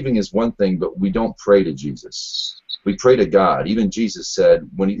 Believing is one thing, but we don't pray to Jesus. We pray to God. Even Jesus said,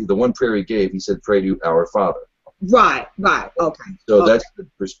 the one prayer he gave, he said, pray to our Father. Right, okay. So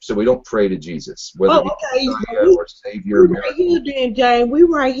so we don't pray to Jesus. Whether he's Messiah or Savior. We right here then, James. We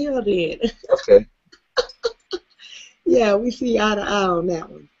right here then. Okay. Yeah, we see eye to eye on that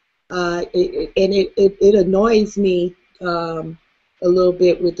one. It annoys me a little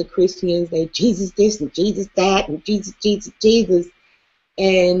bit with the Christians. They Jesus this and Jesus that and Jesus.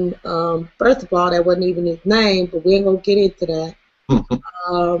 And first of all, that wasn't even his name, but we ain't gonna get into that.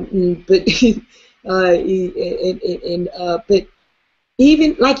 But But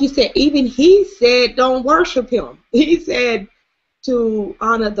even like you said, even he said, don't worship him. He said to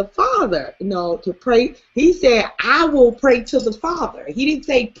honor the Father, to pray. He said, I will pray to the Father. He didn't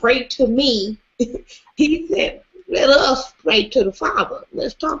say pray to me. He said, let us pray to the Father.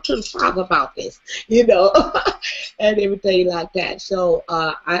 Let's talk to the Father about this, and everything like that. So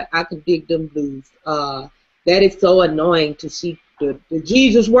I can dig them blues. That is so annoying to see the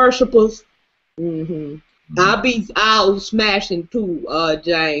Jesus worshipers. I'll be out smashing too,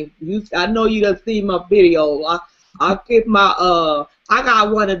 James. I know you done seen my video. I get my I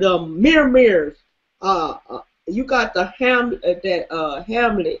got one of them mirrors. You got the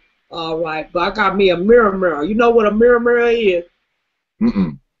Hamlet, all right, but I got me a mirror. You know what a mirror is?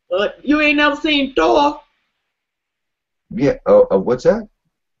 You ain't never seen Thor? Yeah. What's that?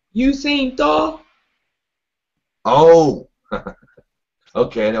 You seen Thor? Oh.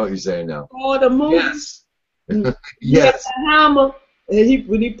 Okay, I know what you're saying now. Oh, the movie. Yes. Yes. Yes. The hammer, and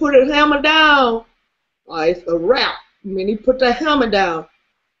when he put his hammer down, it's a wrap. When he put the hammer down,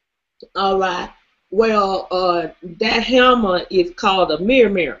 all right. Well, that hammer is called a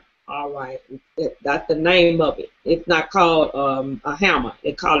mirror. All right, that's the name of it. It's not called a hammer.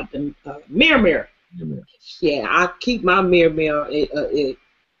 They call it the mirror. Yeah, I keep my mirror.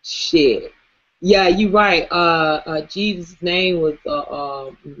 Shit. Yeah, you're right. Jesus' name was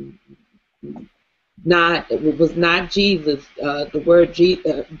it was not Jesus. The word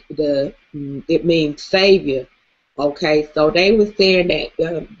it means Savior. Okay, so they were saying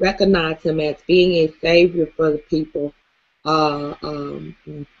that recognize him as being a savior for the people,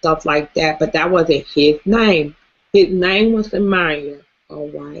 stuff like that. But that wasn't his name. His name was Emmanuel.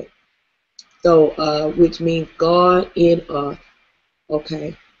 All right. So, which means God in us.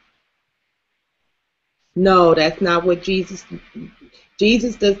 Okay. No, that's not what Jesus.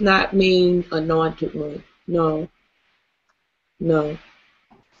 Jesus does not mean anointed one. No. No.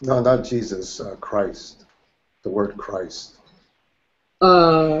 No, not Jesus. Christ. The word Christ.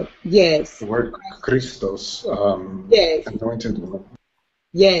 Yes. The word Christos. Yes. Anointed one.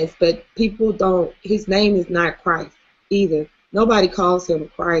 Yes, but people don't. His name is not Christ either. Nobody calls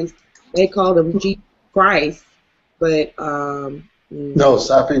him Christ. They call him Jesus Christ. But no,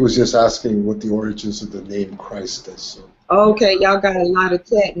 Safi was just asking what the origins of the name Christ is. So. Okay, y'all got a lot of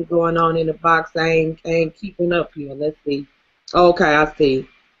chatting going on in the box. I ain't keeping up here. Let's see. Okay, I see.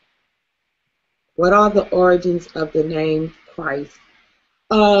 What are the origins of the name Christ?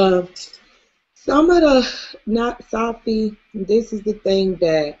 Some of the, not Safi, this is the thing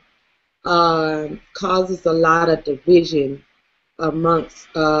that causes a lot of division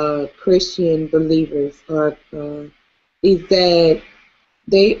amongst Christian believers, is that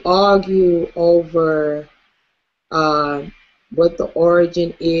they argue over what the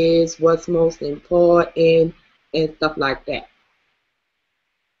origin is, what's most important, and stuff like that.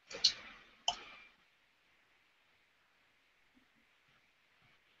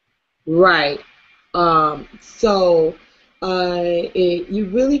 Right. So you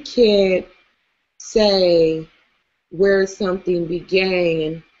really can't say where something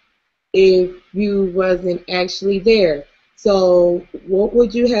began if you wasn't actually there. So what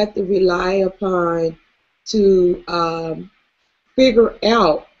would you have to rely upon to figure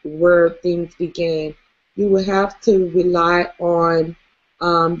out where things began? You would have to rely on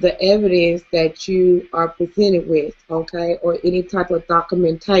the evidence that you are presented with, okay, or any type of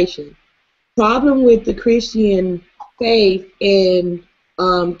documentation. Problem with the Christian faith in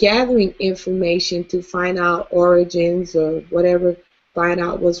gathering information to find out origins or whatever, find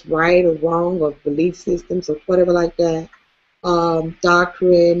out what's right or wrong or belief systems or whatever like that,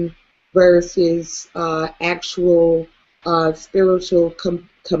 doctrine versus actual spiritual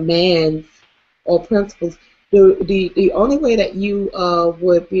commands or principles. The only way that you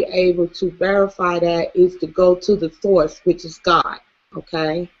would be able to verify that is to go to the source, which is God.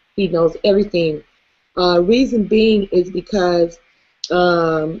 Okay, He knows everything. Reason being is because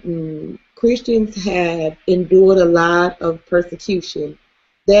Christians have endured a lot of persecution.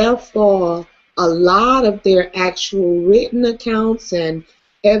 Therefore, a lot of their actual written accounts and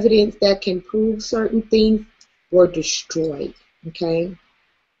evidence that can prove certain things were destroyed. Okay,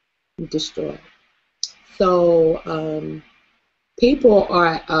 destroyed. So people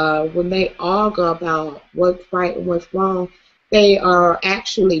are, when they argue about what's right and what's wrong, they are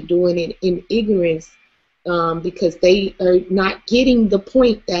actually doing it in ignorance because they are not getting the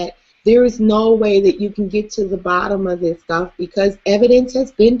point that there is no way that you can get to the bottom of this stuff because evidence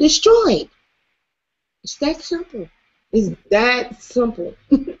has been destroyed. It's that simple. It's that simple.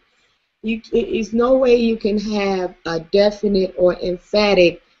 It's no way you can have a definite or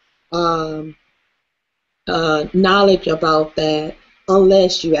emphatic knowledge about that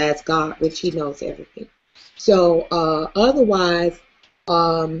unless you ask God, which He knows everything. So otherwise,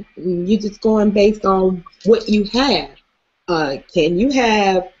 you're just going based on what you have. Can you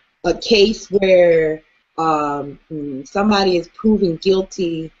have a case where somebody is proven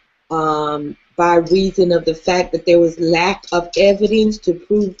guilty by reason of the fact that there was lack of evidence to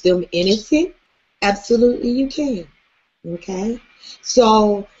prove them innocent? Absolutely, you can. Okay,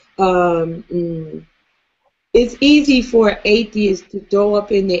 so it's easy for atheists to throw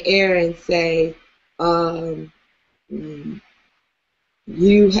up in the air and say,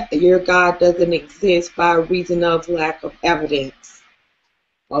 your God doesn't exist by reason of lack of evidence.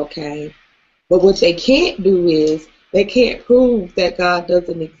 Okay, but what they can't do is they can't prove that God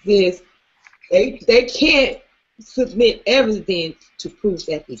doesn't exist. They can't submit evidence to prove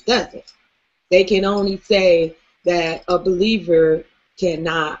that He doesn't. They can only say that a believer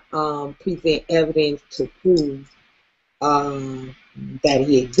cannot present evidence to prove that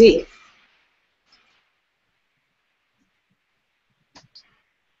He exists.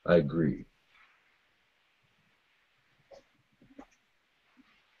 I agree.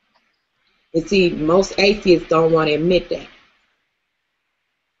 And see, most atheists don't want to admit that.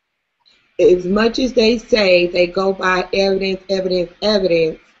 As much as they say they go by evidence,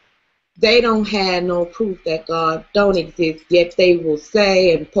 they don't have no proof that God don't exist, yet they will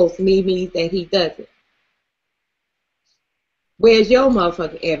say and post memes that He doesn't. Where's your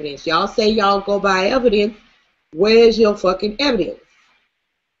motherfucking evidence? Y'all say y'all go by evidence. Where's your fucking evidence?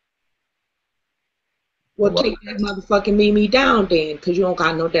 Well, take that motherfucking meme down then, because you don't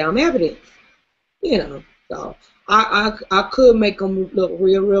got no damn evidence. You know, so I could make them look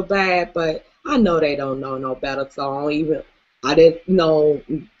real bad, but I know they don't know no better, so I just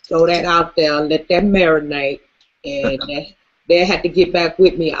throw that out there, let that marinate, and they had to get back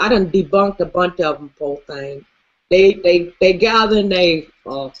with me. I done debunked a bunch of them, poor thing. They gather and they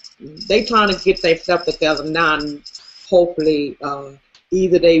trying to get their stuff together now, and hopefully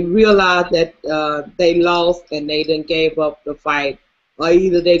either they realize that they lost and they done gave up the fight, or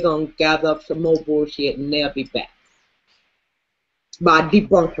either they gonna gather up some more bullshit and they'll be back. But I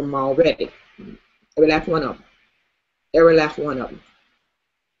debunked them already. Every last one of them. Every last one of them.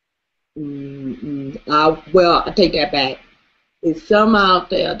 Well, I take that back. There's some out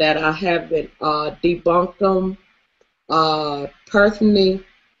there that I haven't debunked them personally,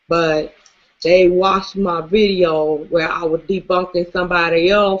 but they watched my video where I was debunking somebody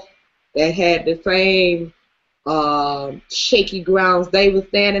else that had the same shaky grounds they were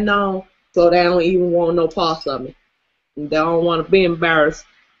standing on, so they don't even want no parts of me. They don't want to be embarrassed,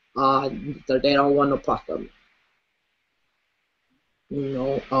 so they don't want no parts of me.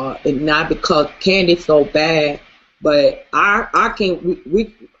 And not because Candy's so bad, but I can.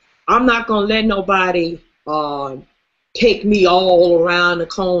 I'm not gonna let nobody take me all around the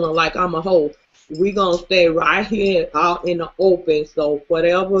corner like I'm a hoe. We're gonna stay right here out in the open. So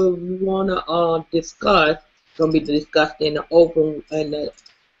whatever we wanna discuss, gonna be discussed in the open in the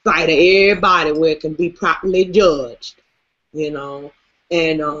sight of everybody where it can be properly judged. And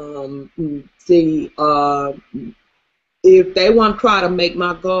see, if they want to try to make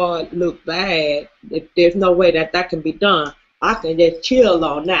my God look bad, if there's no way that can be done, I can just chill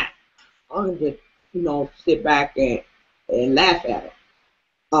on that. I can just, sit back and laugh at it.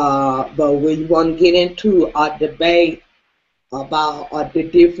 But when you want to get into a debate about the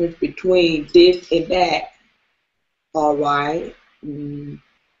difference between this and that, all right,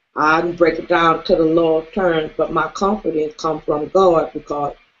 I can break it down to the Lord's terms, but my confidence comes from God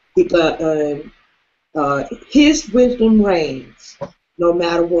because His wisdom reigns no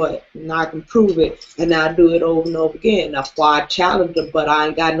matter what, and I can prove it, and I do it over and over again. That's why I challenge them, but I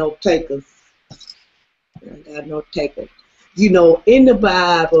ain't got no takers. In the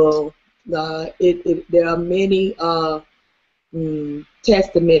Bible, there are many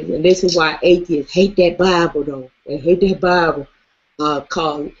testaments, and this is why atheists hate that Bible, though. They hate that Bible,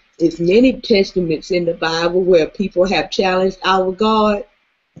 because it's many testaments in the Bible where people have challenged our God.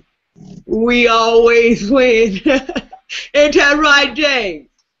 We always win. Ain't that right, James?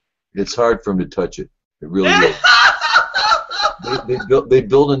 It's hard for them to touch it. It really is. They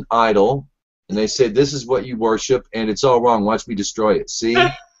build an idol, and they say, this is what you worship, and it's all wrong. Watch me destroy it. See?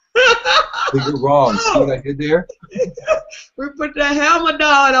 You're wrong. See what I did there? We put the hammer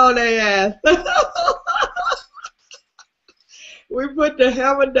down on their ass. We put the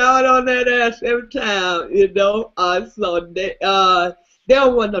hammer down on that ass every time, so they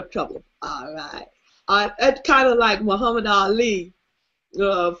don't want no trouble. All right. It's kind of like Muhammad Ali.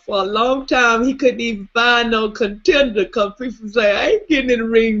 For a long time, he couldn't even find no contender because people say, I ain't getting in the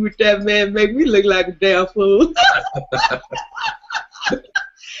ring with that man, make me look like a damn fool.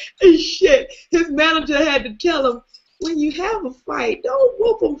 Shit, his manager had to tell him, when you have a fight, don't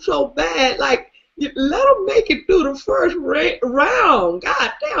whoop him so bad. Like, let him make it through the first round.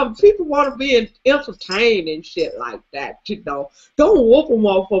 God damn, people want to be entertained and shit like that, you know. Don't whoop him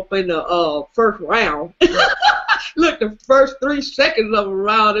off up in the first round. Look, the first 3 seconds of a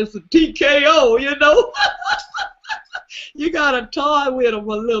round is a TKO, you know. You got to toy with him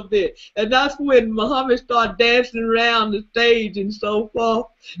a little bit. And that's when Muhammad started dancing around the stage and so forth.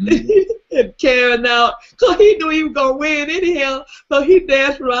 And carrying out. So he knew he was going to win anyhow. So he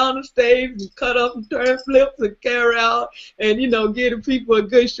danced around the stage and cut up and turn flips and carry out. And, you know, give the people a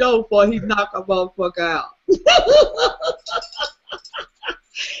good show before he knocked a motherfucker out.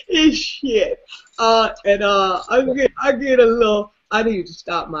 It's shit. I get a little, I need to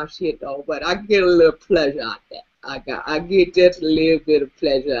stop my shit though, but I get a little pleasure out there. I get just a little bit of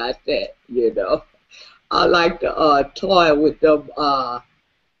pleasure out there, you know. I like to toy with them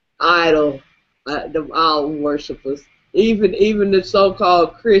idol worshippers, even the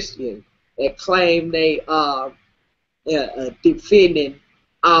so-called Christians that claim they are defending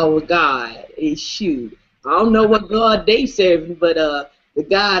our God. Shoot, I don't know what God they serving, but the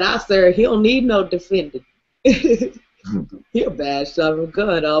God I serve, he don't need no defending. He'll bash some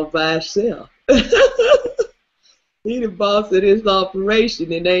gun all by himself. He the boss of this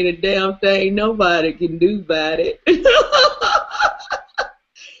operation, and ain't a damn thing nobody can do about it.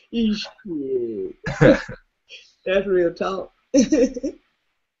 Shit. That's real talk. Yeah,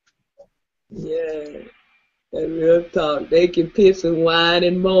 that's real talk. They can piss and whine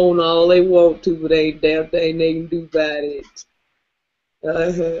and moan all they want to, but ain't a damn thing they can do about it.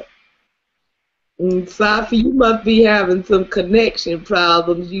 Safi, you must be having some connection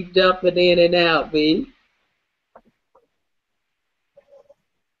problems. You jumping in and out, B.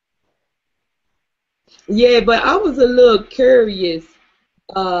 Yeah, but I was a little curious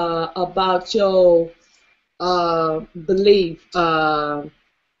about your belief,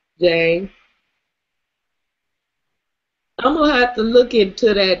 Jane. I'm gonna have to look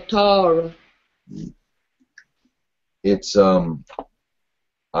into that Torah. It's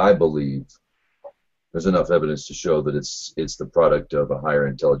I believe there's enough evidence to show that it's the product of a higher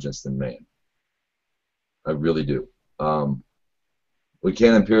intelligence than man. I really do. We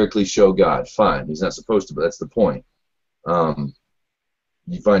can't empirically show God. Fine, he's not supposed to, but that's the point. You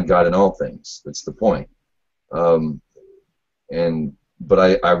find God in all things. That's the point. But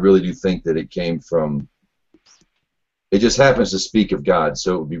I really do think that it came from. It just happens to speak of God,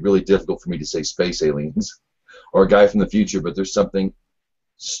 so it would be really difficult for me to say space aliens or a guy from the future. But there's something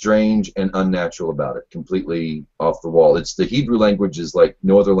strange and unnatural about it, completely off the wall. It's the Hebrew language is like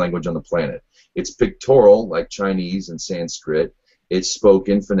no other language on the planet. It's pictorial, like Chinese and Sanskrit. It's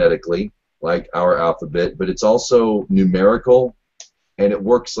spoken phonetically, like our alphabet, but it's also numerical, and it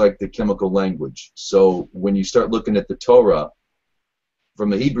works like the chemical language. So when you start looking at the Torah from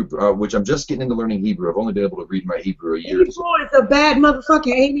the Hebrew, which I'm just getting into learning Hebrew. I've only been able to read my Hebrew a year. Hebrew is a bad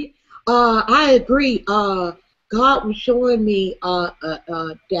motherfucker, ain't it? I agree. God was showing me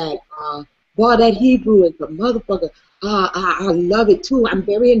that boy, that Hebrew is a motherfucker. I love it too. I'm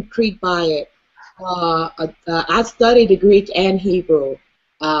very intrigued by it. I studied the Greek and Hebrew,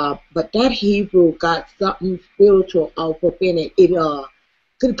 but that Hebrew got something spiritual up in it.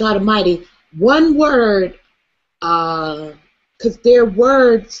 Good God Almighty, one word, because their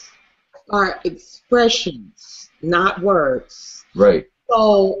words are expressions, not words. Right.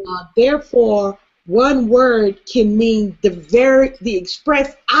 So therefore, one word can mean the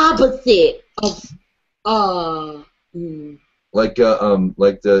express opposite of like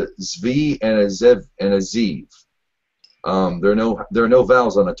the Zvi and a Zev and a Ziv. There are no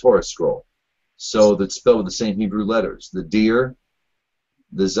vowels on a Torah scroll, so that's spelled with the same Hebrew letters. The deer,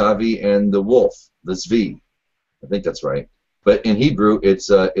 the Zavi, and the wolf, the Zvi. I think that's right. But in Hebrew,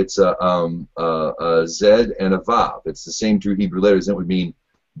 it's a Zed and a Vav. It's the same two Hebrew letters. That would mean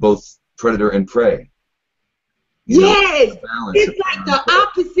both predator and prey. Yes, it's like the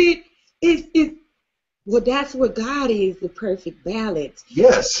opposite. Well, that's what God is, the perfect balance.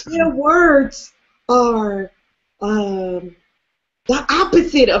 Yes. Their words are the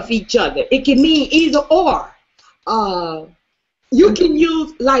opposite of each other. It can mean either or. You can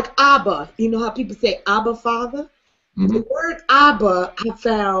use like Abba. You know how people say Abba, Father? Mm-hmm. The word Abba, I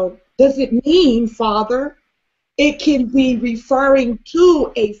found, doesn't mean father. It can be referring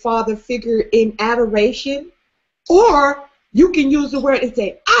to a father figure in adoration. Or you can use the word and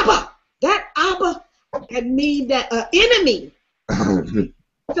say Abba. That Abba can mean that enemy.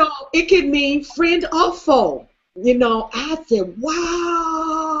 So it can mean friend or foe. You know, I said,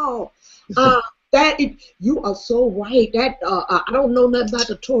 wow. You are so right. That I don't know nothing about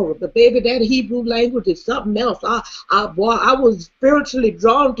the Torah, but baby, that Hebrew language is something else. I was spiritually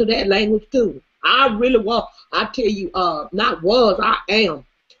drawn to that language too. I really was. I tell you, not was, I am.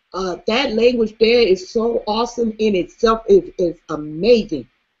 That language there is so awesome in itself. Is amazing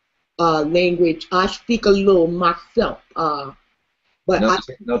language. I speak a little myself. But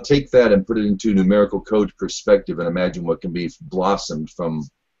now take that and put it into numerical code perspective and imagine what can be blossomed from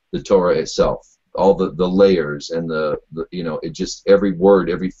the Torah itself. All the layers and the you know, it just, every word,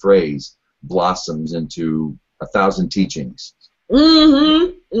 every phrase blossoms into 1,000 teachings.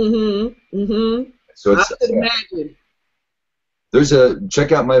 So it's, I could imagine.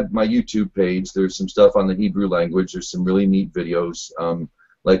 Check out my YouTube page. There's some stuff on the Hebrew language. There's some really neat videos,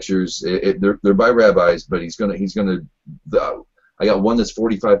 lectures. They're by rabbis, but he's gonna I got one that's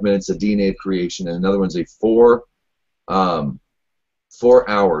 45 minutes, a DNA of creation, and another one's a 4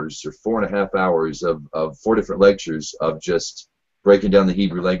 hours or 4.5 hours of 4 different lectures of just breaking down the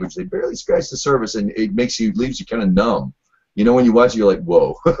Hebrew language. They barely scratch the surface, and it leaves you kind of numb. You know, when you watch it, you're like,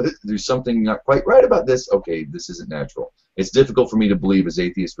 whoa, there's something not quite right about this. Okay, this isn't natural. It's difficult for me to believe, as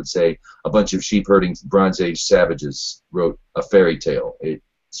atheists would say, a bunch of sheep-herding Bronze Age savages wrote a fairy tale. It's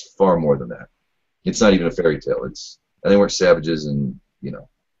far more than that. It's not even a fairy tale. And they weren't savages, and you know,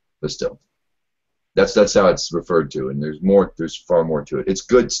 but still, that's how it's referred to. And there's far more to it. It's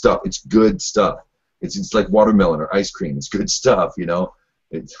good stuff. It's good stuff. It's like watermelon or ice cream. It's good stuff. You know,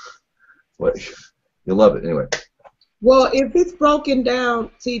 you'll love it anyway. Well, if it's broken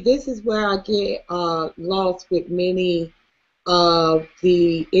down, see, this is where I get lost with many of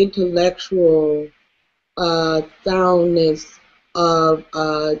the intellectual soundness of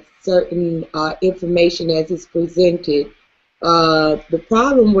certain information as it's presented. The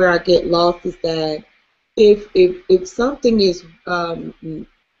problem where I get lost is that if something is,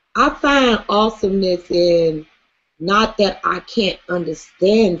 I find awesomeness in not that I can't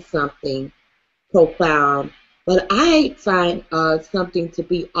understand something profound, but I find something to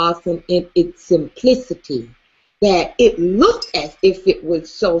be awesome in its simplicity, that it looked as if it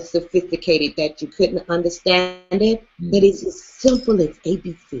was so sophisticated that you couldn't understand it, but it's as simple as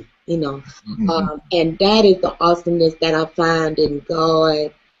ABC, you know. And that is the awesomeness that I find in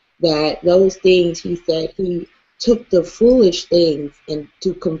God, that those things, he said, he took the foolish things and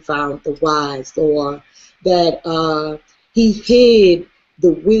to confound the wise, or that he hid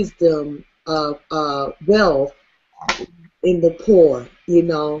the wisdom of wealth in the poor, you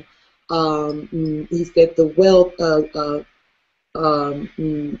know. He said the wealth of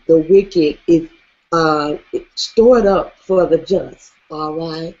the wicked is stored up for the just, all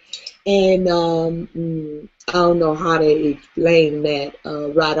right? And I don't know how to explain that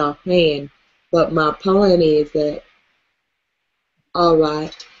right offhand, but my point is that, all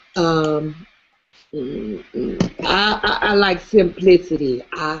right, I like simplicity.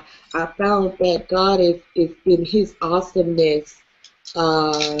 I found that God is in his awesomeness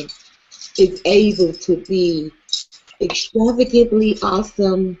is able to be extravagantly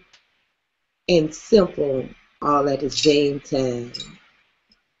awesome and simple all at the same time.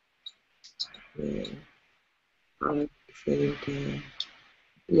 Yeah, all at the same time.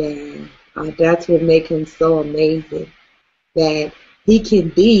 Yeah, that's what makes him so amazing, that he can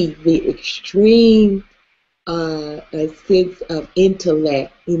be the extreme sense of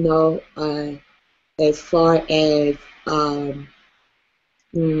intellect, you know, as far as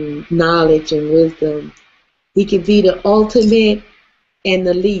knowledge and wisdom. He can be the ultimate and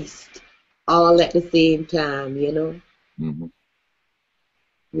the least all at the same time, you know.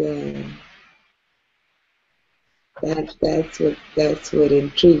 Yeah. That's what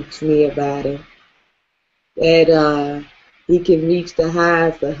intrigues me about him. That he can reach the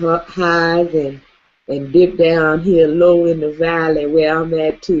highs and dip down here low in the valley where I'm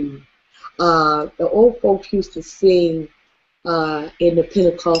at too. The old folks used to sing in the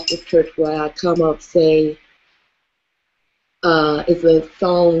Pentecostal church where I come up, say, it's a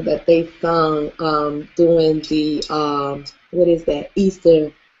song that they sung during the what is that,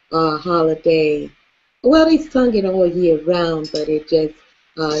 Easter holiday. Well, they sung it all year round, but it just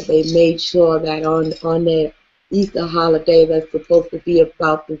they made sure that on the Easter holiday that's supposed to be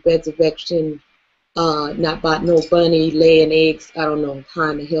about the resurrection, not about no bunny laying eggs. I don't know how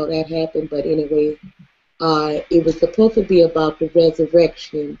in the hell that happened, but anyway, it was supposed to be about the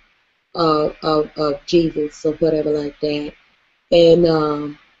resurrection of Jesus or whatever like that. And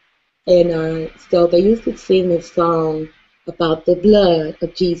so they used to sing a song about the blood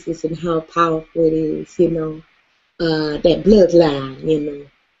of Jesus and how powerful it is, you know. that bloodline, you know.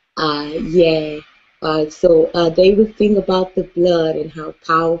 Yeah. So they would sing about the blood and how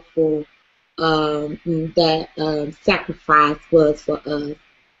powerful that sacrifice was for us.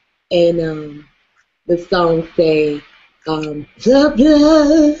 And the song say, the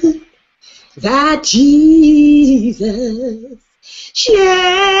blood that Jesus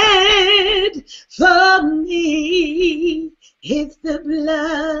shed for me, it's the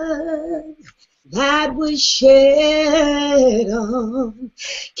blood that was shed on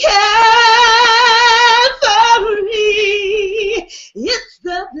Calvary. It's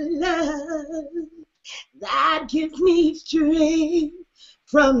the blood that gives me strength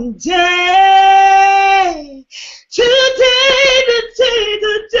from day to day to day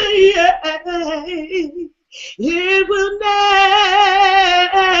to day. It will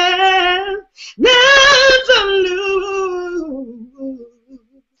never lose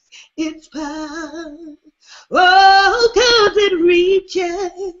its power. Oh, 'cause it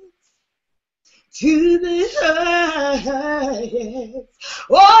reaches to the highest.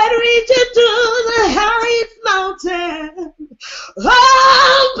 Oh, it reaches to the highest mountain.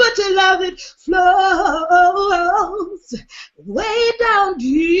 Oh, but your love, it flows way down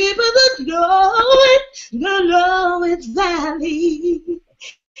deep in the lowest valley.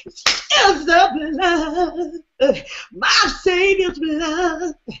 It's the blood, my Savior's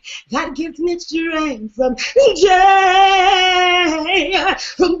blood, that gives me strength from day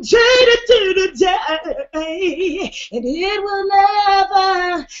to day, and it will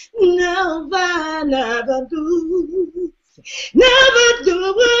never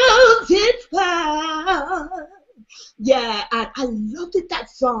lose its power. Yeah, I loved it, that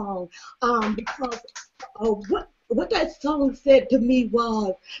song, because what that song said to me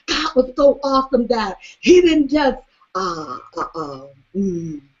was, God was so awesome that He didn't just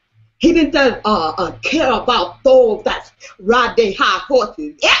care about those that ride their high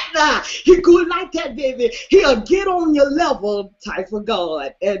horses. Yeah, He good like that, baby. He'll get on your level type of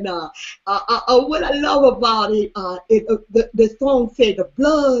God. And what I love about it, the song said, the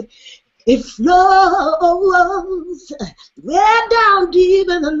blood, it flows way down deep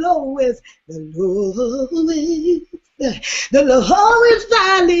in the lowest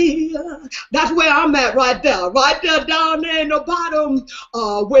valley. That's where I'm at right there down there in the bottom,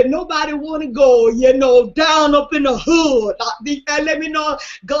 where nobody want to go, you know, down up in the hood. And let me know,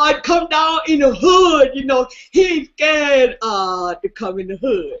 God come down in the hood, you know, He ain't scared to come in the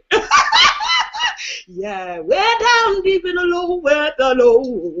hood. Yeah, way down deep in the lowest.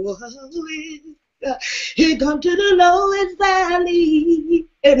 He come to the lowest valley,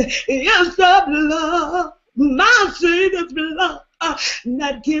 and it's the blood, my Savior's blood,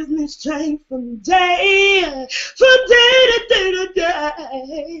 that gives me strength from day to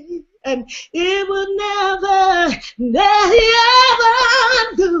day, and it will never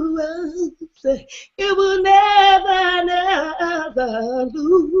lose. It will never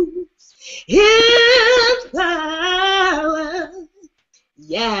lose His power.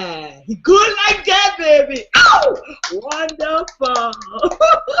 Yeah, He good like that, baby. Oh, wonderful.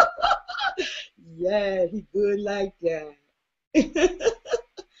 Yeah, He good like that.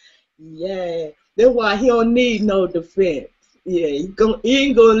 Yeah, that's why He don't need no defense. Yeah, he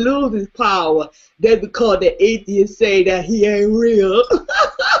ain't gonna lose his power. That's because the atheists say that He ain't real.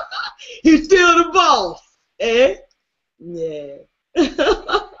 He's still the boss, eh? Yeah.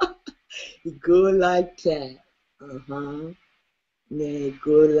 He good like that. Yeah,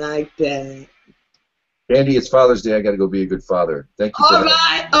 good like that. Andy, it's Father's Day. I got to go be a good father. Thank you. All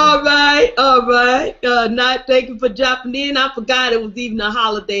right. Not thank you for jumping in. I forgot it was even a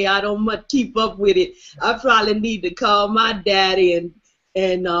holiday. I don't much keep up with it. I probably need to call my daddy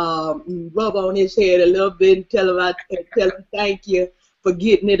and rub on his head a little bit and tell him thank you for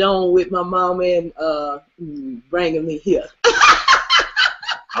getting it on with my mama and bringing me here.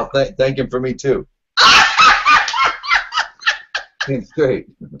 I'll thank him for me too. It's great.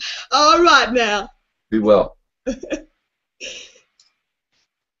 All right now. Be well.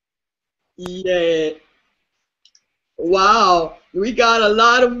 Yeah. Wow. We got a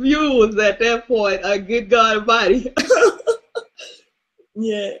lot of viewers at that point. Good God Almighty.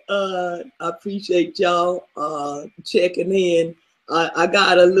 Yeah. I appreciate y'all checking in. I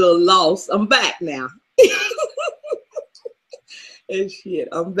got a little lost. I'm back now. And shit,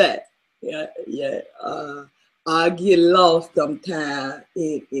 I'm back. Yeah. I get lost sometimes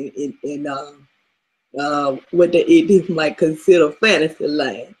in what the atheists might consider fantasy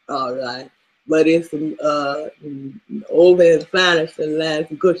land. All right, but it's over in fantasy land,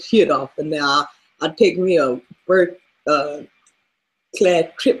 some good shit off. And now I take me a first class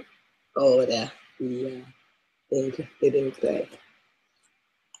trip over there. Yeah, Interested in that.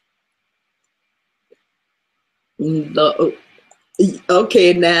 No.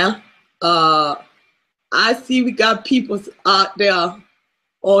 Okay, now, I see we got people out there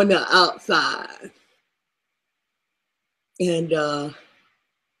on the outside, and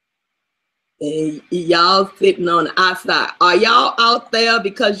y'all sitting on the outside. Are y'all out there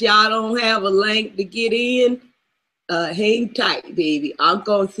because y'all don't have a link to get in? Hang tight, baby. I'm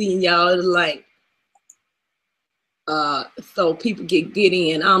gonna send y'all the link. So people can get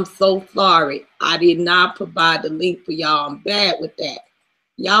in. I'm so sorry. I did not provide the link for y'all. I'm bad with that.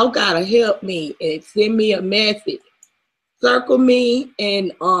 Y'all gotta help me and send me a message. Circle me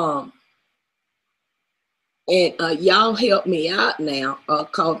and y'all help me out now,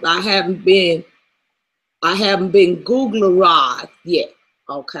 cause I haven't been Googlerized yet.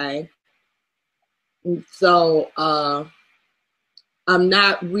 Okay. And so I'm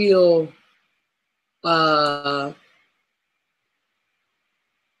not real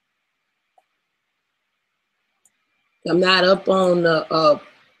I'm not up on the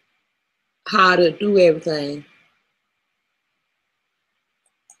how to do everything.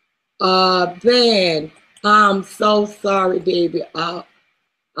 Ben, I'm so sorry, baby.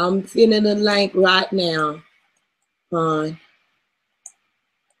 I'm sending a link right now, hon.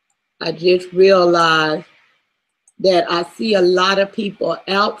 I just realized that I see a lot of people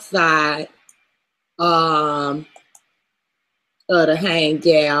outside of the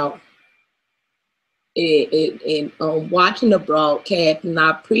hangout and watching the broadcast, and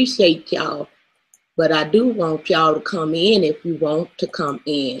I appreciate y'all, but I do want y'all to come in if you want to come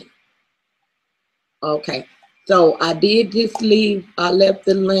in. Okay, so I did just leave, I left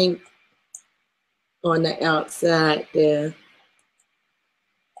the link on the outside there,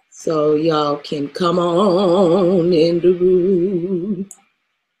 so y'all can come on in the room.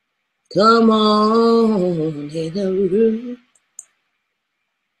 Come on in the room.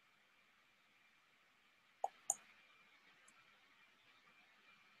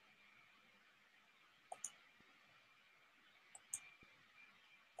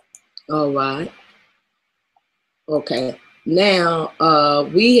 All right. Okay. Now,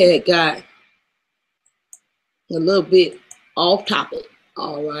 we had got a little bit off topic.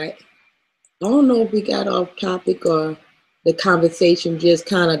 All right. I don't know if we got off topic or the conversation just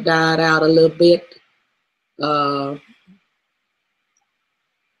kind of died out a little bit. But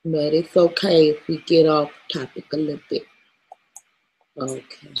it's okay if we get off topic a little bit.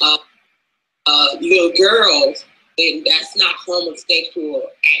 Okay. Little girls, and that's not homosexual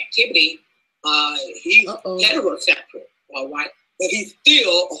activity. He's heterosexual, all right? But he's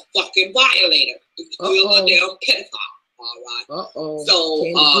still a fucking violator. He's still a damn pedophile, all right? So,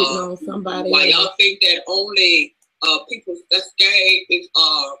 why y'all think that only people that's gay is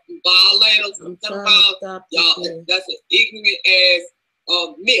violators and pedophiles? Y'all, that's an ignorant ass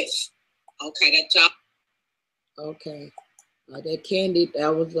myth. Okay, that's y'all. Okay. That Candy,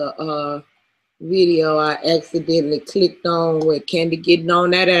 that was a video I accidentally clicked on with Candy getting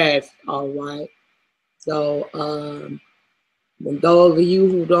on that ass. All right. So, those of you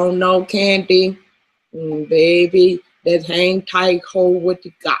who don't know Candy, baby, let's hang tight, hold what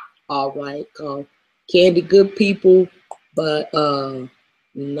you got. All right. Candy, good people, but I'm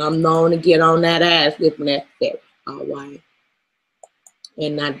known to get on that ass if necessary. All right.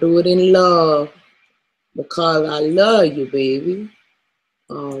 And I do it in love because I love you, baby.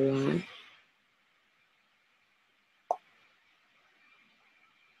 All right.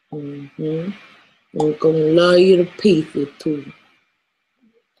 I'm gonna love you to pieces too.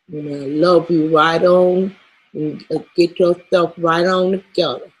 I'm gonna love you right on and get yourself right on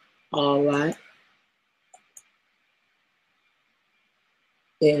together. All right.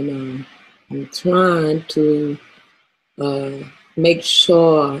 And I'm trying to make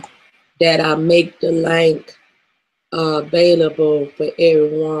sure that I make the link available for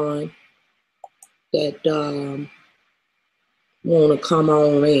everyone that want to come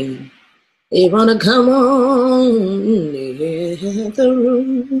on in. They want to come on in the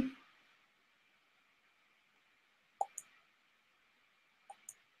room.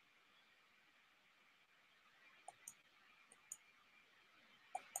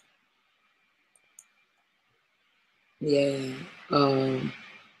 Yeah.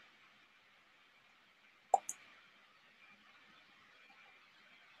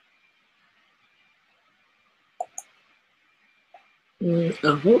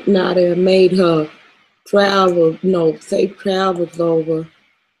 I hope Nadia made her travel, safe travels over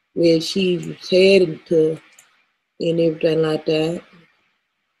where she's heading to and everything like that.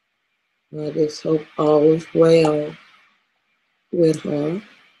 I just hope all is well with her.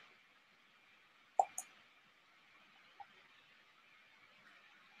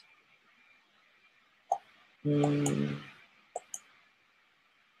 Mm.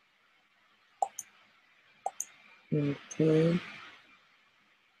 Okay.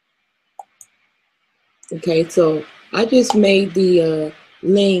 Okay, so I just made the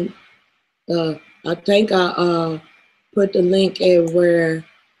link. I think I put the link at where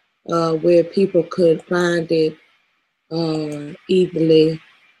people could find it easily.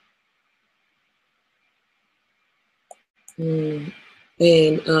 And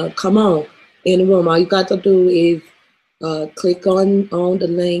come on in the room. All you got to do is click on the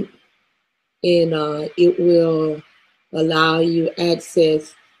link, and it will allow you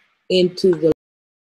access into the